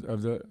champion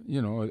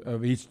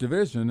of each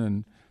division,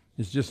 and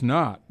it's just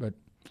not. But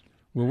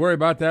we'll worry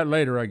about that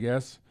later, I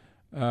guess.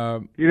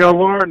 You know,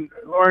 Lauren,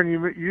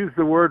 you used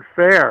the word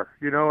fair.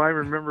 You know, I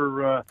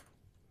remember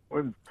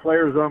when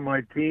players on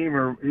my team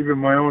or even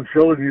my own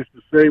children used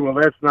to say, "Well,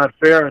 that's not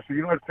fair." I said,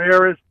 "You know what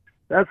fair is?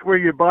 That's where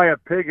you buy a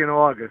pig in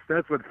August.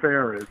 That's what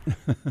fair is."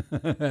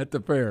 At the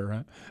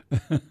fair,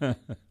 huh?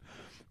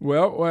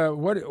 Well,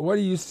 what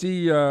do you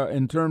see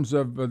in terms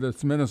of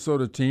this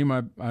Minnesota team?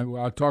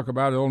 I'll talk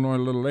about Illinois a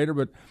little later,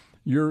 but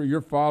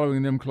you're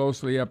following them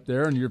closely up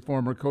there, and you're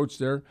former coach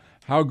there.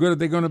 How good are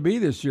they going to be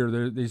this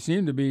year? They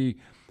seem to be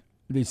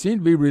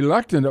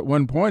reluctant at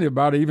one point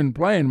about even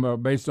playing,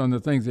 based on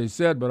the things they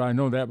said. But I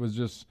know that was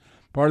just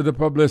part of the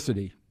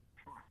publicity.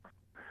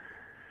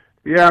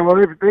 Yeah, well,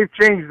 they've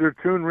changed their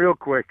tune real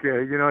quick.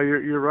 You know,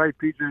 you're right.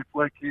 PJ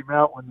Fleck came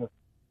out when the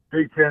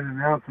Big Ten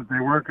announced that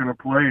they weren't going to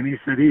play, and he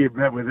said he had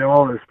met with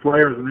all his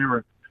players, and they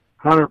were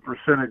 100%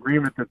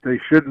 agreement that they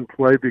shouldn't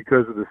play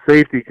because of the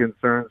safety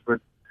concerns.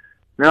 But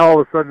now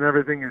all of a sudden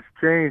everything has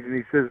changed, and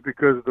he says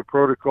because of the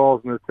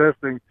protocols and the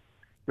testing,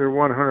 they're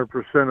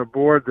 100%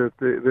 aboard that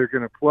they're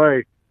going to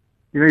play.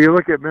 You know, you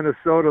look at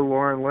Minnesota,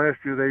 Lauren, last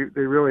year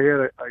they really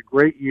had a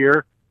great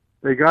year.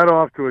 They got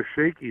off to a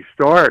shaky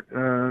start.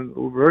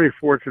 Very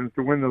fortunate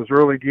to win those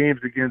early games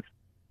against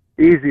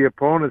easy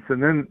opponents,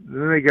 and then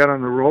they got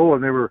on the roll,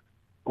 and they were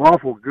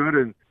awful good,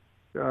 and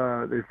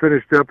they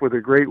finished up with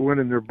a great win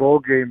in their bowl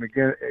game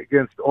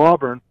against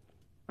Auburn.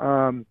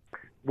 One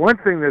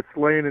thing that's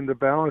laying in the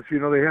balance, you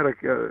know, they had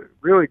a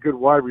really good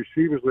wide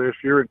receivers last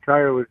year, and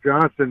Tyler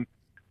Johnson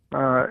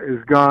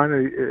is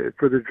gone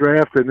for the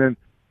draft, and then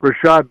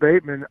Rashad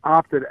Bateman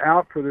opted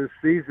out for this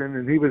season,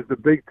 and he was the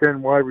Big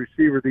Ten wide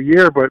receiver of the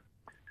year, but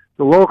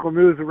the local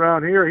news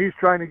around here, he's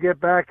trying to get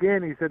back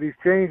in. He said he's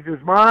changed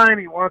his mind.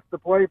 He wants to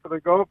play for the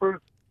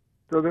Gophers,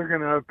 so they're going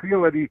to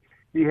appeal it.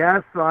 He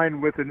has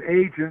signed with an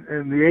agent,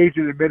 and the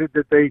agent admitted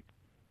that they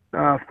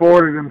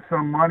forwarded him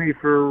some money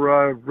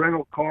for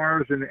rental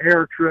cars and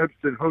air trips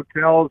and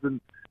hotels and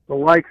the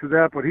likes of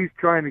that, but he's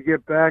trying to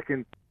get back,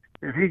 and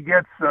if he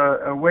gets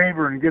a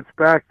waiver and gets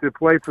back to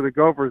play for the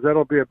Gophers,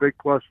 that'll be a big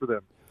plus for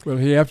them. Will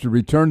he have to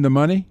return the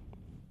money?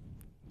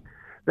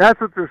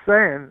 That's what they're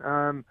saying.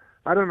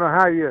 I don't know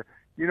how you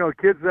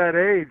kids that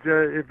age,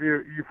 if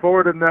you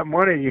forward them that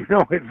money,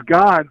 it's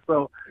gone.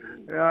 So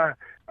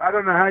I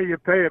don't know how you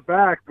pay it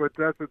back, but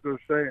that's what they're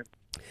saying.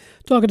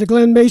 Talking to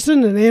Glenn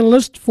Mason, an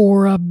analyst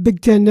for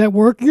Big Ten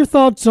Network. Your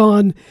thoughts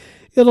on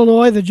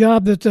Illinois, the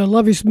job that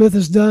Lovie Smith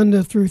has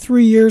done through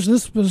 3 years.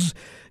 This was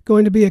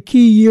going to be a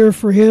key year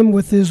for him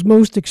with his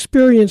most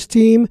experienced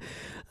team.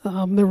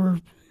 There were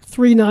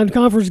 3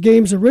 non-conference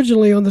games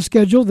originally on the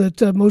schedule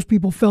that most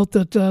people felt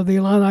that the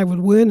Illini would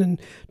win, and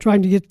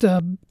trying to get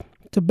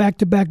to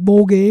back-to-back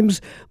bowl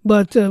games.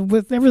 But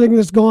with everything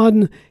that's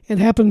gone and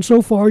happened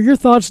so far, your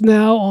thoughts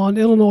now on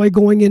Illinois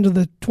going into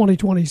the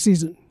 2020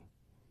 season?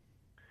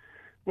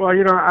 Well,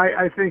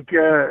 I think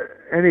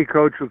any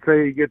coach will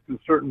say you get to a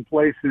certain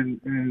place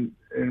in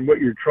what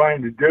you're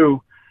trying to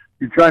do.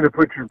 You're trying to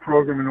put your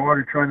program in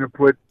order, trying to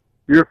put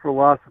your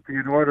philosophy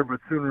in order, but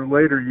sooner or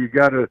later you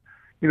got to,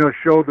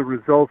 show the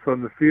results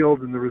on the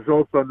field, and the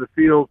results on the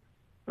field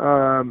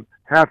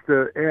have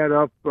to add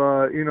up,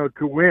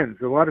 to wins.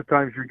 A lot of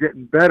times you're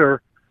getting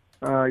better,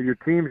 your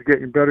team's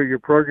getting better, your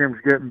program's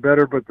getting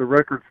better, but the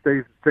record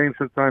stays the same.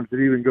 Sometimes it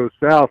even goes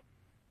south.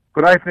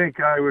 But I think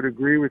I would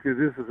agree with you.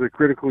 This is a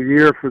critical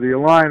year for the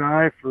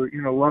Illini, for,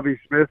 Lovie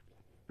Smith,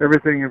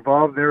 everything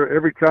involved there.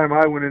 Every time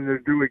I went in there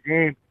to do a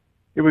game,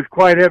 it was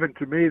quite evident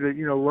to me that,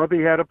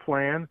 Lovie had a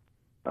plan.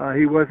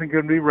 He wasn't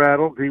going to be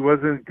rattled. He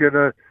wasn't going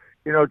to,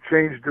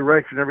 change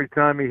direction every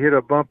time he hit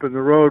a bump in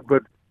the road.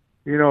 But,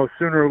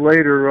 sooner or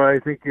later, I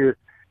think you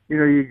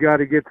got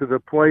to get to the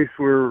place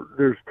where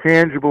there's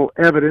tangible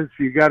evidence.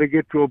 You got to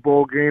get to a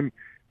bowl game.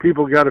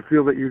 People got to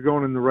feel that you're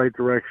going in the right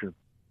direction.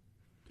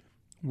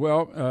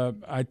 Well,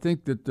 I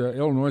think that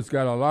Illinois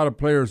got a lot of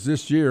players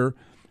this year,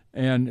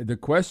 and the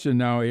question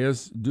now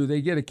is, do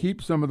they get to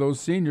keep some of those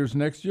seniors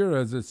next year?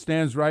 As it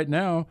stands right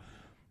now,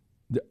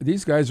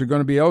 these guys are going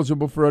to be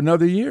eligible for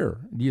another year.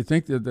 Do you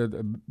think that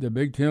the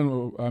Big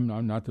Ten,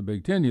 not the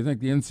Big Ten, do you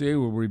think the NCAA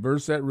will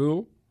reverse that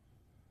rule?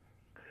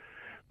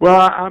 Well,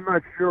 I'm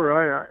not sure.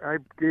 I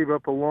gave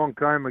up a long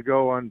time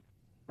ago on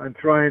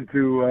trying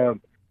to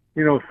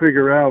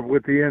figure out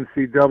what the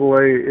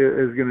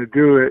NCAA is going to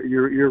do.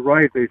 You're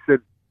right. They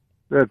said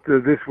that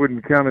this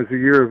wouldn't count as a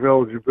year of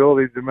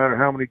eligibility, no matter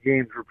how many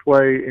games were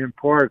played in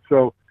part.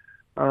 So,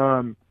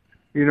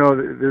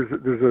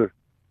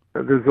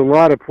 there's a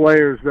lot of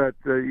players that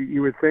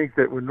you would think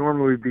that would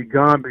normally be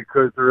gone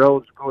because their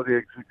eligibility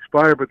has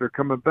expired, but they're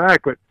coming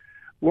back. But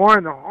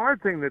Lauren, the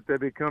hard thing that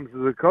becomes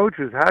as a coach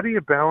is, how do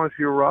you balance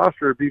your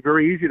roster? It'd be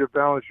very easy to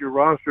balance your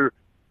roster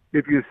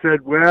if you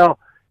said, well,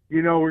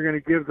 we're going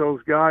to give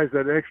those guys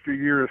that extra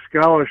year of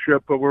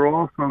scholarship, but we're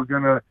also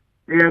going to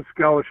add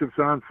scholarships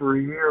on for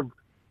a year,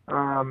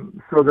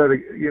 so that,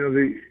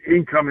 the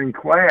incoming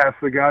class,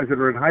 the guys that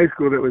are in high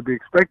school that would be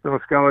expecting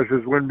those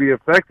scholarships, wouldn't be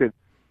affected.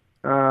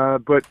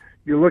 But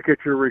you look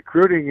at your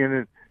recruiting,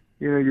 and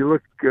you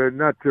look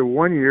not to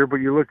 1 year, but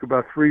you look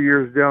about 3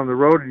 years down the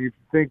road, and you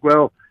think,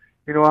 well,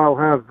 I'll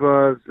have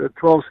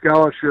 12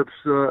 scholarships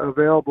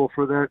available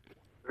for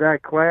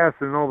that class,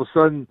 and all of a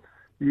sudden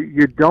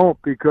you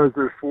don't, because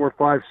there's 4,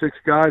 5, 6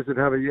 guys that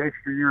have an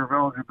extra year of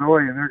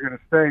eligibility, and they're going to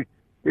stay.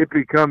 It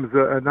becomes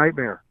a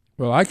nightmare.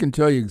 Well, I can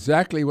tell you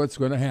exactly what's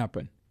going to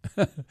happen.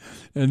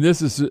 And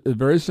this is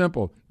very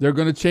simple. They're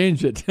going to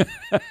change it.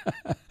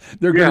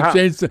 They're going to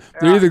change.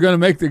 They're either going to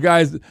make the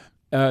guys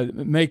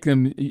make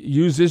them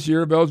use this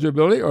year of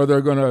eligibility, or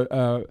they're going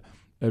to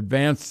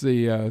advance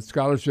the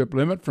scholarship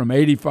limit from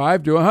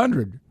 85 to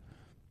 100.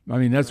 I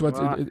mean, that's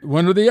what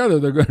one or the other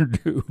they're going to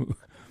do.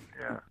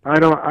 Yeah, I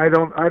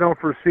don't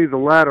foresee the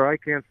latter. I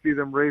can't see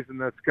them raising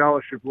that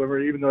scholarship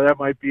limit, even though that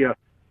might be a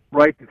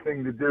right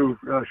thing to do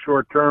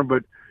short term.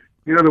 But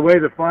the way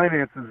the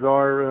finances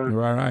are,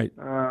 right.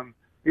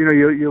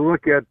 You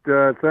look at.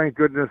 Thank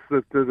goodness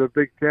that the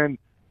Big Ten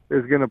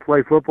is going to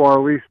play football, or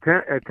at least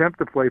attempt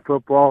to play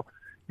football.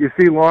 You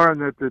see, Lauren,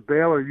 that the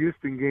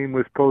Baylor-Houston game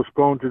was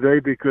postponed today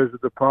because of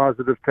the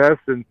positive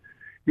test, and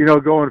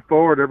going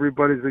forward,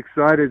 everybody's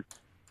excited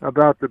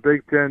about the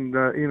Big Ten,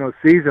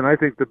 season. I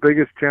think the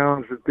biggest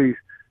challenge that these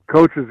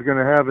coaches are going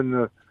to have in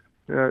the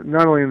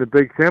not only in the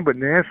Big Ten but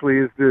nationally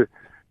is to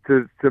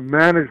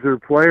manage their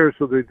players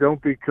so they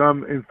don't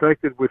become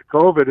infected with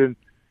COVID. And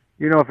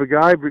if a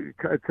guy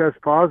tests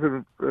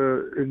positive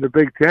in the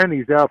Big Ten,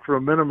 he's out for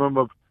a minimum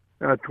of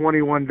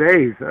 21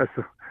 days.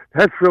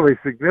 That's really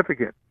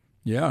significant.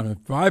 Yeah, if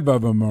 5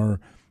 of them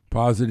are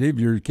positive,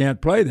 you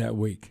can't play that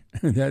week.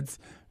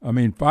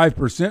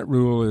 5%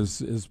 rule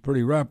is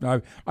pretty rough.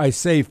 I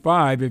say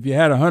 5. If you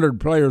had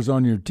 100 players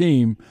on your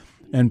team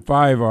and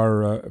 5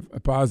 are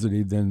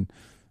positive, then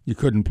you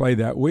couldn't play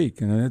that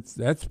week, and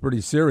that's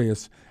pretty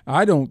serious.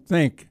 I don't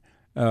think,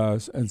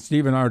 and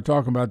Steve and I were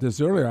talking about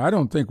this earlier, I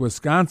don't think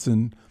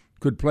Wisconsin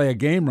could play a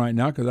game right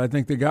now because I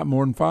think they got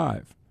more than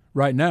 5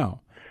 right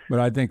now. But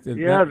I think that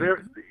you had,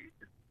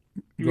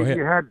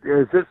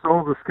 as this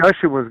whole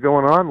discussion was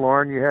going on,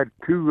 Lauren, you had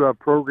 2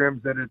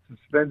 programs that had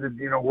suspended,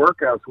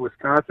 workouts.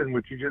 Wisconsin,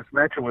 which you just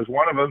mentioned, was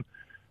one of them.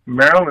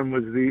 Maryland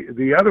was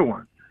the other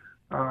one.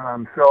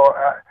 So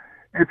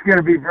it's going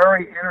to be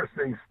very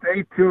interesting.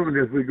 Stay tuned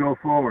as we go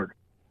forward.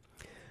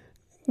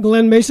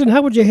 Glenn Mason,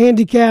 how would you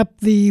handicap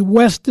the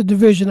West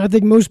Division? I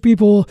think most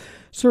people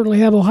certainly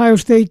have Ohio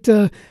State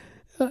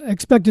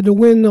expected to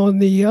win on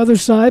the other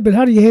side, but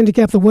how do you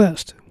handicap the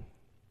West?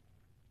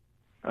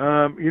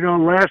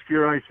 Last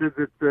year I said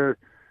that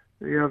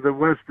the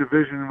West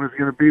Division was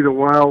going to be the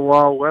Wild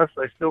Wild West.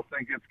 I still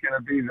think it's going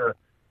to be the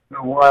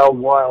Wild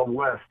Wild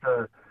West.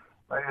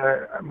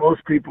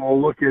 Most people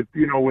will look at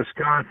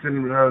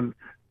Wisconsin,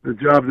 the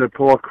job that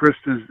Paul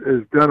Chryst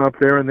has done up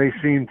there, and they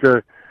seem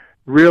to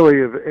really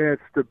have added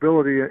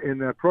stability in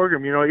that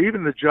program.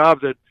 Even the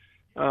job that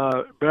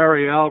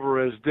Barry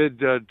Alvarez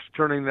did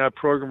turning that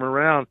program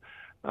around,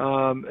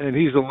 and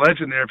he's a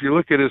legend there. If you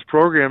look at his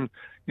program,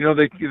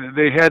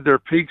 they had their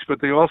peaks, but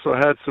they also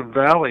had some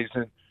valleys.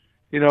 And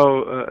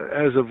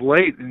as of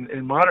late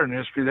in modern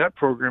history, that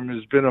program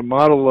has been a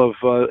model of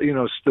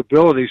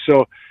stability.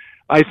 So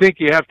I think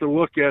you have to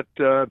look at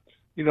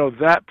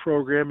that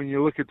program, and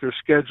you look at their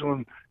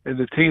schedule and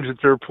the teams that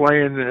they're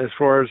playing. As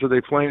far as are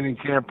they playing in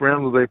Camp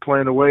Randall, are they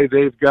playing away?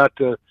 They've got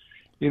to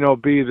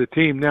be the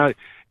team. Now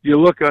you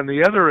look on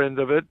the other end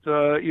of it.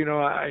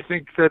 I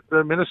think that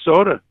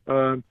Minnesota.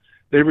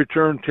 They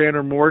returned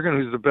Tanner Morgan,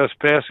 who's the best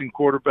passing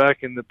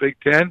quarterback in the Big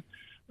Ten.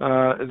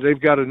 They've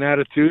got an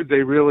attitude.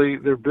 They've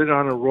been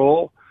on a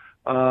roll.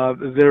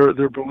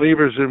 They're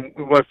believers in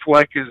what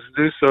Fleck is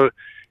do. So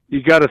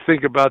you got to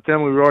think about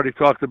them. We've already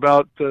talked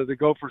about the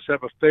Gophers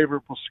have a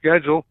favorable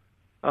schedule.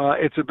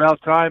 It's about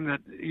time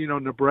that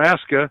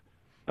Nebraska,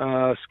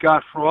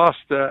 Scott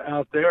Frost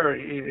out there,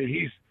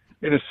 he's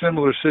in a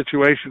similar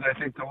situation. I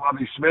think to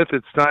Lovie Smith,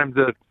 it's time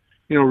to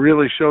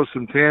really show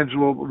some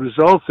tangible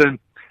results. And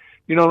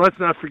let's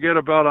not forget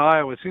about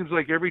Iowa. It seems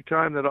like every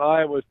time that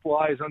Iowa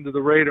flies under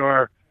the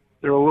radar,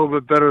 they're a little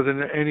bit better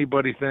than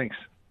anybody thinks.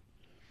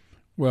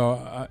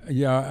 Well,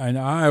 and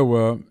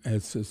Iowa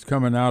is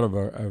coming out of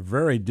a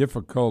very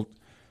difficult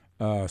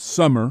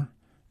summer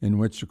in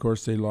which, of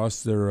course, they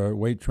lost their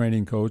weight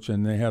training coach,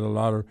 and they had a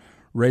lot of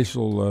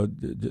racial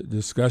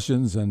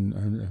discussions,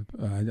 and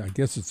I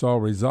guess it's all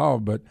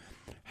resolved. But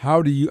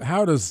how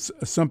does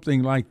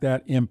something like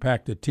that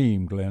impact a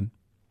team, Glenn?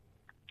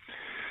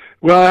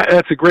 Well,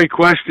 that's a great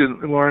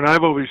question, Lauren.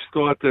 I've always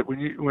thought that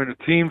when a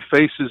team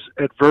faces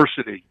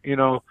adversity,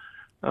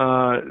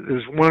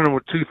 there's one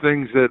or two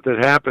things that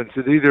happens.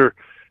 It either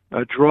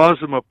draws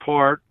them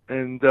apart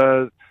and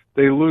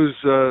they lose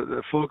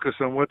the focus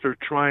on what they're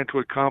trying to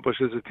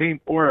accomplish as a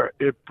team, or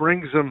it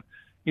brings them,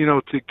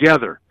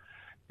 together.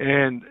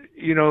 And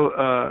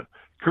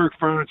Kirk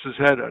Ferentz has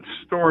had a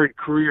storied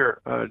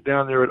career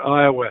down there at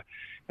Iowa,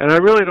 and I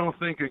really don't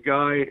think a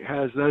guy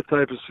has that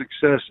type of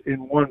success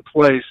in one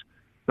place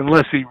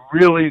unless he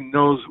really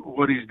knows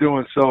what he's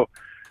doing. So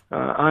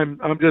I'm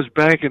just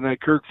banking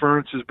that Kirk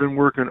Ferentz has been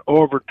working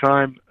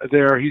overtime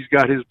there. He's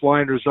got his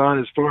blinders on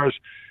as far as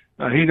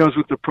he knows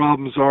what the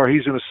problems are.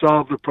 He's going to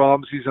solve the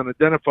problems. He's going to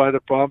identify the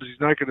problems. He's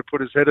not going to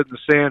put his head in the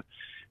sand.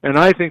 And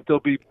I think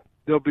there'll be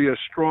a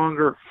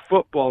stronger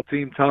football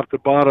team top to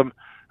bottom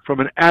from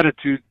an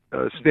attitude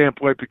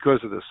standpoint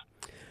because of this.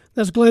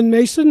 That's Glenn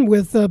Mason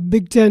with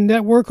Big Ten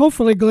Network.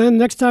 Hopefully, Glenn,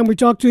 next time we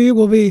talk to you,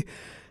 we'll be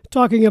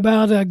talking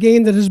about a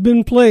game that has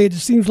been played. It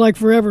seems like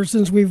forever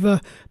since we've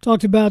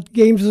talked about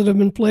games that have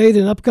been played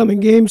and upcoming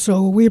games,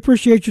 so we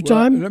appreciate your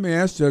time. Let me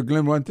ask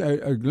Glenn one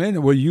thing.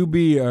 Glenn, will you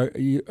be,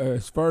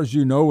 as far as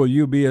you know, will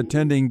you be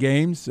attending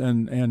games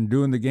and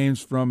doing the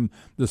games from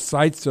the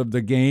sites of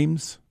the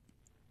games?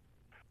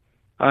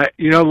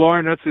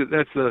 Lauren, that's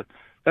the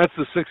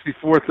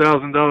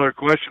 $64,000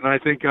 question. I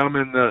think I'm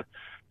in the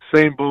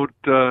same boat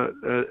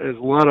as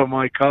a lot of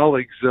my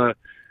colleagues.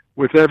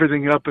 With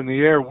everything up in the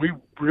air, we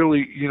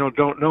really,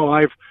 don't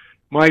know.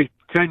 My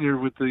tenure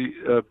with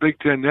the Big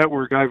Ten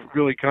Network, I've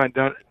really kind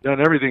of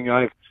done everything.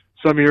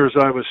 Some years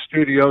I was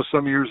studio,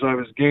 some years I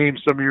was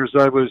games, some years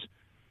I was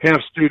half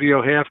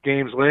studio, half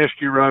games. Last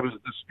year I was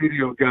the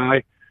studio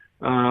guy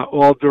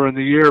all during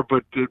the year.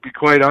 But to be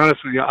quite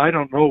honest with you, I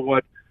don't know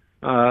what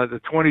the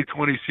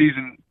 2020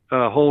 season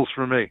holds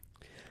for me.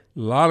 A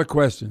lot of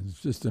questions,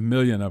 just a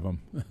million of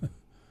them.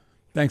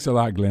 Thanks a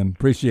lot, Glenn.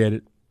 Appreciate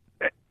it.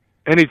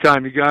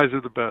 Anytime. You guys are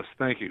the best.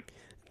 Thank you.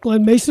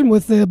 Glenn Mason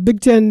with the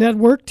Big Ten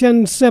Network,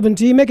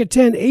 10:17. Make it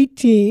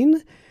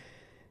 10:18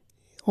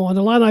 on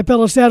the Illini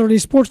Pella Saturday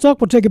Sports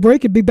Talk. We'll take a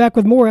break and be back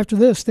with more after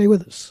this. Stay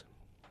with us.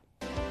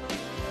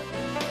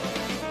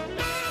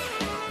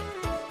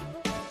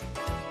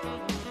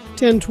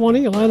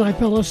 (10:20) Illini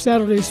Pella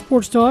Saturday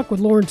Sports Talk with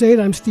Lauren Tate.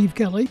 I'm Steve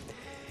Kelly.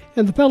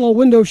 And the Pella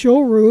Window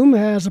Showroom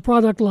has a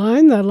product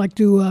line that I'd like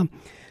to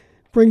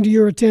bring to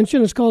your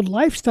attention. It's called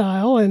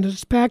Lifestyle, and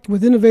it's packed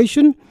with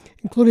innovation,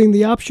 including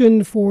the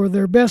option for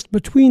their best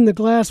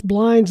between-the-glass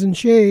blinds and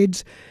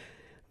shades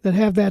that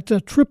have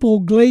that triple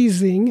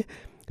glazing.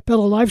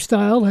 Pella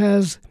Lifestyle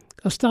has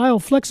a style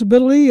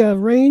flexibility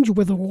range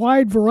with a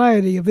wide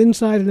variety of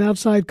inside and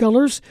outside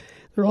colors.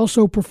 There are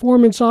also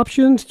performance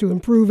options to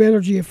improve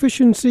energy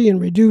efficiency and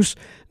reduce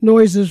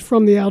noises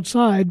from the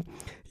outside.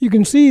 You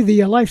can see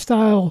the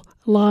Lifestyle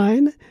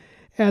line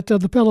at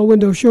the Pella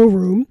Window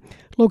Showroom,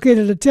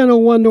 located at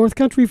 1001 North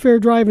Country Fair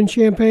Drive in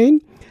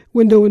Champaign.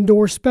 window and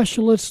door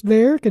specialists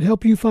there can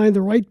help you find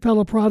the right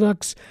Pella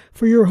products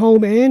for your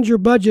home and your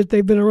budget.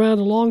 They've been around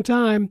a long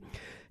time,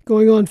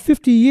 going on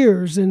 50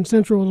 years in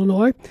Central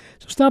Illinois.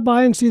 So stop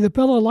by and see the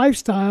Pella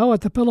Lifestyle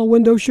at the Pella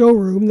Window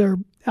Showroom. Their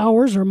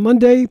hours are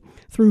Monday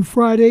through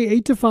Friday,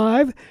 8 to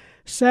 5,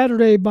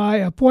 Saturday by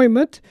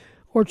appointment,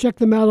 or check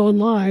them out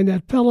online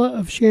at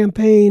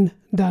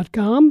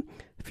pellaofchampaign.com.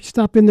 If you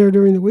stop in there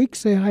during the week,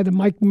 say hi to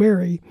Mike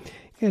Mary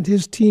and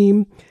his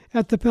team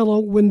at the Pella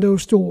Window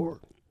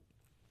Store.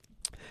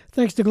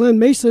 Thanks to Glenn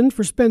Mason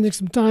for spending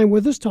some time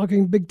with us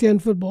talking Big Ten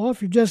football.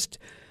 If you're just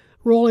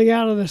rolling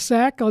out of the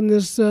sack on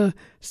this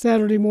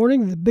Saturday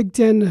morning, the Big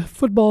Ten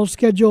football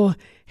schedule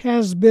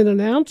has been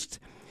announced.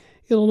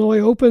 Illinois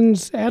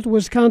opens at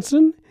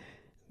Wisconsin.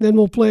 Then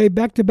we'll play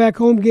back-to-back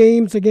home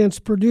games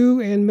against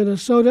Purdue and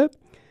Minnesota,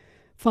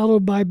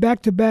 followed by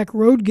back-to-back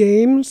road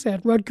games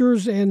at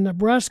Rutgers and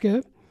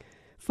Nebraska,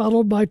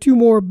 followed by 2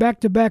 more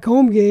back-to-back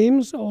home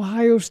games,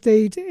 Ohio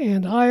State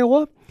and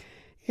Iowa.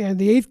 And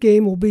the 8th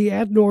game will be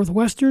at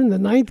Northwestern. The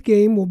 9th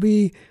game will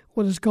be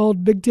what is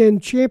called Big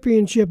Ten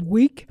Championship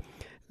Week.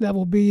 That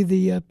will be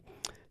the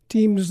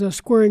teams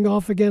squaring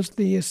off against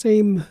the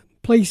same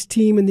place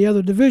team in the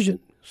other division.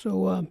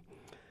 So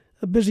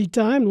a busy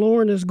time.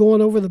 Lauren is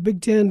going over the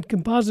Big Ten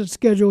composite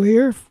schedule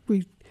here.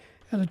 We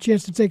had a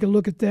chance to take a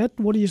look at that.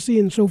 What are you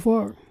seeing so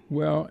far?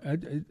 Well,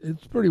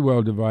 it's pretty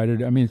well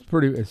divided. I mean,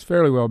 it's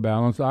fairly well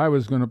balanced.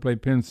 Iowa's going to play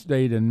Penn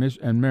State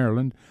and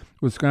Maryland.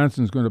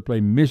 Wisconsin's going to play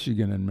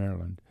Michigan and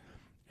Maryland.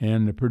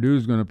 And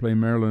Purdue's going to play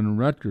Maryland and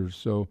Rutgers.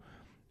 So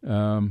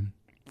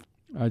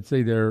I'd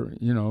say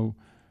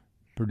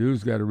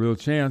Purdue's got a real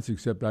chance,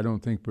 except I don't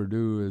think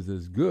Purdue is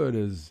as good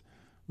as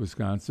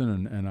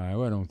Wisconsin and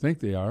Iowa. I don't think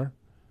they are.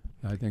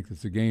 I think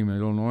it's a game that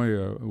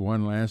Illinois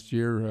won last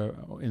year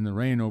in the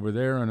rain over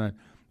there, and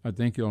I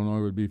think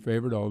Illinois would be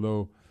favored,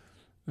 although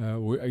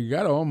you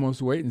got to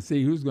almost wait and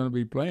see who's going to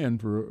be playing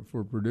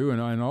for Purdue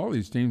and all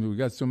these teams. We've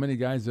got so many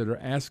guys that are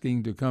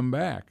asking to come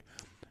back.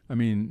 I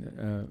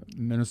mean,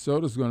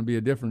 Minnesota's going to be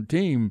a different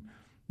team,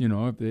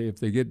 if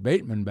they get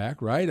Bateman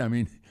back, right? I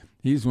mean,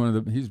 he's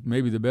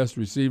maybe the best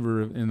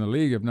receiver in the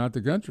league, if not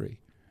the country.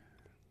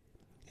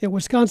 Yeah,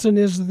 Wisconsin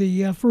is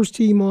the first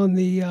team on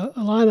the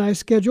Illini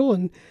schedule,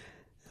 and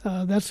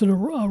that's a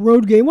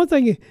road game. One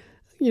thing,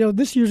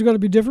 this year's going to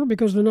be different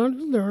because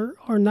there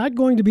are not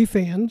going to be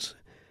fans,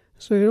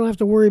 so you don't have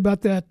to worry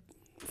about that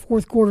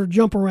fourth quarter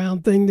jump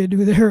around thing they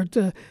do there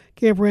at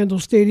Camp Randall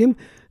Stadium.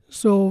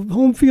 So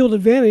home field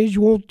advantage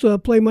won't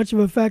play much of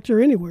a factor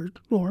anywhere,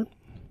 Lauren.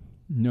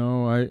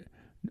 No,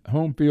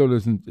 home field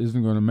isn't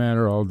going to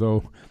matter.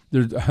 Although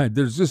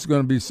there's just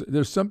going to be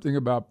something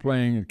about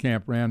playing at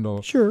Camp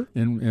Randall, sure,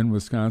 in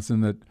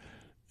Wisconsin that.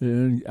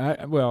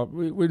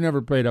 We've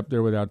never played up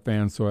there without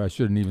fans, so I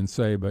shouldn't even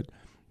say, but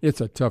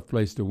it's a tough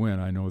place to win.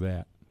 I know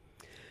that.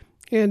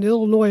 And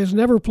Illinois has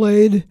never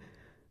played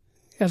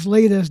as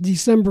late as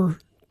December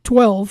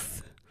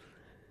 12th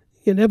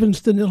in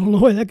Evanston,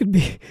 Illinois. That could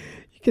be,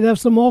 you could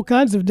have all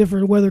kinds of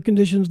different weather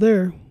conditions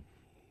there.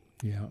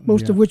 Yeah,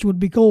 most of which would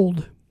be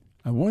cold.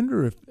 I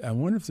wonder if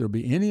there'll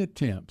be any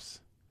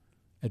attempts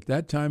at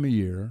that time of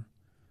year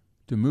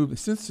to move,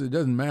 since it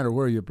doesn't matter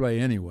where you play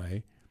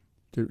anyway,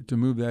 to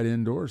move that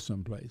indoors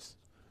someplace.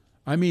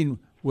 I mean,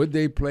 would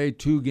they play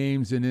 2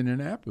 games in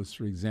Indianapolis,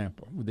 for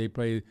example? Would they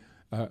play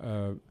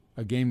a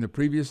game the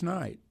previous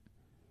night?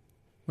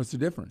 What's the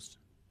difference?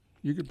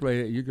 You could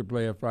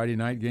play a Friday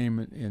night game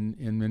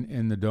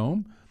in the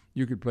Dome.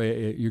 You could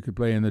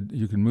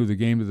move the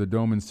game to the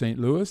Dome in St.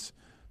 Louis.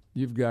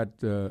 You've got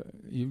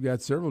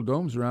several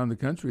domes around the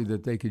country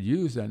that they could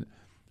use, and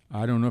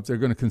I don't know if they're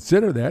going to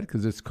consider that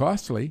because it's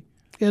costly.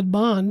 Ed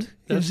Bond.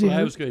 That's what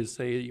I was going to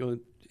say.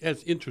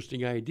 That's an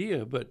interesting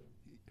idea, but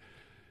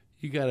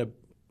you got to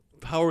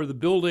power the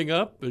building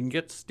up and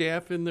get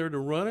staff in there to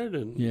run it,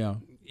 and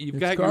you've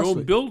got costly. Your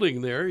own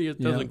building there.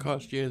 It doesn't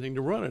cost you anything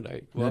to run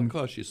it. It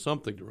costs you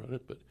something to run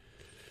it, but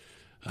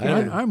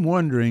I'm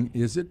wondering,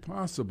 is it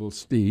possible,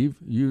 Steve?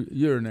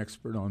 You're an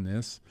expert on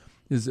this.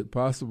 Is it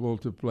possible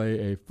to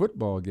play a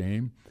football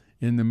game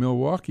in the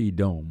Milwaukee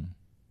Dome,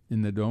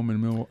 in the Dome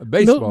in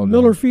baseball dome?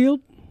 Miller Field?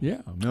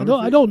 Yeah,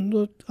 I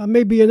don't. I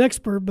may be an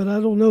expert, but I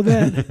don't know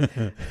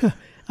that.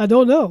 I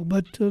don't know,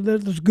 but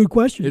that's a good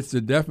question. It's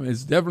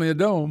definitely a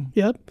dome.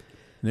 Yep.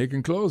 They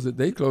can close it.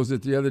 They closed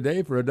it the other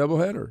day for a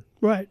doubleheader.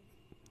 Right.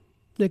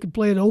 They could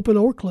play it open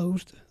or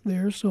closed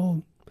there.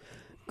 So,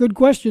 good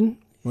question.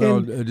 Well,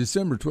 a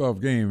December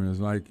 12th game is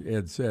like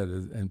Ed said,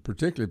 and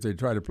particularly if they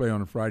try to play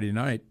on a Friday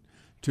night,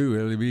 too,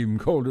 it'll be even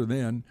colder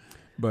then.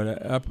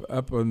 But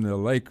up on the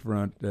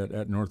lakefront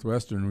at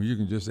Northwestern, you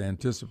can just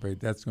anticipate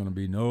that's going to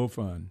be no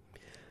fun.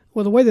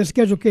 Well, the way the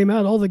schedule came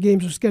out, all the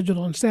games are scheduled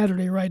on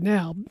Saturday right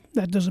now.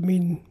 That doesn't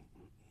mean,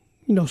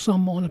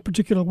 some on a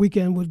particular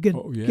weekend would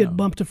get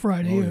bumped to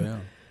Friday.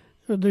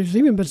 There's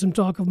even been some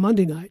talk of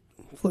Monday night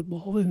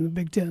football in the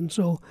Big Ten.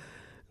 So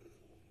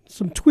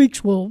some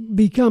tweaks will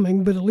be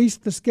coming, but at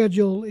least the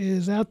schedule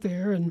is out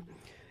there, and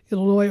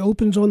Illinois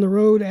opens on the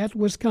road at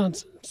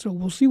Wisconsin. So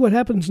we'll see what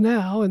happens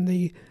now in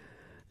the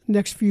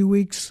next few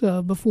weeks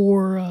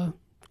before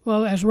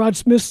Well, as Rod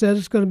Smith said,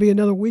 it's going to be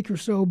another week or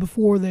so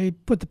before they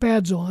put the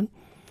pads on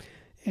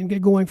and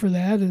get going for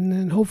that, and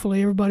then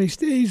hopefully everybody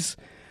stays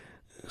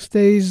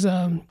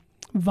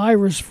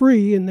virus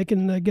free and they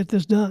can get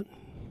this done.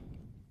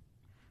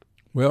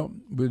 Well,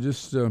 we're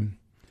just I'm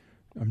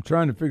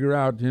trying to figure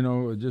out,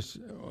 just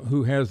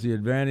who has the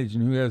advantage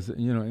and who has,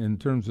 in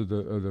terms of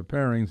the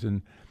pairings,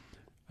 and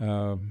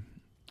I'm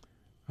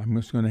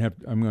going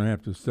to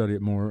have to study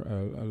it more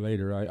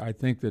later. I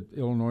think that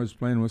Illinois is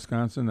playing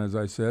Wisconsin, as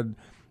I said,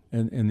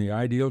 in the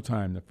ideal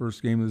time, the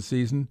first game of the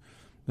season.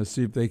 Let's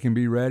see if they can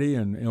be ready,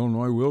 and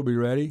Illinois will be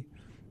ready.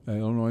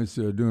 Illinois is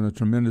doing a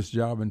tremendous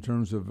job in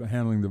terms of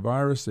handling the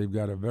virus. They've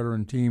got a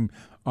veteran team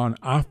on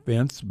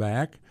offense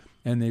back,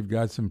 and they've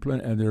got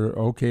and they're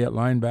okay at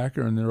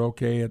linebacker, and they're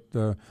okay at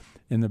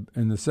in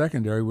the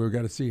secondary. We've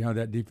got to see how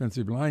that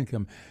defensive line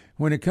comes.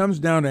 When it comes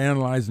down to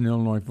analyzing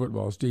Illinois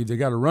football, Steve, they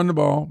got to run the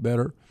ball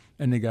better,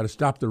 and they got to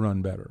stop the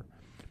run better.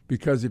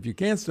 Because if you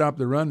can't stop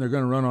the run, they're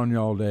going to run on you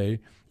all day.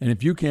 And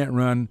if you can't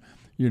run,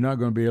 you're not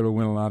going to be able to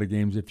win a lot of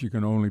games if you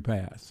can only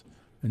pass.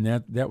 And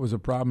that was a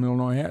problem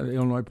Illinois had.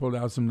 Illinois pulled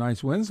out some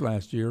nice wins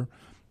last year,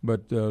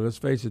 but let's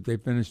face it, they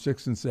finished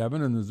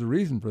 6-7, and there's a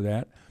reason for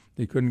that.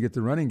 They couldn't get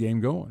the running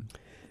game going.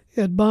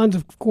 Ed Bond,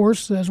 of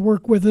course, has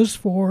worked with us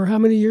for how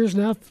many years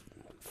now?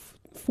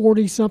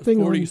 40-something.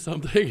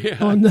 40-something, yeah.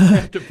 I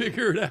have to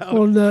figure it out.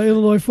 On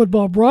Illinois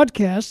football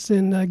broadcasts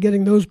and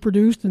getting those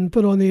produced and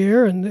put on the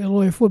air, and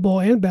Illinois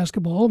football and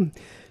basketball.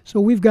 So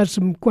we've got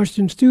some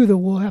questions, too, that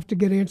we'll have to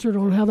get answered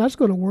on how that's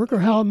going to work or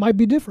how it might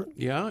be different.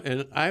 Yeah,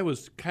 and I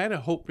was kind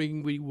of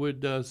hoping we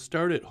would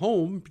start at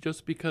home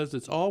just because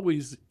it's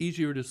always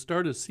easier to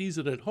start a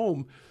season at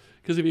home.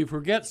 Because if you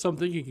forget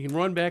something, you can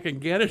run back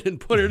and get it and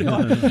put it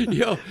on.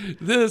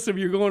 If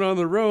you're going on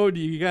the road,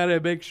 you got to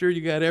make sure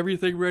you got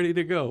everything ready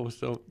to go.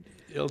 So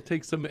it'll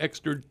take some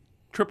extra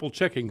triple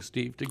checking,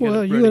 Steve, to get it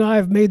ready. You and I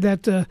have made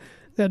that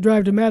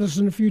drive to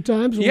Madison a few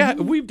times. Yeah,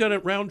 we've done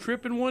it round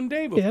trip in one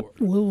day before. Yep,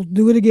 we'll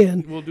do it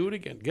again. We'll do it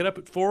again. Get up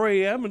at 4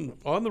 a.m. and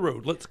on the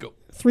road. Let's go.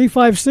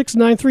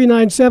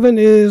 356-9397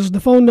 is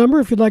the phone number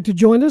if you'd like to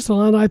join us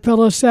on Illini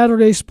Pella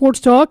Saturday Sports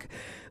Talk.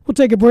 We'll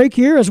take a break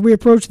here as we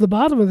approach the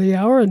bottom of the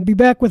hour and be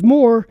back with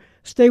more.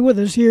 Stay with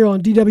us here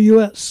on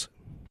DWS.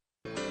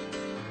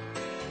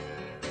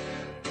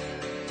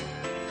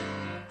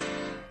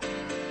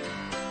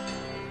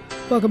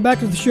 Welcome back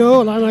to the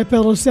show. Illini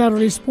Pella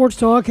Saturday Sports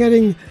Talk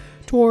heading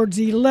towards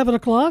 11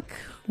 o'clock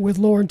with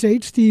Lauren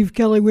Tate, Steve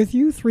Kelly with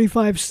you,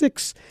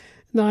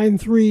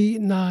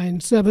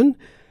 356-9397.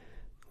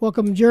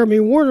 Welcome Jeremy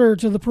Warner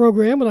to the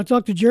program. When I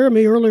talked to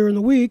Jeremy earlier in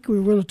the week, we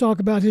were going to talk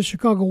about his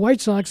Chicago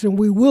White Sox, and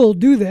we will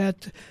do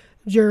that,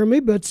 Jeremy.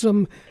 But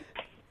some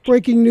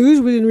breaking news.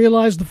 We didn't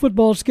realize the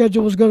football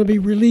schedule was going to be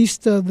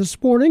released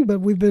this morning,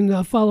 but we've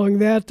been following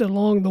that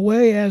along the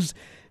way as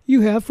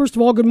you have. First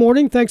of all, good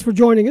morning. Thanks for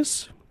joining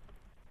us.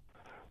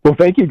 Well,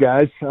 thank you,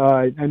 guys.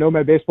 I know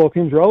my baseball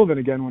team's relevant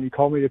again when you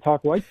call me to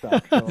talk White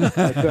Sox. So it's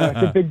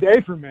a big day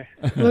for me.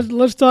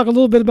 Let's talk a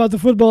little bit about the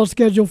football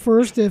schedule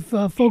first. If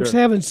folks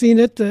haven't seen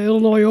it,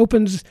 Illinois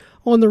opens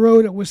on the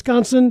road at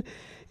Wisconsin.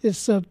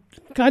 It's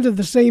kind of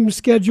the same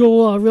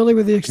schedule, really,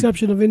 with the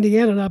exception of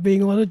Indiana not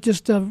being on it,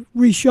 just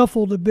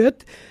reshuffled a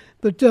bit.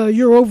 But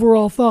your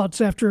overall thoughts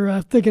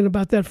after thinking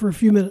about that for a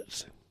few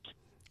minutes?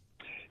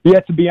 Yeah,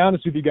 to be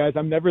honest with you guys,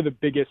 I'm never the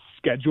biggest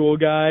schedule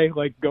guy,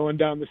 like going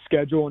down the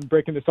schedule and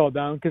breaking this all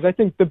down, because I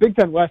think the Big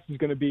Ten West is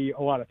going to be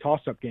a lot of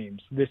toss-up games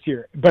this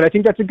year. But I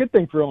think that's a good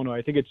thing for Illinois.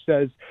 I think it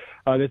says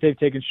that they've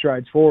taken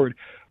strides forward.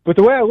 But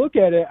the way I look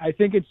at it, I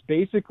think it's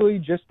basically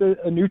just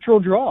a neutral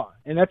draw,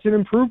 and that's an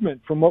improvement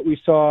from what we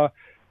saw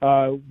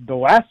the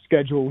last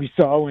schedule we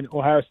saw when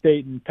Ohio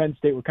State and Penn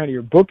State were kind of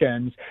your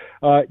bookends.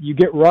 You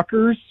get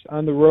Rutgers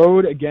on the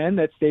road again.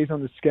 That stays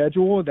on the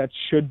schedule. That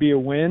should be a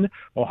win.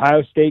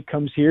 Ohio State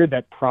comes here.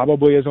 That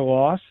probably is a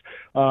loss.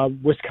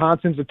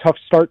 Wisconsin's a tough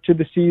start to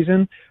the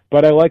season,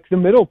 but I like the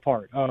middle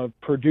part of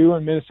Purdue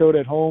and Minnesota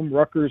at home,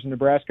 Rutgers and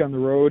Nebraska on the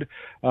road.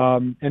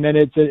 And then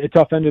it's a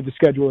tough end of the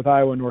schedule with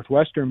Iowa and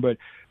Northwestern. But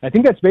I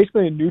think that's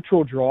basically a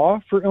neutral draw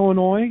for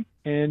Illinois.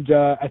 And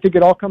I think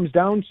it all comes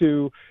down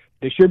to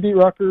they should beat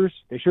Rutgers.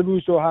 They should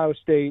lose to Ohio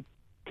State.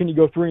 Can you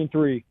go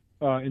 3-3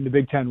 in the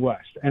Big Ten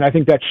West? And I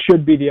think that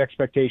should be the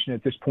expectation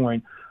at this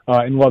point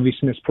in Lovie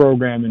Smith's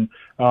program. And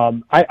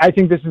I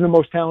think this is the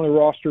most talented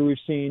roster we've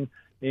seen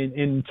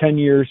in 10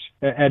 years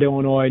at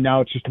Illinois.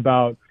 Now it's just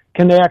about,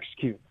 can they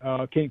execute?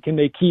 Can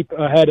they keep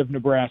ahead of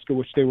Nebraska,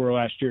 which they were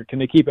last year? Can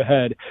they keep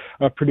ahead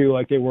of Purdue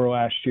like they were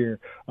last year?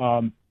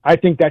 I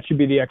think that should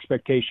be the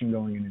expectation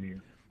going into the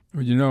year.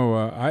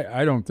 Well,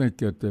 I don't think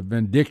that the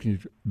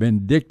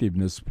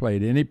vindictiveness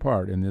played any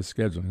part in this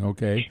scheduling,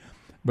 okay?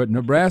 But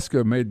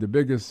Nebraska made the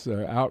biggest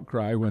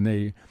outcry when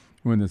the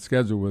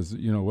schedule was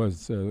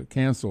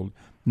canceled.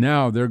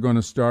 Now they're going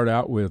to start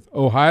out with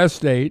Ohio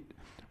State,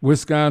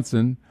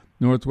 Wisconsin,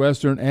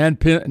 Northwestern, and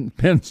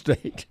Penn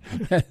State.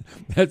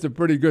 That's a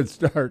pretty good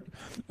start.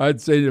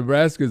 I'd say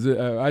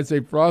I'd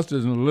say Frost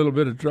is in a little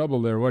bit of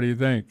trouble there. What do you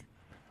think?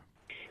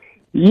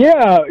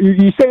 Yeah,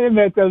 you saying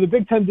that the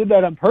Big Ten did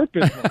that on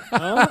purpose?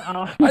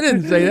 Huh? I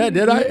didn't say that,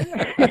 did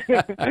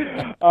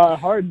I?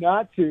 Hard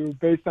not to,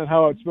 based on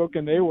how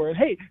outspoken they were. And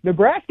hey,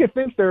 Nebraska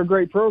thinks they're a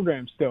great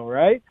program still,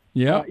 right?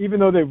 Yeah. Even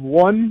though they've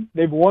won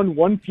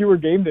one fewer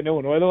game than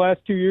Illinois the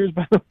last 2 years,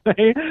 by the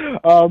way.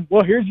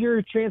 Well, here's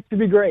your chance to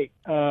be great.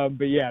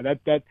 But yeah,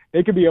 that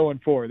they could be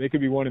 0-4. They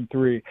could be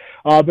 1-3.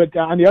 But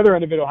on the other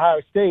end of it,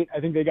 Ohio State, I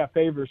think they got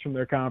favors from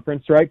their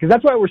conference, right? Because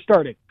that's why we're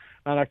starting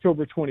on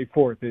October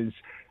 24th is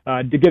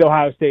to get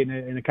Ohio State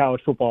in a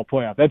college football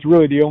playoff. That's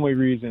really the only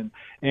reason.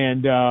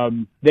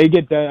 And they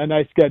get a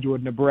nice schedule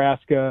with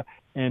Nebraska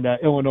and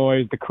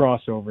Illinois is the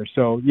crossover.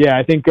 So, yeah,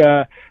 I think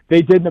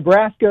they did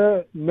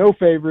Nebraska no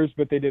favors,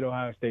 but they did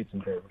Ohio State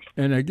some favors.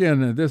 And,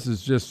 again, this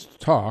is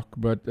just talk,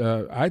 but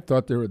I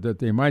thought that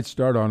they might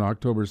start on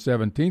October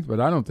 17th, but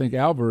I don't think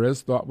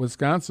Alvarez thought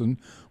Wisconsin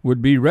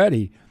would be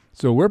ready.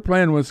 So we're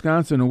playing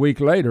Wisconsin a week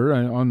later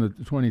on the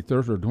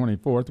 23rd or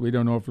 24th. We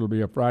don't know if it'll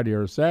be a Friday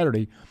or a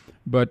Saturday,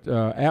 but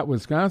at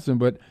Wisconsin.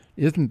 But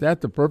isn't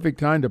that the perfect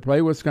time to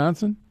play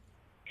Wisconsin?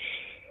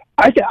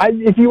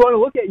 If you want to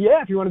look at,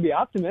 if you want to be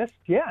optimist,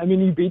 I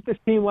mean, you beat this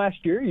team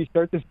last year. You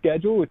start the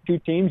schedule with two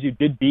teams you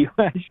did beat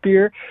last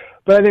year.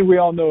 But I think we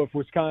all know if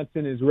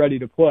Wisconsin is ready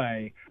to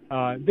play,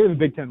 they're the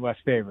Big Ten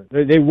West favorite.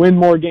 They win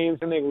more games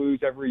than they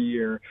lose every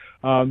year.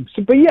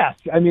 But yes,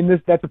 I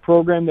mean, that's a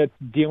program that's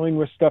dealing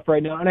with stuff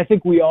right now. And I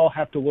think we all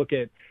have to look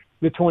at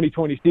the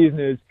 2020 season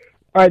as,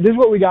 all right, this is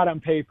what we got on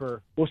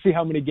paper. We'll see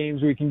how many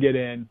games we can get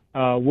in.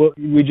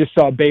 We just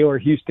saw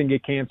Baylor-Houston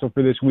get canceled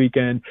for this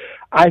weekend.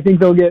 I think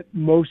they'll get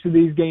most of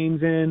these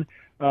games in,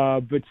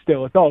 but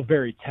still, it's all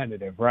very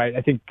tentative, right?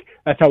 I think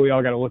that's how we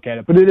all got to look at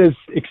it. But it is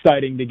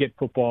exciting to get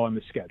football on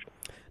the schedule.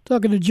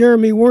 Talking to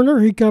Jeremy Werner,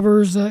 he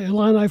covers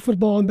Illini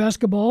football and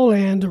basketball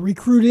and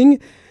recruiting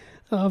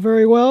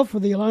very well for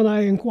the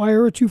Illini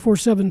Inquirer,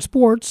 247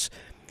 Sports.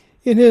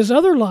 In his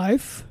other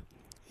life,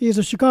 he's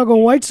a Chicago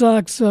White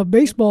Sox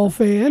baseball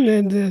fan,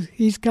 and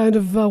he's kind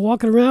of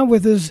walking around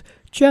with his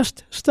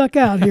chest stuck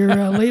out here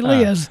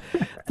lately as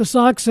the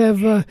Sox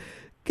have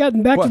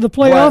gotten back to the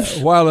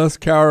playoffs. While us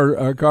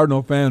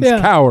Cardinal fans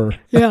cower.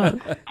 Yeah.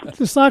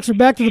 The Sox are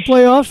back to the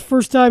playoffs.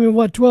 First time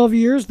in, 12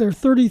 years. They're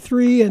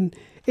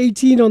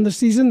 33-18 on the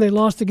season. They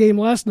lost a game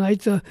last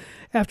night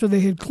after they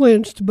had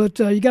clinched, but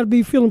you got to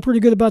be feeling pretty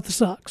good about the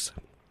Sox.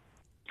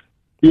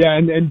 Yeah,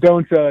 and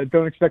don't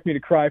expect me to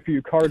cry for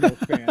you Cardinals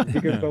fans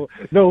because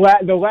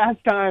the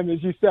last time,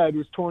 as you said,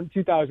 was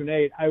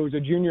 2008. I was a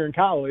junior in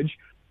college.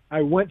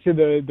 I went to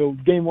the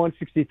game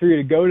 163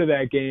 to go to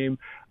that game,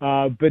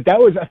 but that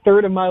was a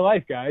third of my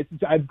life, guys.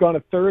 I've gone a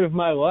third of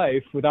my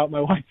life without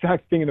my White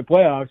Sox being in the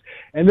playoffs,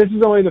 and this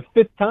is only the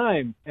fifth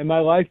time in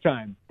my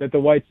lifetime that the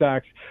White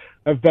Sox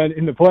have been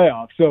in the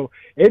playoffs. So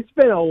it's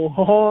been a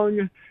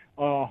long,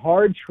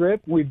 hard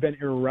trip. We've been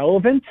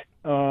irrelevant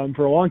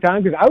for a long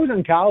time because I was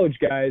in college,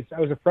 guys. I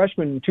was a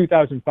freshman in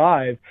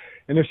 2005,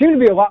 and there seemed to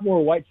be a lot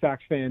more White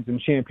Sox fans in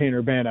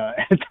Champaign-Urbana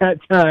at that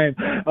time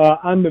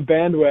on the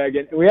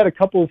bandwagon. We had a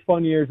couple of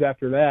fun years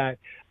after that,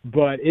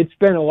 but it's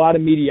been a lot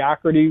of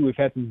mediocrity. We've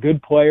had some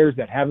good players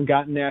that haven't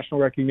gotten national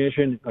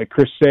recognition, like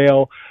Chris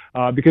Sale,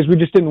 because we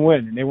just didn't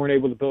win, and they weren't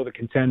able to build a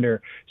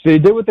contender. So they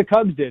did what the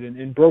Cubs did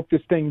and broke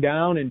this thing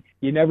down, and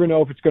you never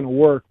know if it's going to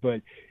work,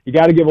 but you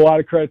got to give a lot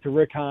of credit to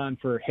Rick Hahn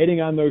for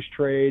hitting on those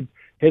trades,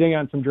 hitting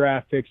on some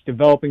draft picks,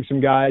 developing some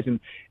guys, and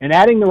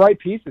adding the right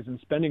pieces and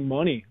spending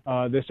money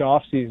this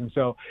offseason.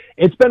 So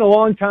it's been a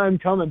long time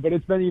coming, but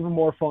it's been even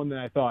more fun than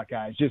I thought,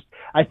 guys.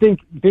 I think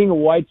being a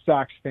White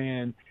Sox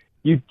fan,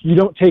 you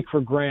don't take for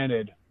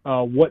granted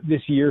what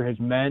this year has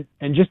meant.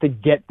 And just to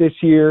get this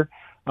year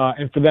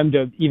and for them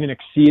to even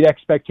exceed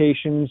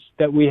expectations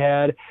that we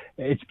had,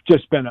 it's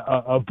just been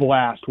a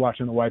blast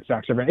watching the White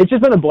Sox. It's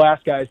just been a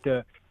blast, guys,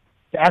 to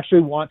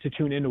actually want to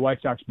tune into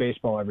White Sox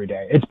baseball every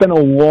day. It's been a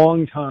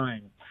long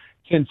time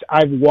since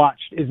I've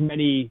watched as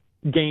many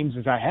games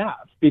as I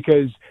have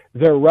because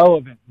they're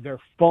relevant, they're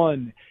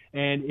fun,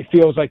 and it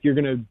feels like you're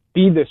going to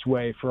be this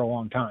way for a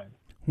long time.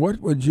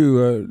 What would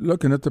you,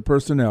 looking at the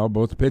personnel,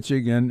 both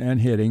pitching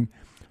and hitting,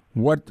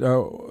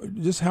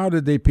 just how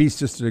did they piece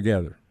this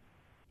together?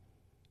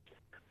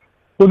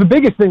 Well, the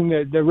biggest thing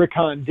that Rick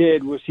Hahn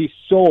did was he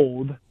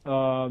sold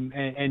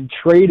and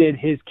traded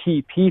his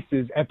key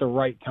pieces at the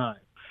right time.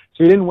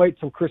 So he didn't wait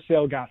till Chris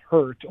Sale got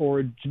hurt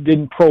or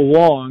didn't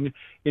prolong,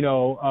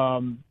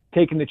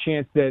 taking the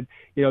chance that,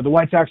 the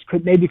White Sox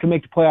could make the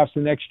playoffs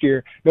the next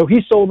year. No,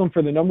 he sold them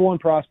for the number one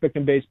prospect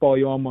in baseball,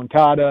 Yoan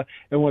Moncada,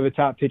 and one of the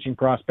top pitching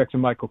prospects in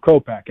Michael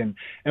Kopech. And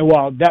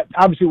while that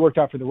obviously worked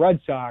out for the Red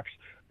Sox,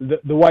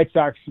 the White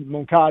Sox,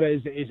 Moncada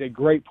is a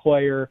great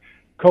player.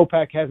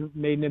 Kopech hasn't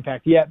made an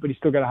impact yet, but he's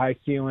still got a high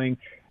ceiling.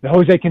 The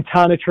Jose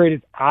Quintana trade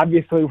has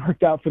obviously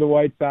worked out for the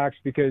White Sox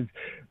because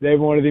they have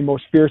one of the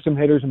most fearsome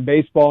hitters in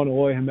baseball,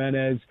 Eloy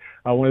Jimenez,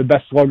 one of the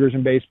best sluggers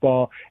in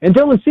baseball. And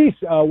Dylan Cease,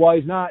 while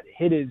he's not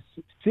hit his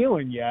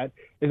ceiling yet,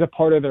 is a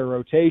part of their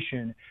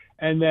rotation.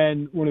 And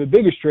then one of the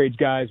biggest trades,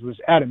 guys, was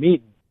Adam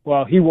Eaton.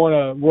 Well, he won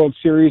a World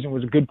Series and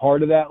was a good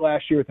part of that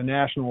last year with the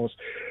Nationals.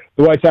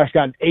 The White Sox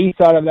got an ace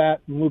out of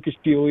that, Lucas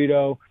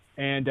Giolito,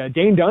 And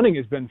Dane Dunning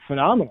has been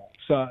phenomenal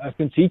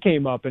since he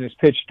came up and has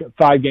pitched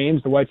 5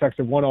 games. The White Sox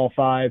have won all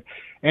 5,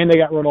 and they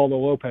got Ronaldo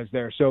Lopez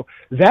there. So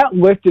that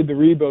lifted the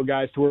rebuild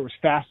guys to where it was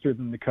faster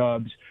than the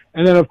Cubs.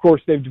 And then, of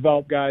course, they've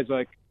developed guys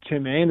like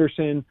Tim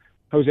Anderson,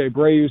 Jose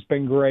Abreu's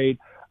been great.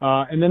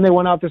 And then they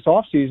went out this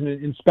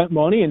offseason and spent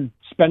money and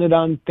spent it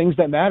on things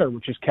that matter,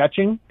 which is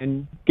catching,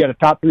 and get a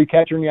top 3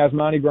 catcher in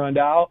Yasmani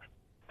Grandal.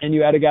 And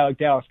you add a guy like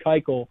Dallas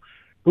Keuchel,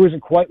 who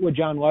isn't quite what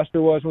John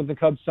Lester was when the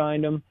Cubs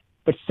signed him,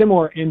 but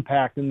similar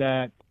impact in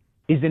that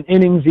he's an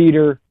innings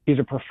eater, he's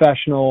a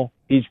professional,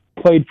 he's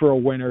played for a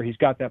winner, he's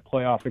got that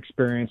playoff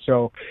experience.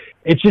 So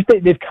it's just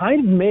they've kind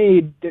of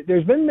made –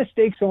 there's been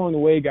mistakes along the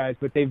way, guys,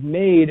 but they've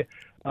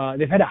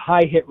had a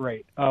high hit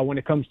rate when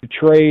it comes to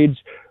trades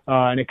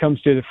and it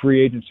comes to the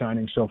free agent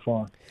signings so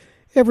far.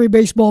 Every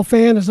baseball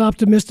fan is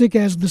optimistic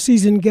as the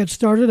season gets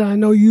started. I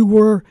know you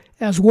were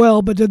as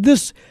well, but did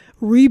this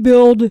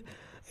rebuild,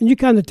 and you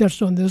kind of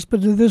touched on this, but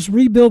did this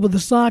rebuild with the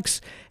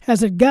Sox,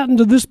 has it gotten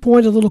to this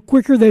point a little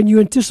quicker than you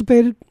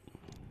anticipated?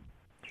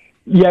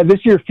 Yeah,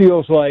 this year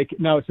feels like,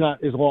 now it's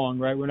not as long,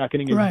 right? We're not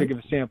getting as big of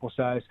a sample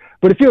size,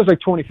 but it feels like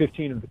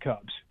 2015 of the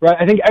Cubs, right?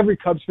 I think every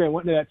Cubs fan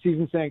went into that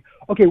season saying,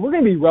 okay, we're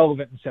going to be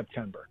relevant in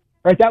September,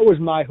 right? That was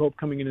my hope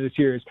coming into this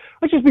year is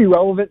let's just be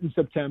relevant in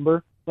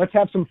September. Let's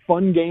have some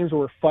fun games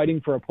where we're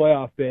fighting for a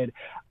playoff bid.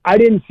 I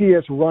didn't see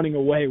us running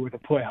away with a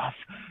playoff,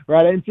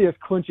 right? I didn't see us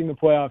clinching the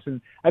playoffs, and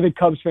I think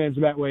Cubs fans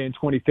are that way in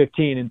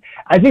 2015. And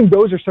I think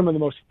those are some of the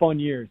most fun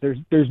years.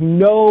 There's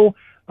no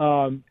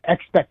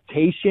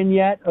expectation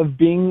yet of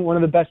being one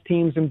of the best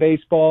teams in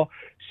baseball,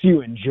 so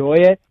you enjoy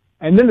it.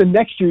 And then the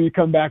next year you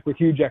come back with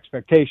huge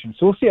expectations.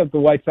 So we'll see how the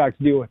White Sox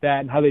deal with that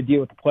and how they deal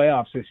with the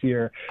playoffs this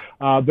year.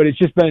 But it's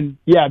just been,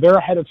 they're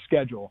ahead of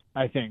schedule,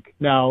 I think.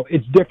 Now,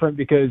 it's different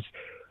because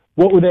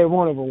what would they have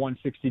won over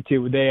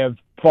 162? Would they have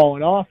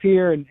fallen off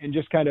here and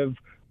just kind of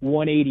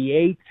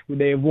 188? Would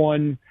they have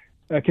won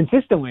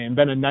consistently and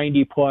been a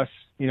 90-plus,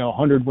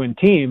 100-win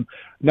team?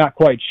 Not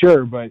quite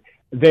sure, but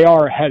they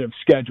are ahead of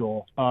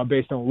schedule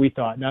based on what we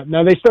thought.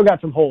 Now they still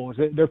got some holes.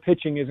 Their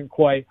pitching isn't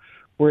quite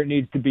where it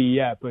needs to be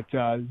yet, but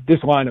this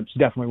lineup's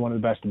definitely one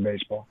of the best in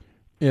baseball.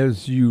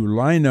 As you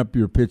line up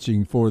your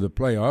pitching for the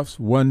playoffs,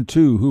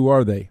 1-2, who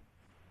are they?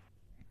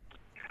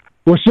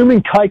 Well,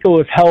 assuming Keuchel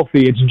is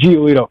healthy, it's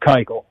Giolito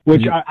Keuchel,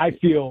 which I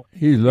feel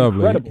he's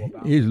lovely. Incredible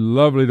about. He's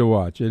lovely to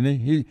watch, isn't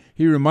he?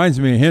 He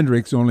reminds me of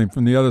Hendricks, only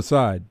from the other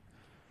side.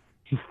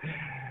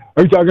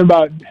 Are you talking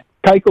about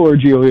Keuchel or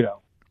Giolito?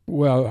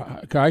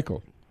 Well,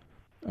 Keuchel.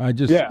 I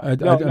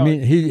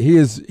mean,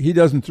 he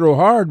doesn't throw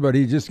hard, but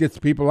he just gets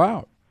people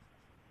out.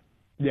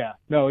 Yeah,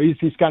 no, he's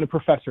kind of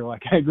professor.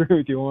 Like, I agree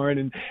with you, Warren,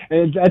 and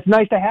it's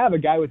nice to have a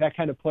guy with that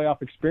kind of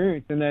playoff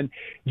experience. And then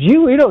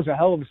Giolito's a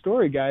hell of a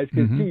story, guys,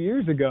 because 2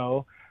 years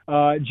ago,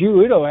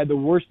 Giolito had the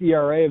worst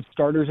ERA of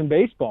starters in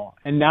baseball,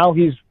 and now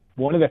he's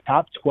one of the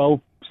top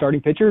 12 starting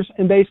pitchers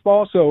in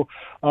baseball. So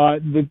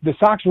the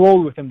Sox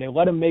rolled with him. They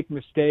let him make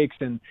mistakes,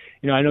 and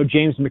I know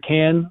James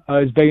McCann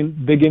has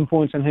been big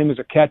influence on him as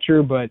a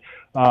catcher, but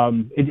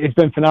it's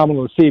been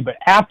phenomenal to see. But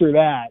after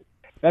that,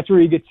 that's where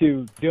you get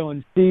to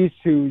Dylan Cease,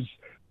 who's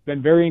been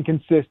very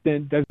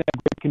inconsistent, doesn't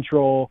have great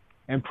control,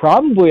 and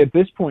probably at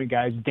this point,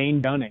 guys,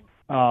 Dane Dunning,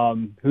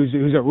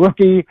 who's a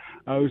rookie,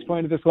 who's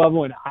playing at this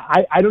level, and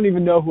I don't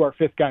even know who our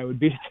 5th guy would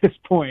be at this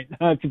point,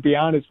 to be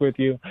honest with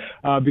you,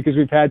 because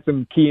we've had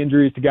some key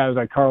injuries to guys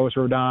like Carlos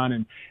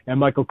Rodon, and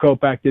Michael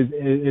Kopech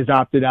is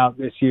opted out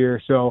this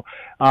year. So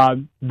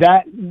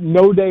that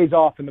no days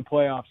off in the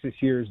playoffs this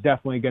year is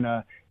definitely going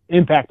to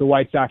impact the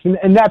White Sox.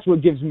 And that's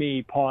what gives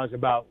me pause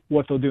about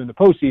what they'll do in the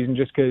postseason,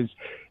 just because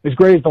as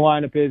great as the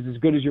lineup is, as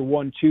good as your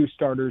 1-2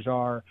 starters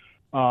are,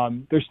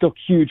 there's still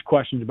huge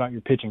questions about your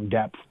pitching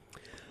depth.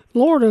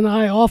 Lauren and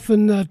I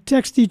often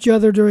text each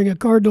other during a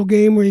Cardinal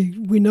game where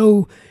we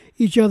know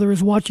each other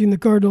is watching the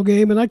Cardinal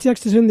game. And I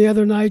texted him the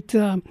other night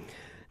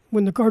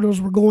when the Cardinals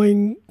were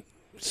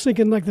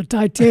sinking like the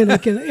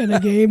Titanic in a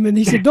game. And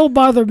he said, "Don't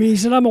bother me." He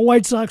said, "I'm a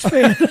White Sox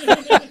fan."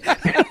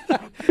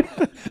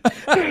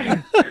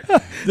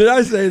 Did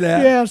I say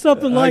that? Yeah,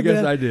 something like that.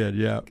 I guess I did,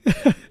 yeah.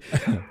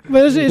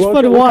 But it's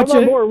fun to watch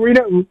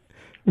it.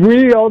 We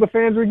need all the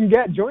fans we can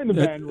get. Join the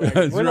bandwagon.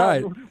 That's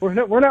right.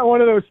 We're not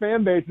one of those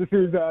fan bases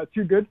who's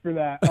too good for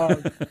that.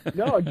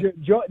 No,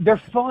 they're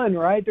fun,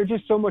 right? They're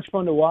just so much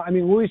fun to watch. I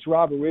mean, Luis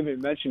Robert, we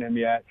haven't mentioned him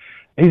yet.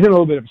 He's in a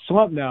little bit of a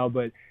slump now,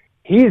 but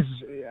he's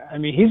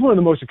one of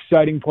the most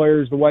exciting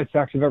players the White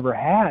Sox have ever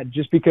had,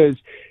 just because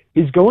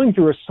he's going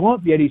through a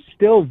slump, yet he's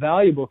still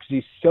valuable because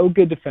he's so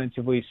good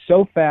defensively,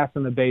 so fast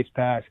on the base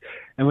pass,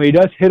 and when he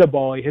does hit a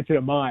ball, he hits it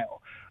a mile.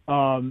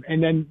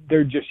 And then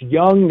they're just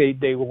young.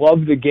 They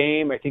love the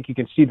game. I think you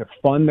can see the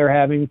fun they're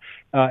having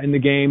in the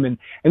game. And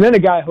then a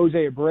guy,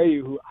 Jose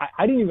Abreu, who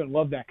I didn't even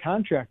love that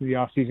contract in the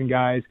offseason,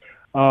 guys.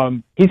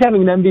 He's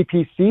having an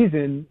MVP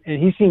season,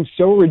 and he seems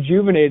so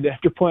rejuvenated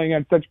after playing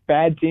on such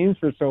bad teams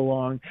for so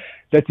long,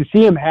 that to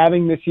see him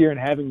having this year and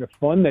having the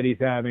fun that he's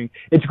having,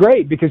 it's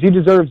great because he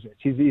deserves it.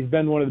 He's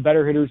been one of the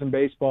better hitters in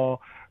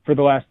baseball for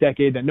the last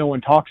decade that no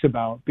one talks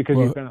about because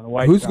he's been on the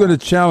White Sox. Who's going to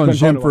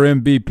challenge him for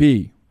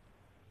MVP?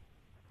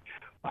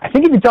 I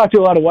think if you talk to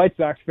a lot of White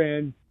Sox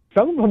fans,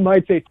 some of them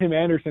might say Tim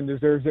Anderson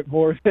deserves it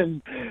more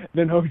than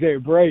Jose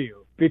Abreu,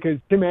 because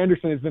Tim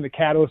Anderson has been the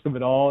catalyst of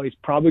it all. He's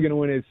probably going to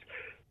win his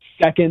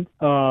second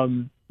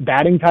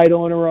batting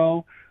title in a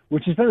row,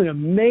 which has been an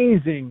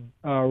amazing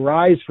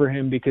rise for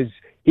him, because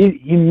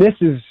he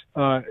misses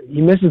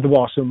the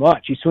ball so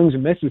much. He swings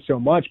and misses so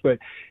much, but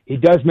he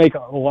does make a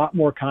lot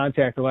more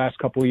contact the last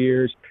couple of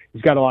years.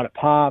 He's got a lot of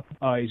pop.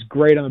 He's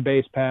great on the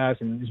base pass,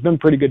 and he's been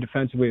pretty good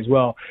defensively as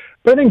well.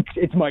 But I think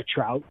it's Mike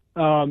Trout.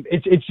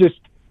 It's just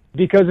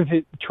because of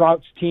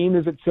Trout's team,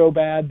 is it so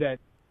bad that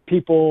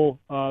people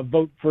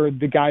vote for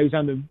the guy who's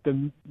on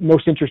the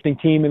most interesting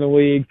team in the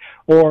league,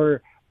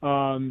 or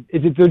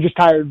is it they're just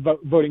tired of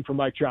voting for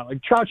Mike Trout?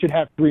 Like, Trout should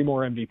have 3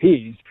 more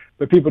MVPs,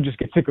 but people just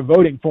get sick of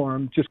voting for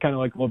him, just kind of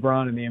like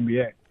LeBron in the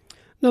NBA.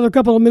 Another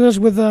couple of minutes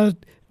with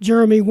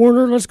Jeremy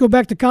Werner. Let's go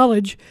back to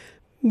college.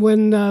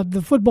 When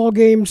the football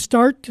games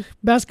start,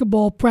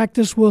 basketball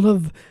practice will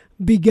have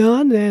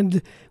begun,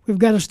 and we've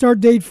got a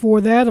start date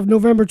for that of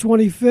November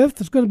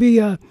 25th. It's going to be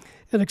an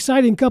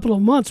exciting couple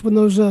of months when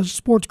those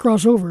sports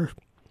cross over.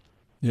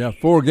 Yeah,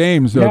 4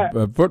 games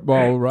of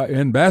football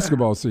in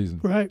basketball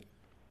season. Right.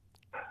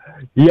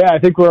 Yeah, I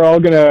think we're all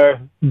going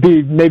to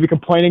be maybe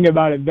complaining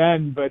about it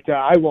then, but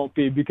I won't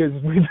be, because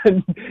we've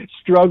been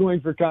struggling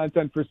for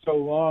content for so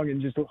long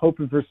and just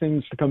hoping for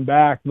things to come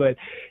back. But,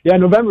 yeah,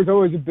 November's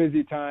always a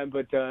busy time,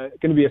 but going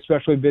to be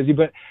especially busy.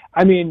 But,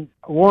 I mean,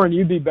 Warren,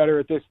 you'd be better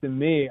at this than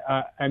me.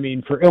 I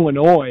mean, for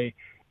Illinois,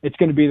 it's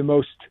going to be the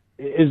most,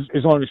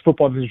 as long as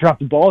football doesn't drop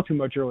the ball too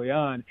much early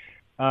on,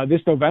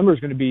 this November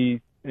is going to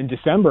be, in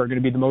December, going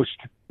to be the most,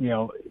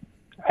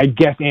 I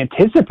guess,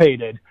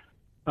 anticipated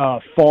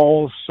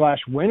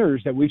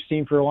fall/winners that we've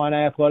seen for Illini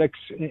Athletics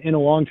in a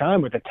long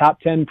time, with a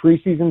top 10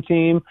 preseason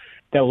team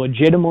that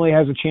legitimately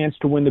has a chance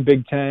to win the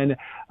Big Ten.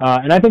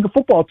 And I think a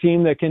football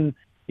team that can,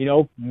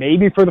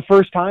 maybe for the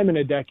first time in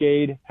a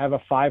decade, have a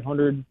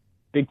 500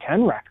 Big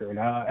Ten record.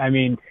 I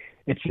mean,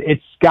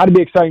 it's got to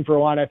be exciting for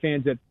Illini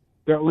fans that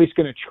they're at least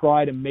going to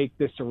try to make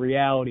this a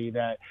reality,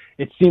 that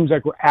it seems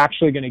like we're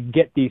actually going to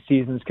get these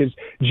seasons, because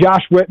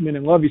Josh Whitman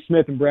and Lovie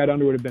Smith and Brad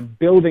Underwood have been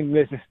building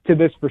this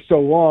for so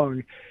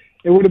long.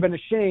 It would have been a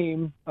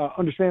shame,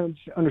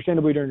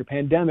 understandably during the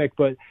pandemic,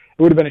 but it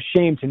would have been a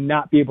shame to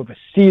not be able to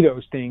see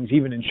those things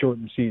even in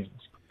shortened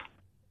seasons.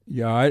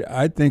 Yeah,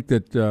 I think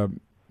that the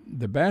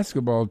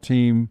basketball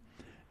team,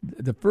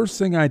 the first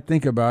thing I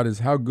think about is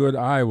how good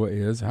Iowa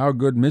is, how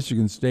good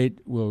Michigan State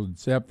will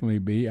definitely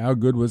be, how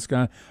good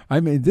Wisconsin.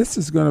 I mean, this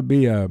is going to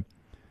be a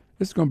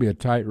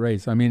tight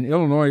race. I mean,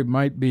 Illinois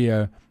might be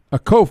a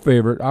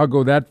co-favorite. I'll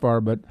go that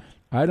far, but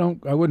I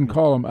wouldn't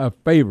call them a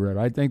favorite.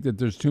 I think that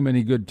there's too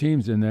many good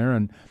teams in there,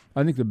 and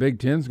I think the Big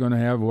Ten's going to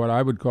have what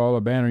I would call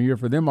a banner year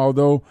for them.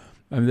 Although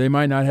they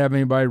might not have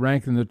anybody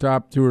ranked in the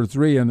top 2 or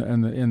 3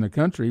 in the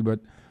country,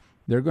 but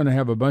they're going to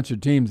have a bunch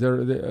of teams.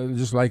 They're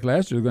just like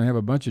last year. They're going to have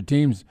a bunch of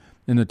teams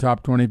in the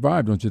top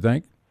 25. Don't you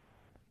think?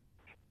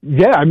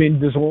 Yeah, I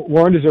mean,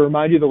 Warren, does it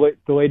remind you of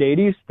the late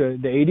 '80s, the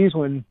 '80s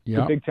when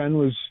the Big Ten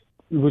was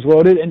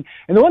loaded? And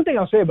the one thing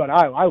I'll say about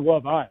Iowa, I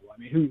love Iowa. I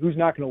mean, who's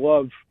not going to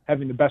love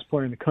having the best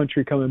player in the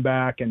country coming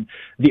back, and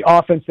the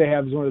offense they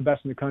have is one of the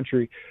best in the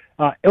country.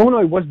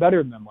 Illinois was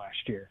better than them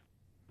last year,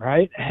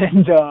 right?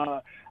 And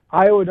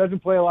Iowa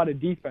doesn't play a lot of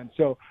defense.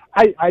 So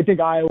I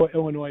think Iowa,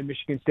 Illinois,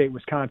 Michigan State,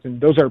 Wisconsin,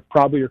 those are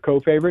probably your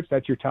co-favorites.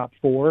 That's your top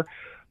 4.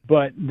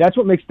 But that's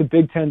what makes the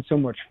Big Ten so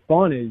much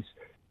fun, is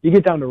you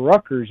get down to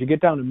Rutgers, you get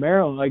down to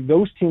Maryland, like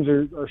those teams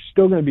are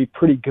still going to be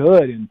pretty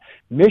good, and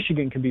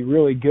Michigan can be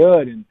really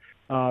good. And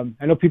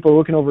I know people are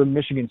looking over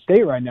Michigan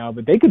State right now,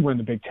 but they could win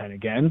the Big Ten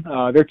again.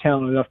 They're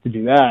talented enough to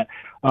do that.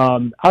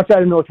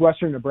 Outside of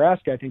Northwestern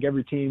Nebraska, I think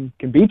every team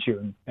can beat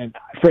you. And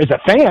as a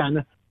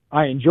fan,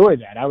 I enjoy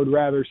that. I would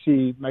rather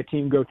see my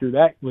team go through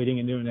that leading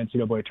into an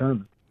NCAA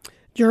tournament.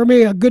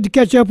 Jeremy, good to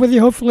catch up with you.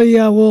 Hopefully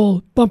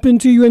we'll bump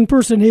into you in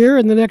person here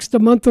in the next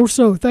month or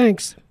so.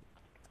 Thanks.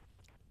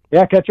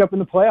 Yeah, catch up in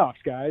the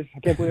playoffs, guys.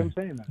 I can't believe I'm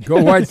saying that.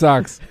 Go White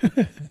Sox.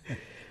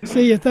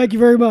 See you. Thank you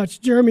very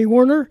much. Jeremy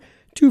Werner,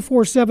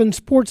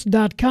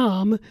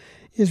 247sports.com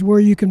is where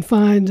you can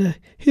find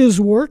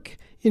his work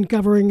in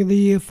covering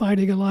the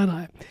Fighting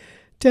Illini.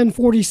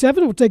 10:47,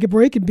 we'll take a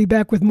break and be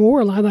back with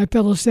more Illini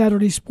Pella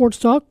Saturday Sports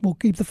Talk. We'll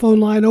keep the phone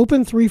line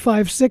open,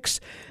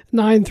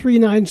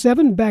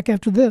 356-9397. Back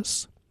after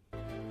this.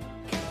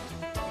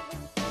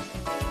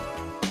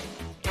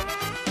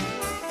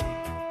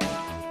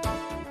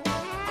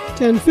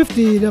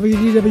 .1050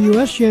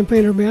 WDWS,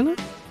 Champaign-Urbana.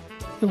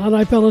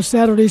 Illini Pella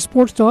Saturday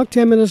Sports Talk,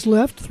 10 minutes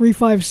left.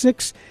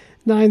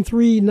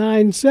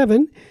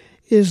 356-9397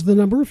 is the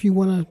number if you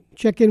want to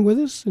check in with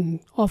us and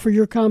offer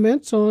your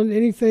comments on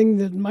anything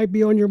that might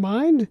be on your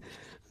mind.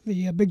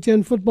 The Big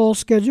Ten football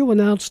schedule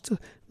announced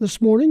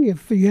this morning.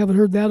 If you haven't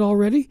heard that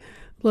already,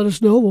 let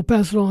us know. We'll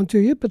pass it on to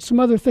you. But some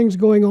other things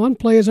going on.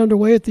 Play is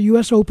underway at the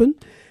U.S. Open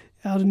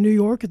out in New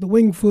York at the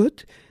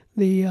Wingfoot.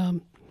 The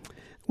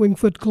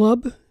Wingfoot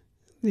Club.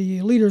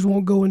 The leaders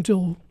won't go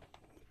until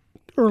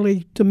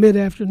early to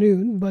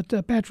mid-afternoon, but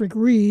Patrick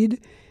Reed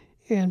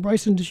and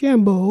Bryson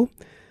DeChambeau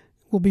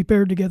will be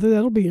paired together.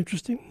 That'll be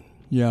interesting.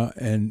 Yeah,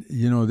 and,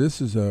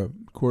 this is a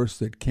course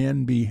that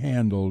can be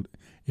handled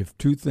if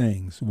two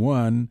things.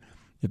 One,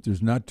 if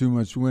there's not too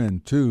much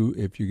wind. Two,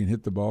 if you can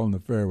hit the ball in the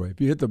fairway. If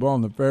you hit the ball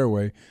in the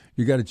fairway,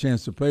 you got a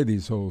chance to play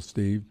these holes,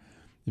 Steve.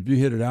 If you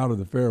hit it out of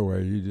the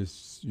fairway,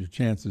 your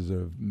chances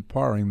of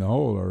parring the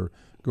hole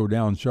go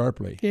down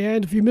sharply. Yeah,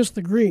 and if you miss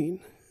the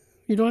green,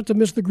 you don't have to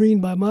miss the green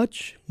by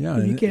much. Yeah,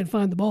 if you can't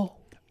find the ball.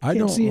 I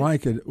don't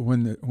like it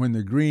when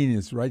the green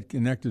is right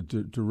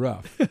connected to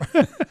rough.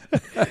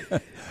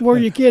 Where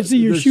you can't see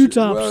your shoe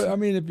tops. Well, I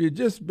mean, if you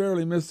just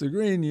barely miss the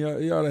green, you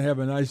ought to have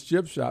a nice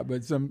chip shot.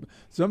 But some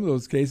of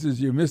those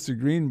cases, you miss the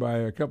green by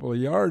a couple of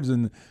yards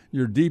and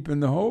you're deep in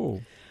the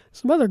hole.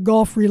 Some other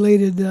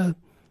golf-related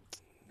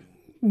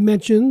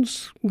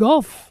mentions.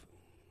 Golf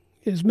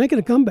is making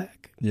a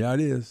comeback. Yeah,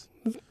 it is.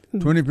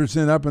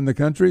 20% up in the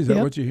country. Is that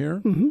what you hear?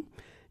 Mm-hmm.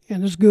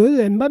 And it's good.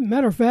 And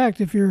matter of fact,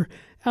 if you're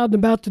out and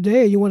about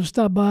today, you want to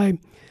stop by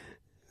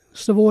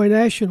Savoy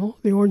National,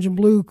 the orange and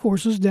blue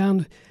courses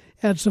down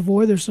at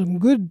Savoy. There's some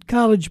good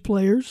college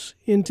players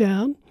in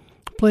town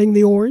playing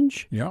the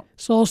orange. Yeah.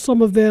 Saw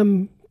some of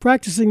them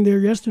practicing there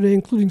yesterday,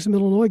 including some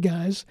Illinois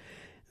guys.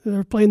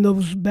 They're playing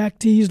those back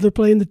tees. They're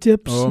playing the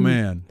tips. Oh,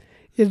 man.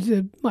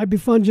 It might be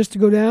fun just to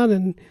go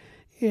down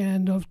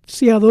and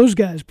see how those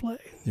guys play.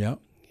 Yeah.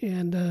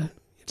 And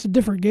it's a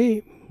different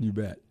game. You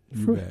bet.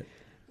 You bet.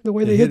 The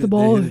way they hit the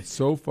ball. They hit it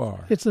so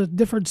far. It's a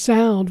different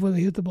sound when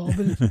they hit the ball.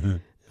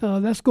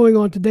 But that's going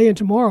on today and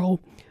tomorrow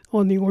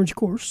on the orange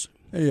course.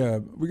 Hey,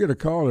 we got a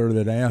caller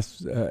that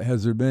asked,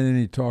 has there been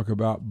any talk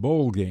about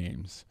bowl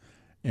games?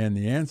 And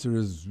the answer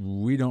is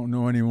we don't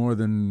know any more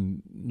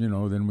than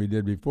we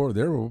did before.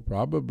 There will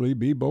probably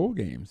be bowl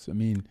games. I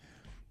mean,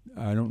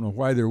 I don't know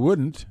why there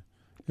wouldn't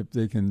if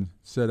they can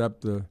set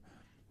up the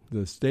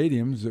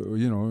stadiums,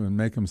 and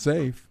make them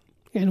safe.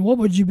 And what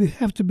would you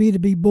have to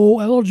be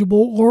bowl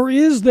eligible, or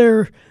is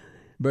there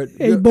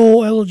a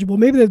bowl eligible?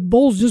 Maybe the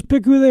bowls just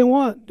pick who they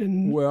want.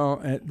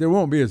 There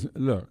won't be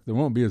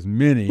as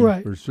many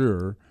for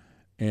sure,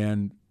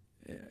 and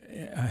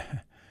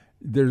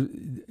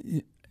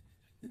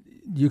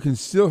you can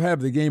still have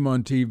the game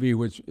on TV,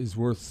 which is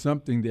worth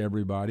something to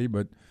everybody,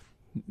 but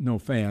no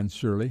fans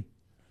surely.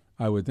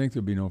 I would think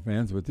there'd be no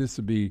fans, but this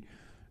would be,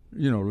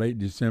 late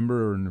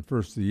December or in the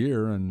first of the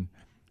year, and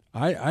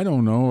I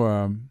don't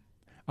know.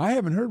 I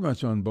haven't heard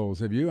much on bowls.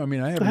 Have you? I mean,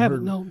 I haven't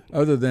heard no.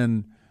 Other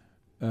than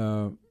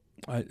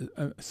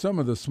some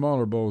of the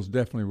smaller bowls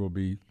definitely will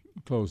be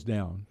closed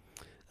down.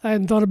 I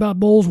hadn't thought about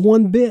bowls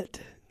one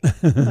bit.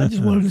 I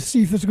just wanted to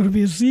see if there's going to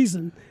be a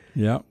season.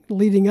 Yeah.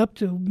 Leading up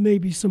to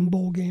maybe some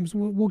bowl games.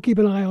 We'll keep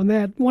an eye on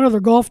that. One other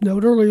golf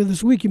note. Earlier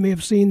this week, you may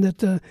have seen that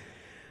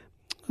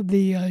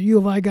the U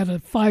of I got a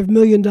 $5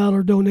 million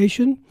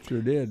donation.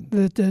 Sure did.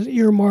 That is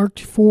earmarked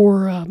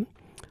for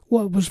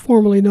what was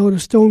formerly known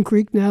as Stone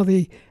Creek, now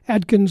the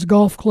Adkins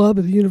Golf Club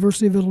at the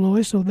University of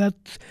Illinois. So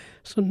that's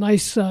some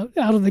nice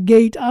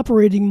out-of-the-gate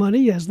operating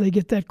money as they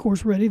get that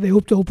course ready. They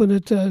hope to open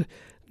it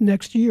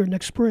next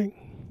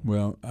spring.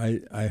 Well,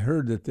 I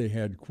heard that they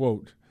had,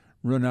 quote,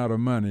 run out of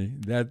money.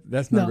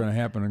 That's not going to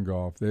happen in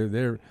golf.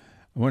 They're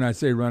when I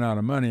say run out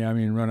of money, I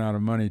mean run out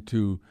of money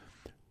to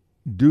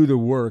do the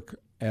work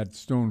at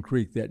Stone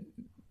Creek that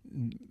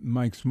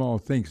Mike Small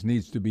thinks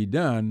needs to be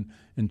done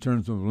in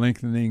terms of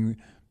lengthening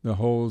the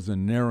holes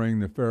and narrowing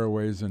the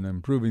fairways and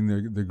improving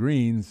the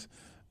greens.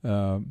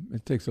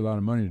 It takes a lot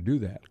of money to do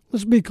that.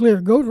 Let's be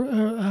clear.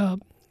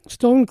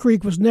 Stone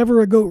Creek was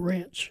never a goat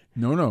ranch.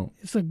 No.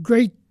 It's a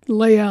great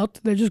layout.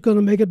 They're just going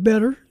to make it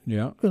better.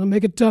 Yeah. Going to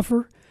make it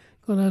tougher.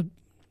 Going to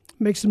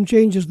make some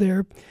changes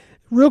there.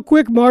 Real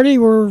quick, Marty,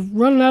 we're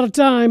running out of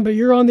time, but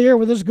you're on the air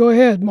with us. Go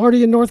ahead.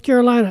 Marty in North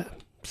Carolina,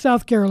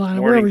 South Carolina,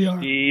 Morning, wherever you are.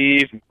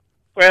 Steve.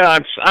 Well,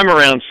 I'm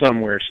around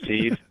somewhere,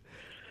 Steve.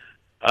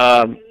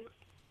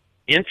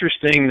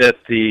 Interesting that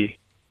the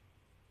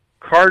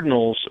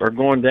Cardinals are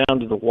going down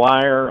to the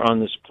wire on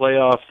this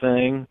playoff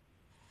thing,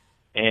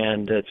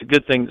 and it's a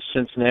good thing that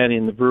Cincinnati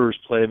and the Brewers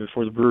play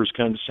before the Brewers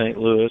come to St.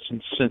 Louis,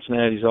 and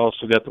Cincinnati's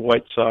also got the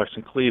White Sox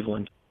in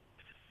Cleveland.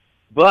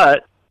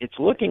 But it's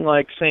looking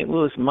like St.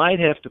 Louis might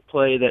have to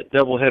play that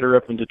doubleheader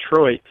up in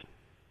Detroit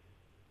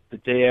the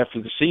day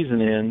after the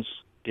season ends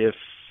if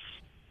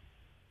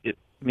it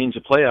means a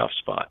playoff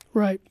spot.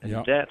 Right. And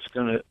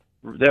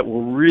that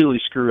will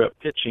really screw up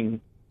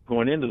pitching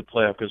going into the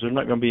playoff because there's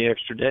not going to be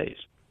extra days.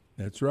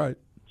 That's right.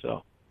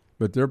 So,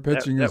 but their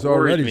pitching that is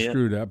already me.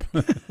 screwed up.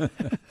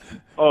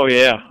 Oh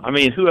yeah, I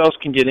mean, who else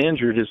can get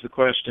injured is the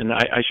question.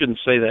 I shouldn't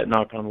say that.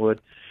 Knock on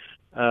wood.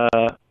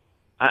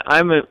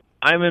 I'm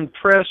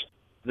impressed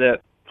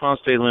that Ponce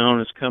de Leon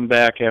has come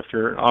back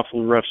after an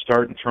awfully rough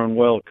start and thrown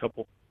well a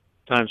couple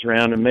times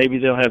around, and maybe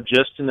they'll have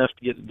just enough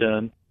to get it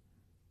done.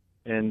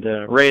 And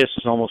Reyes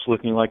is almost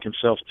looking like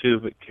himself too,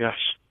 but gosh,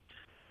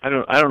 I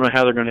don't know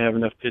how they're going to have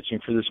enough pitching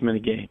for this many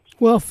games.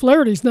 Well,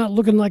 Flaherty's not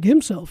looking like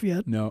himself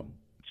yet. No.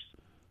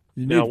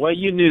 Well,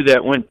 you knew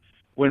that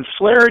when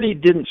Flaherty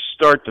didn't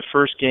start the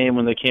first game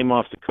when they came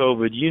off the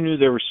COVID, you knew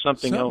there was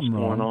something else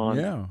going on.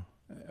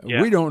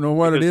 Yeah. We don't know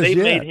what it is they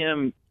yet. Made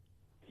him,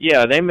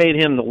 Yeah, they made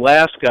him the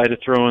last guy to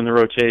throw in the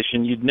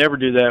rotation. You'd never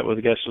do that with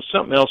a guy. So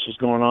something else was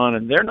going on,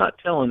 and they're not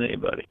telling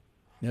anybody.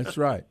 That's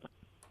right.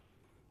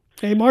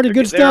 Hey, Marty, good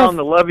they're stuff. They're on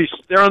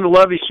the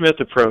Lovie Smith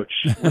approach.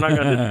 We're not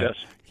going to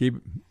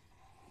discuss.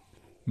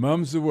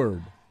 Mum's the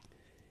word.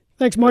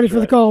 Thanks, Marty,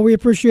 for the call. We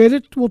appreciate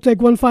it. We'll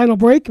take one final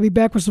break and be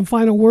back with some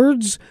final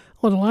words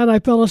on Illini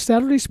Pella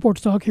Saturday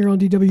Sports Talk here on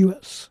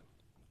DWS.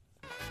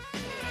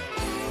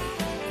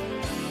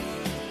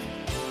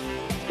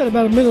 Got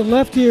about a minute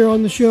left here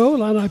on the show,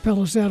 Illini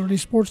Pella Saturday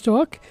Sports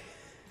Talk.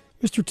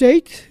 Mr.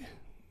 Tate,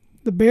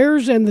 the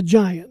Bears and the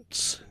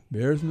Giants.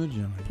 Bears and the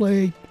Giants.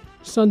 Play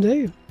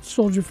Sunday at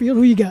Soldier Field.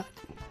 Who you got?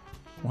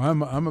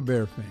 Well, I'm a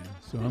Bear fan,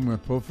 so I'm going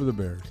to pull for the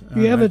Bears.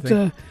 You have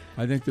it.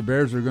 I think the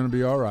Bears are going to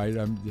be all right.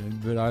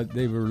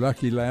 They were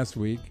lucky last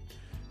week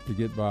to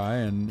get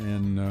by,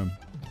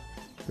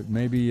 but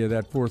maybe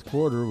that fourth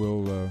quarter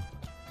will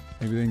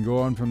maybe they can go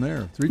on from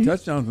there. 3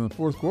 touchdowns in the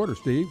fourth quarter,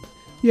 Steve.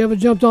 You haven't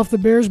jumped off the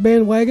Bears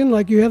bandwagon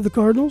like you have the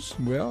Cardinals?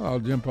 Well, I'll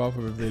jump off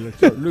if they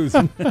start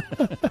losing.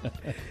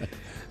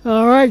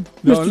 All right.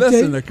 No, Mr.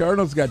 listen, Tate. The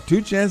Cardinals got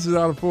 2 chances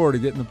out of 4 to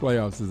get in the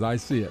playoffs as I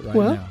see it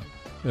now.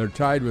 They're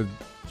tied with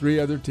 3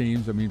 other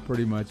teams. I mean,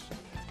 pretty much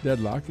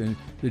deadlocked. And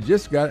they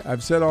just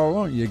I've said all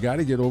along, you got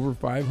to get over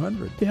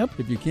 500. Yep.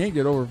 If you can't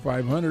get over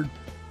 500,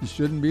 you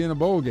shouldn't be in a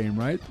bowl game,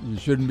 right? You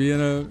shouldn't be in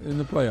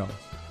the playoffs.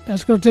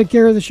 That's going to take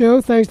care of the show.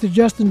 Thanks to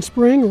Justin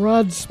Spring,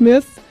 Rod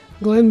Smith,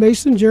 Glenn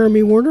Mason,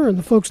 Jeremy Warner, and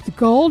the folks that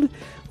called.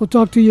 We'll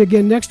talk to you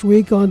again next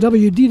week on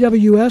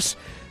WDWS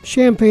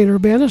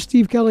Champaign-Urbana.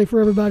 Steve Kelly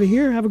for everybody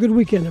here. Have a good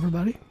weekend,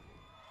 everybody.